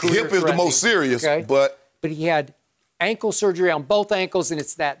serious. It was career Hip is the most serious, but he had ankle surgery on both ankles, and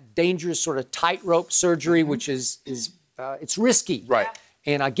it's that dangerous sort of tightrope surgery, which is it's risky. Right.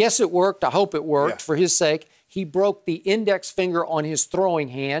 And I guess it worked. I hope it worked Yeah. for his sake. He broke the index finger on his throwing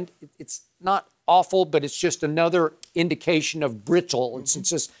hand. It's not awful, but it's just another indication of brittle. It's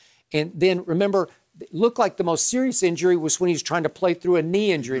just, and then remember, it looked like the most serious injury was when he was trying to play through a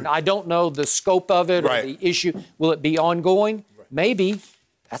knee injury. And I don't know the scope of it or Right. the issue. Will it be ongoing? Maybe.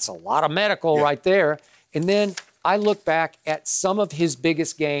 That's a lot of medical right there. And then I look back at some of his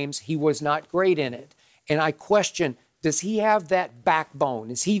biggest games. He was not great in it. And I question, does he have that backbone?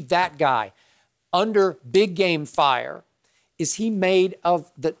 Is he that guy? Under big game fire, is he made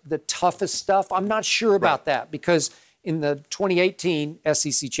of the toughest stuff? I'm not sure about that, because in the 2018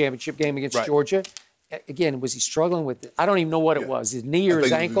 SEC championship game against Georgia, again, was he struggling with it? I don't even know what it was, his knee or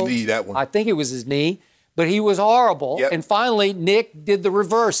his ankle? Knee, that one. I think it was his knee, but he was horrible. Yep. And finally, Nick did the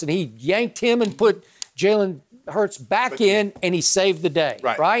reverse, and he yanked him and put Jalen Hurts back in, and he saved the day,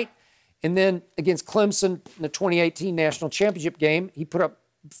 right? And then against Clemson in the 2018 national championship game, he put up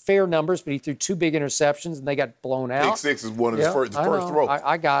fair numbers, but he threw 2 big interceptions, and they got blown out. Pick 6 is one of his first throws.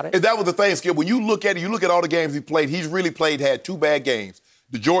 I got it. And that was the thing, Skip. When you look at it, you look at all the games he played, he's really had 2 bad games.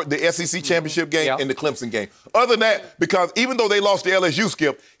 The SEC championship game and the Clemson game. Other than that, because even though they lost to LSU,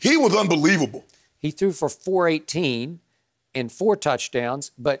 Skip, he was unbelievable. He threw for 418 and 4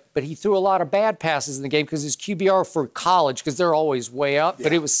 touchdowns, but he threw a lot of bad passes in the game because his QBR for college, because they're always way up,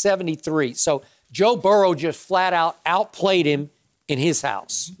 but it was 73. So Joe Burrow just flat out outplayed him in his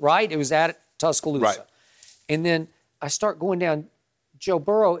house, right? It was at Tuscaloosa. Right. And then I start going down Joe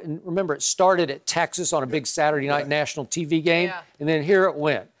Burrow, and remember, it started at Texas on a big Saturday night national TV game, and then here it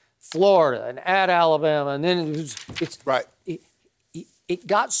went, Florida and at Alabama, and then it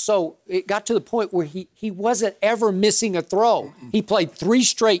got to the point where he wasn't ever missing a throw. He played 3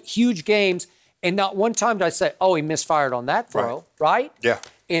 straight huge games, and not one time did I say, oh, he misfired on that throw, right? Yeah.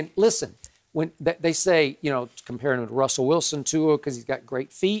 And listen, when they say, comparing him to Russell Wilson, Tua, because he's got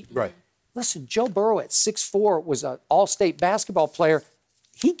great feet. Right. Listen, Joe Burrow at 6'4" was an all-state basketball player.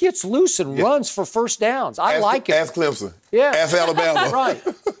 He gets loose and runs for first downs. I like it. Ask Clemson. Yeah. Ask Alabama. Right.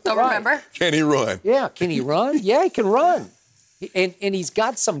 Don't remember? Can he run? Yeah. Can he run? Yeah, he can run. And he's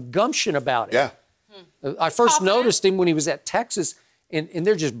got some gumption about it. Yeah. I first noticed him when he was at Texas, and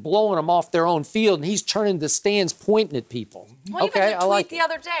they're just blowing him off their own field, and he's turning the stands pointing at people. Well, okay, even the I like tweet the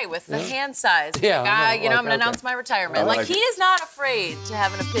other day with the hand size. Yeah, I'm going to announce my retirement. like he is not afraid to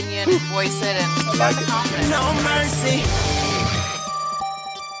have an opinion, voice it, and have the confidence. No mercy.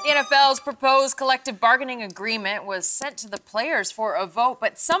 The NFL's proposed collective bargaining agreement was sent to the players for a vote,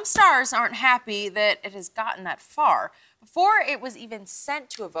 but some stars aren't happy that it has gotten that far. Before it was even sent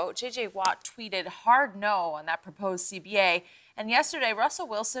to a vote, J.J. Watt tweeted hard no on that proposed CBA. And yesterday, Russell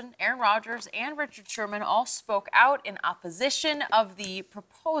Wilson, Aaron Rodgers, and Richard Sherman all spoke out in opposition of the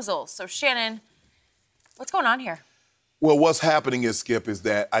proposal. So, Shannon, what's going on here? Well, what's happening is, Skip, is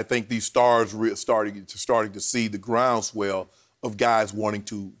that I think these stars starting to see the groundswell of guys wanting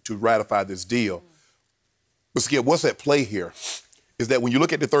to ratify this deal. But, Skip, what's at play here is that when you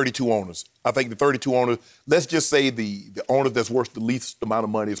look at the 32 owners, I think the 32 owners, let's just say the owner that's worth the least amount of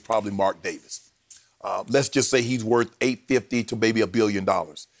money is probably Mark Davis. Let's just say he's worth $850 to maybe $1 billion.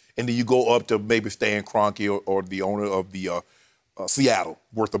 And then you go up to maybe Stan Kroenke or the owner of the Seattle,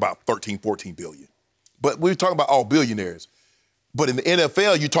 worth about $13-14 billion. But we're talking about all billionaires. But in the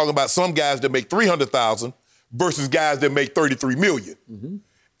NFL, you're talking about some guys that make $300,000 versus guys that make $33 million. Mm-hmm.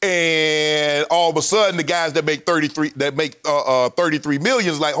 And all of a sudden, the guys that make $33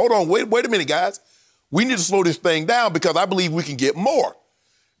 million is like, hold on, wait a minute, guys. We need to slow this thing down because I believe we can get more.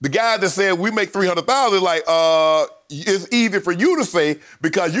 The guy that said we make $300,000, like, it's easy for you to say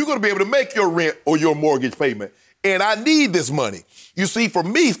because you're going to be able to make your rent or your mortgage payment. And I need this money. You see, for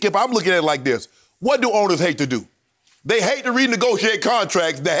me, Skip, I'm looking at it like this. What do owners hate to do? They hate to renegotiate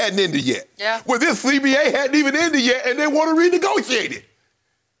contracts that hadn't ended yet. Yeah. Well, this CBA hadn't even ended yet, and they want to renegotiate it.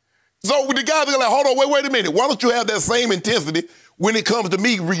 So the guys are like, hold on, wait a minute. Why don't you have that same intensity when it comes to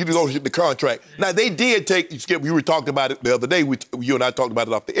me renegotiating the contract? Now, they did take, Skip, we were talking about it the other day, you and I talked about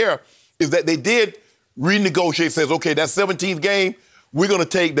it off the air, is that they did renegotiate, says, okay, that 17th game, we're going to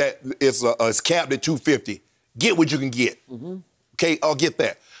take that, it's capped at 250. Get what you can get. Okay, I'll get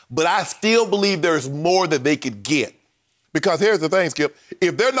that. But I still believe there's more that they could get. Because here's the thing, Skip,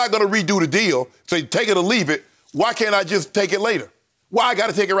 if they're not going to redo the deal, say take it or leave it, why can't I just take it later? Why I got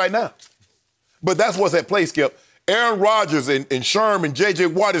to take it right now? But that's what's at play, Skip. Aaron Rodgers and Sharpe and J.J.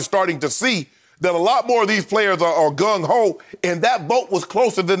 Watt is starting to see that a lot more of these players are gung-ho, and that vote was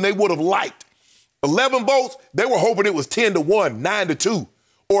closer than they would have liked. 11 votes, they were hoping it was 10-1, 9-2.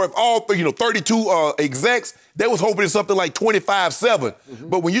 Or if all 32 execs, they was hoping it's something like 25-7.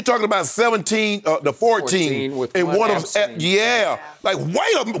 But when you're talking about 17-14 with and one of them, like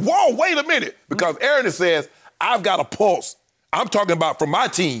wait a minute, because Aaron says I've got a pulse. I'm talking about from my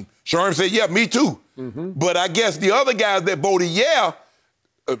team. Sharpe said, yeah, me too. But I guess the other guys that voted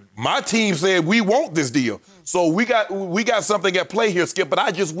my team said we want this deal. So we got something at play here, Skip. But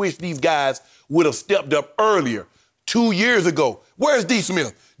I just wish these guys would have stepped up earlier. 2 years ago. Where's D.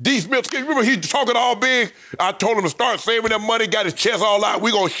 Smith? D. Smith, remember he talking all big? I told him to start saving that money, got his chest all out.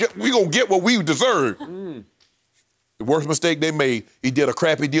 We gonna get what we deserve. The worst mistake they made, he did a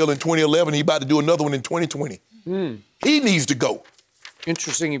crappy deal in 2011. He about to do another one in 2020. He needs to go.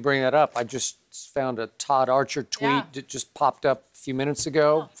 Interesting you bring that up. I just found a Todd Archer tweet that just popped up a few minutes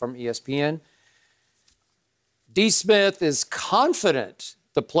ago from ESPN. D. Smith is confident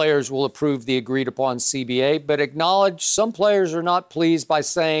the players will approve the agreed-upon CBA, but acknowledge some players are not pleased by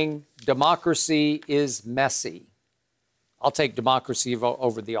saying democracy is messy. I'll take democracy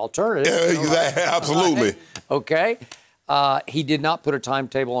over the alternative. Absolutely. Okay. He did not put a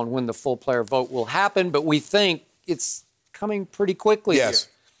timetable on when the full player vote will happen, but we think it's coming pretty quickly here.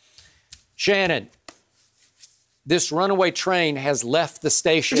 Shannon, this runaway train has left the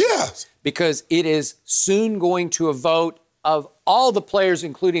station because it is soon going to a vote of all the players,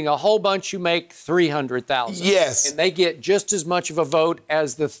 including a whole bunch who make $300,000. Yes. And they get just as much of a vote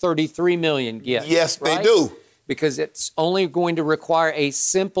as the 33 million get. Yes, right? They do. Because it's only going to require a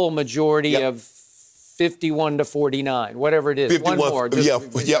simple majority of 51-49, whatever it is. 51, one more.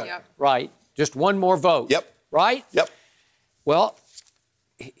 Right. Just one more vote. Right? Well,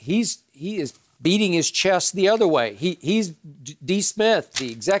 he is beating his chest the other way. He's D. Smith,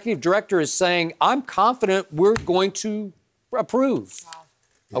 the executive director, is saying, I'm confident we're going to approve.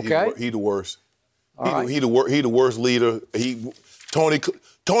 Okay? He the worst. He the worst leader.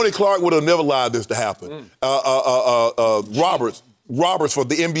 Tony Clark would have never allowed this to happen. Roberts for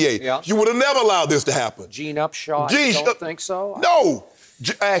the NBA. You would have never allowed this to happen. Gene Upshaw, I don't think so. No.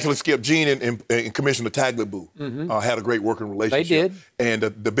 Actually, Skip, Gene and Commissioner Tagliabue had a great working relationship. They did.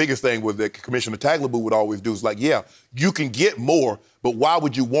 And the biggest thing was that Commissioner Tagliabue would always do is like, you can get more, but why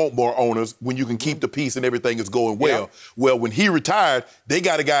would you want more owners when you can keep the peace and everything is going well? Well, when he retired, they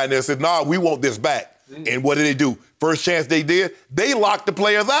got a guy in there that said, nah, we want this back. And what did they do? First chance they did, they locked the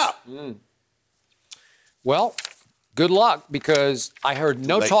players out. Well, good luck, because I heard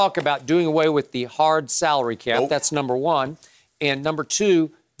no talk about doing away with the hard salary cap. That's number one. And number two,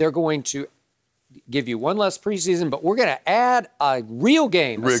 they're going to give you one less preseason, but we're going to add a real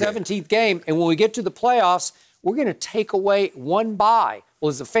game, a 17th game. And when we get to the playoffs, we're going to take away one bye. Well,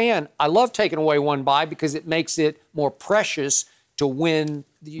 as a fan, I love taking away one bye because it makes it more precious to win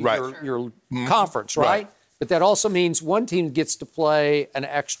your conference, right? But that also means one team gets to play an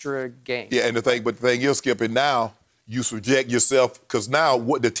extra game. Yeah, and the thing is, Skip, and now you subject yourself, because now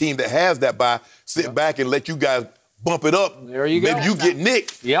the team that has that bye sit back and let you guys bump it up. There you go. Maybe you get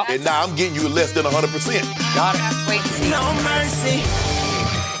nicked. And now I'm getting you less than 100%. Got it. Wait and see. No mercy.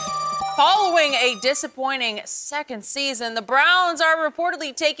 Following a disappointing second season, the Browns are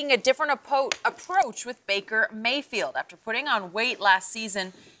reportedly taking a different approach with Baker Mayfield. After putting on weight last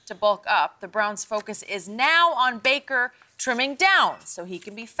season to bulk up, the Browns' focus is now on Baker trimming down so he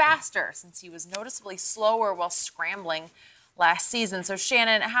can be faster, since he was noticeably slower while scrambling last season. So,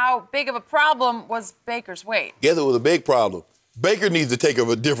 Shannon, how big of a problem was Baker's weight? Yes, it was a big problem. Baker needs to take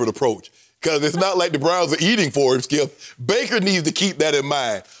a different approach, because it's not like the Browns are eating for him, Skip. Baker needs to keep that in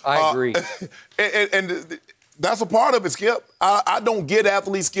mind. I agree. And that's a part of it, Skip. I don't get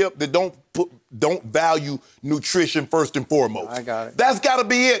athletes, Skip, that don't value nutrition first and foremost. I got it. That's got to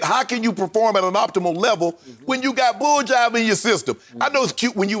be it. How can you perform at an optimal level when you got bull jive in your system? I know it's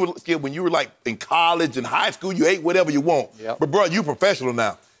cute when you were like in college and high school, you ate whatever you want. But, bro, you're professional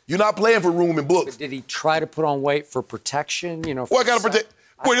now. You're not playing for room and books. But did he try to put on weight for protection? You know, what kind of protection?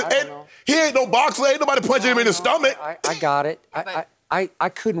 He ain't no boxer. Ain't nobody punching him in the stomach. I got it. I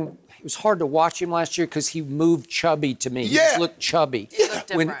couldn't. It was hard to watch him last year because he moved chubby to me. He Yeah. just looked chubby.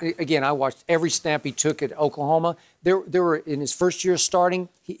 Looked When different. again, I watched every snap he took at Oklahoma. There were in his first year starting,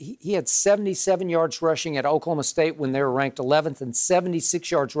 he had 77 yards rushing at Oklahoma State when they were ranked 11th, and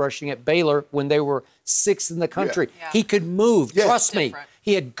 76 yards rushing at Baylor when they were 6th in the country. Yeah. He could move. Yeah. Trust me. Different.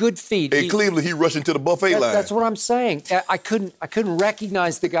 He had good feet. In Cleveland, he rushing to the buffet line. That's what I'm saying. I couldn't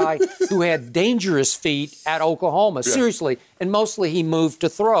recognize the guy who had dangerous feet at Oklahoma. Seriously, and mostly he moved to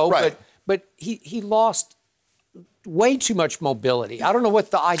throw, Right. but he lost way too much mobility. I don't know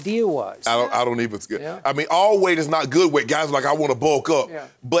what the idea was. I don't even. Yeah. I mean, all weight is not good weight. Guys are like, I want to bulk up. Yeah.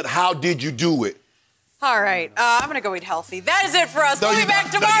 But how did you do it? All right, I'm going to go eat healthy. That is it for us. No, We'll be you're back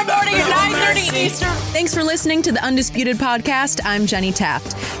not. No, tomorrow you're not. morning at 9:30 Eastern. Thanks for listening to the Undisputed Podcast. I'm Jenny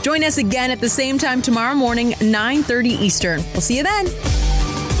Taft. Join us again at the same time tomorrow morning, 9:30 Eastern. We'll see you then.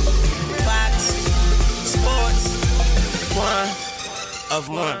 Fox Sports, one of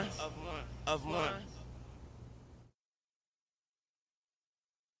one.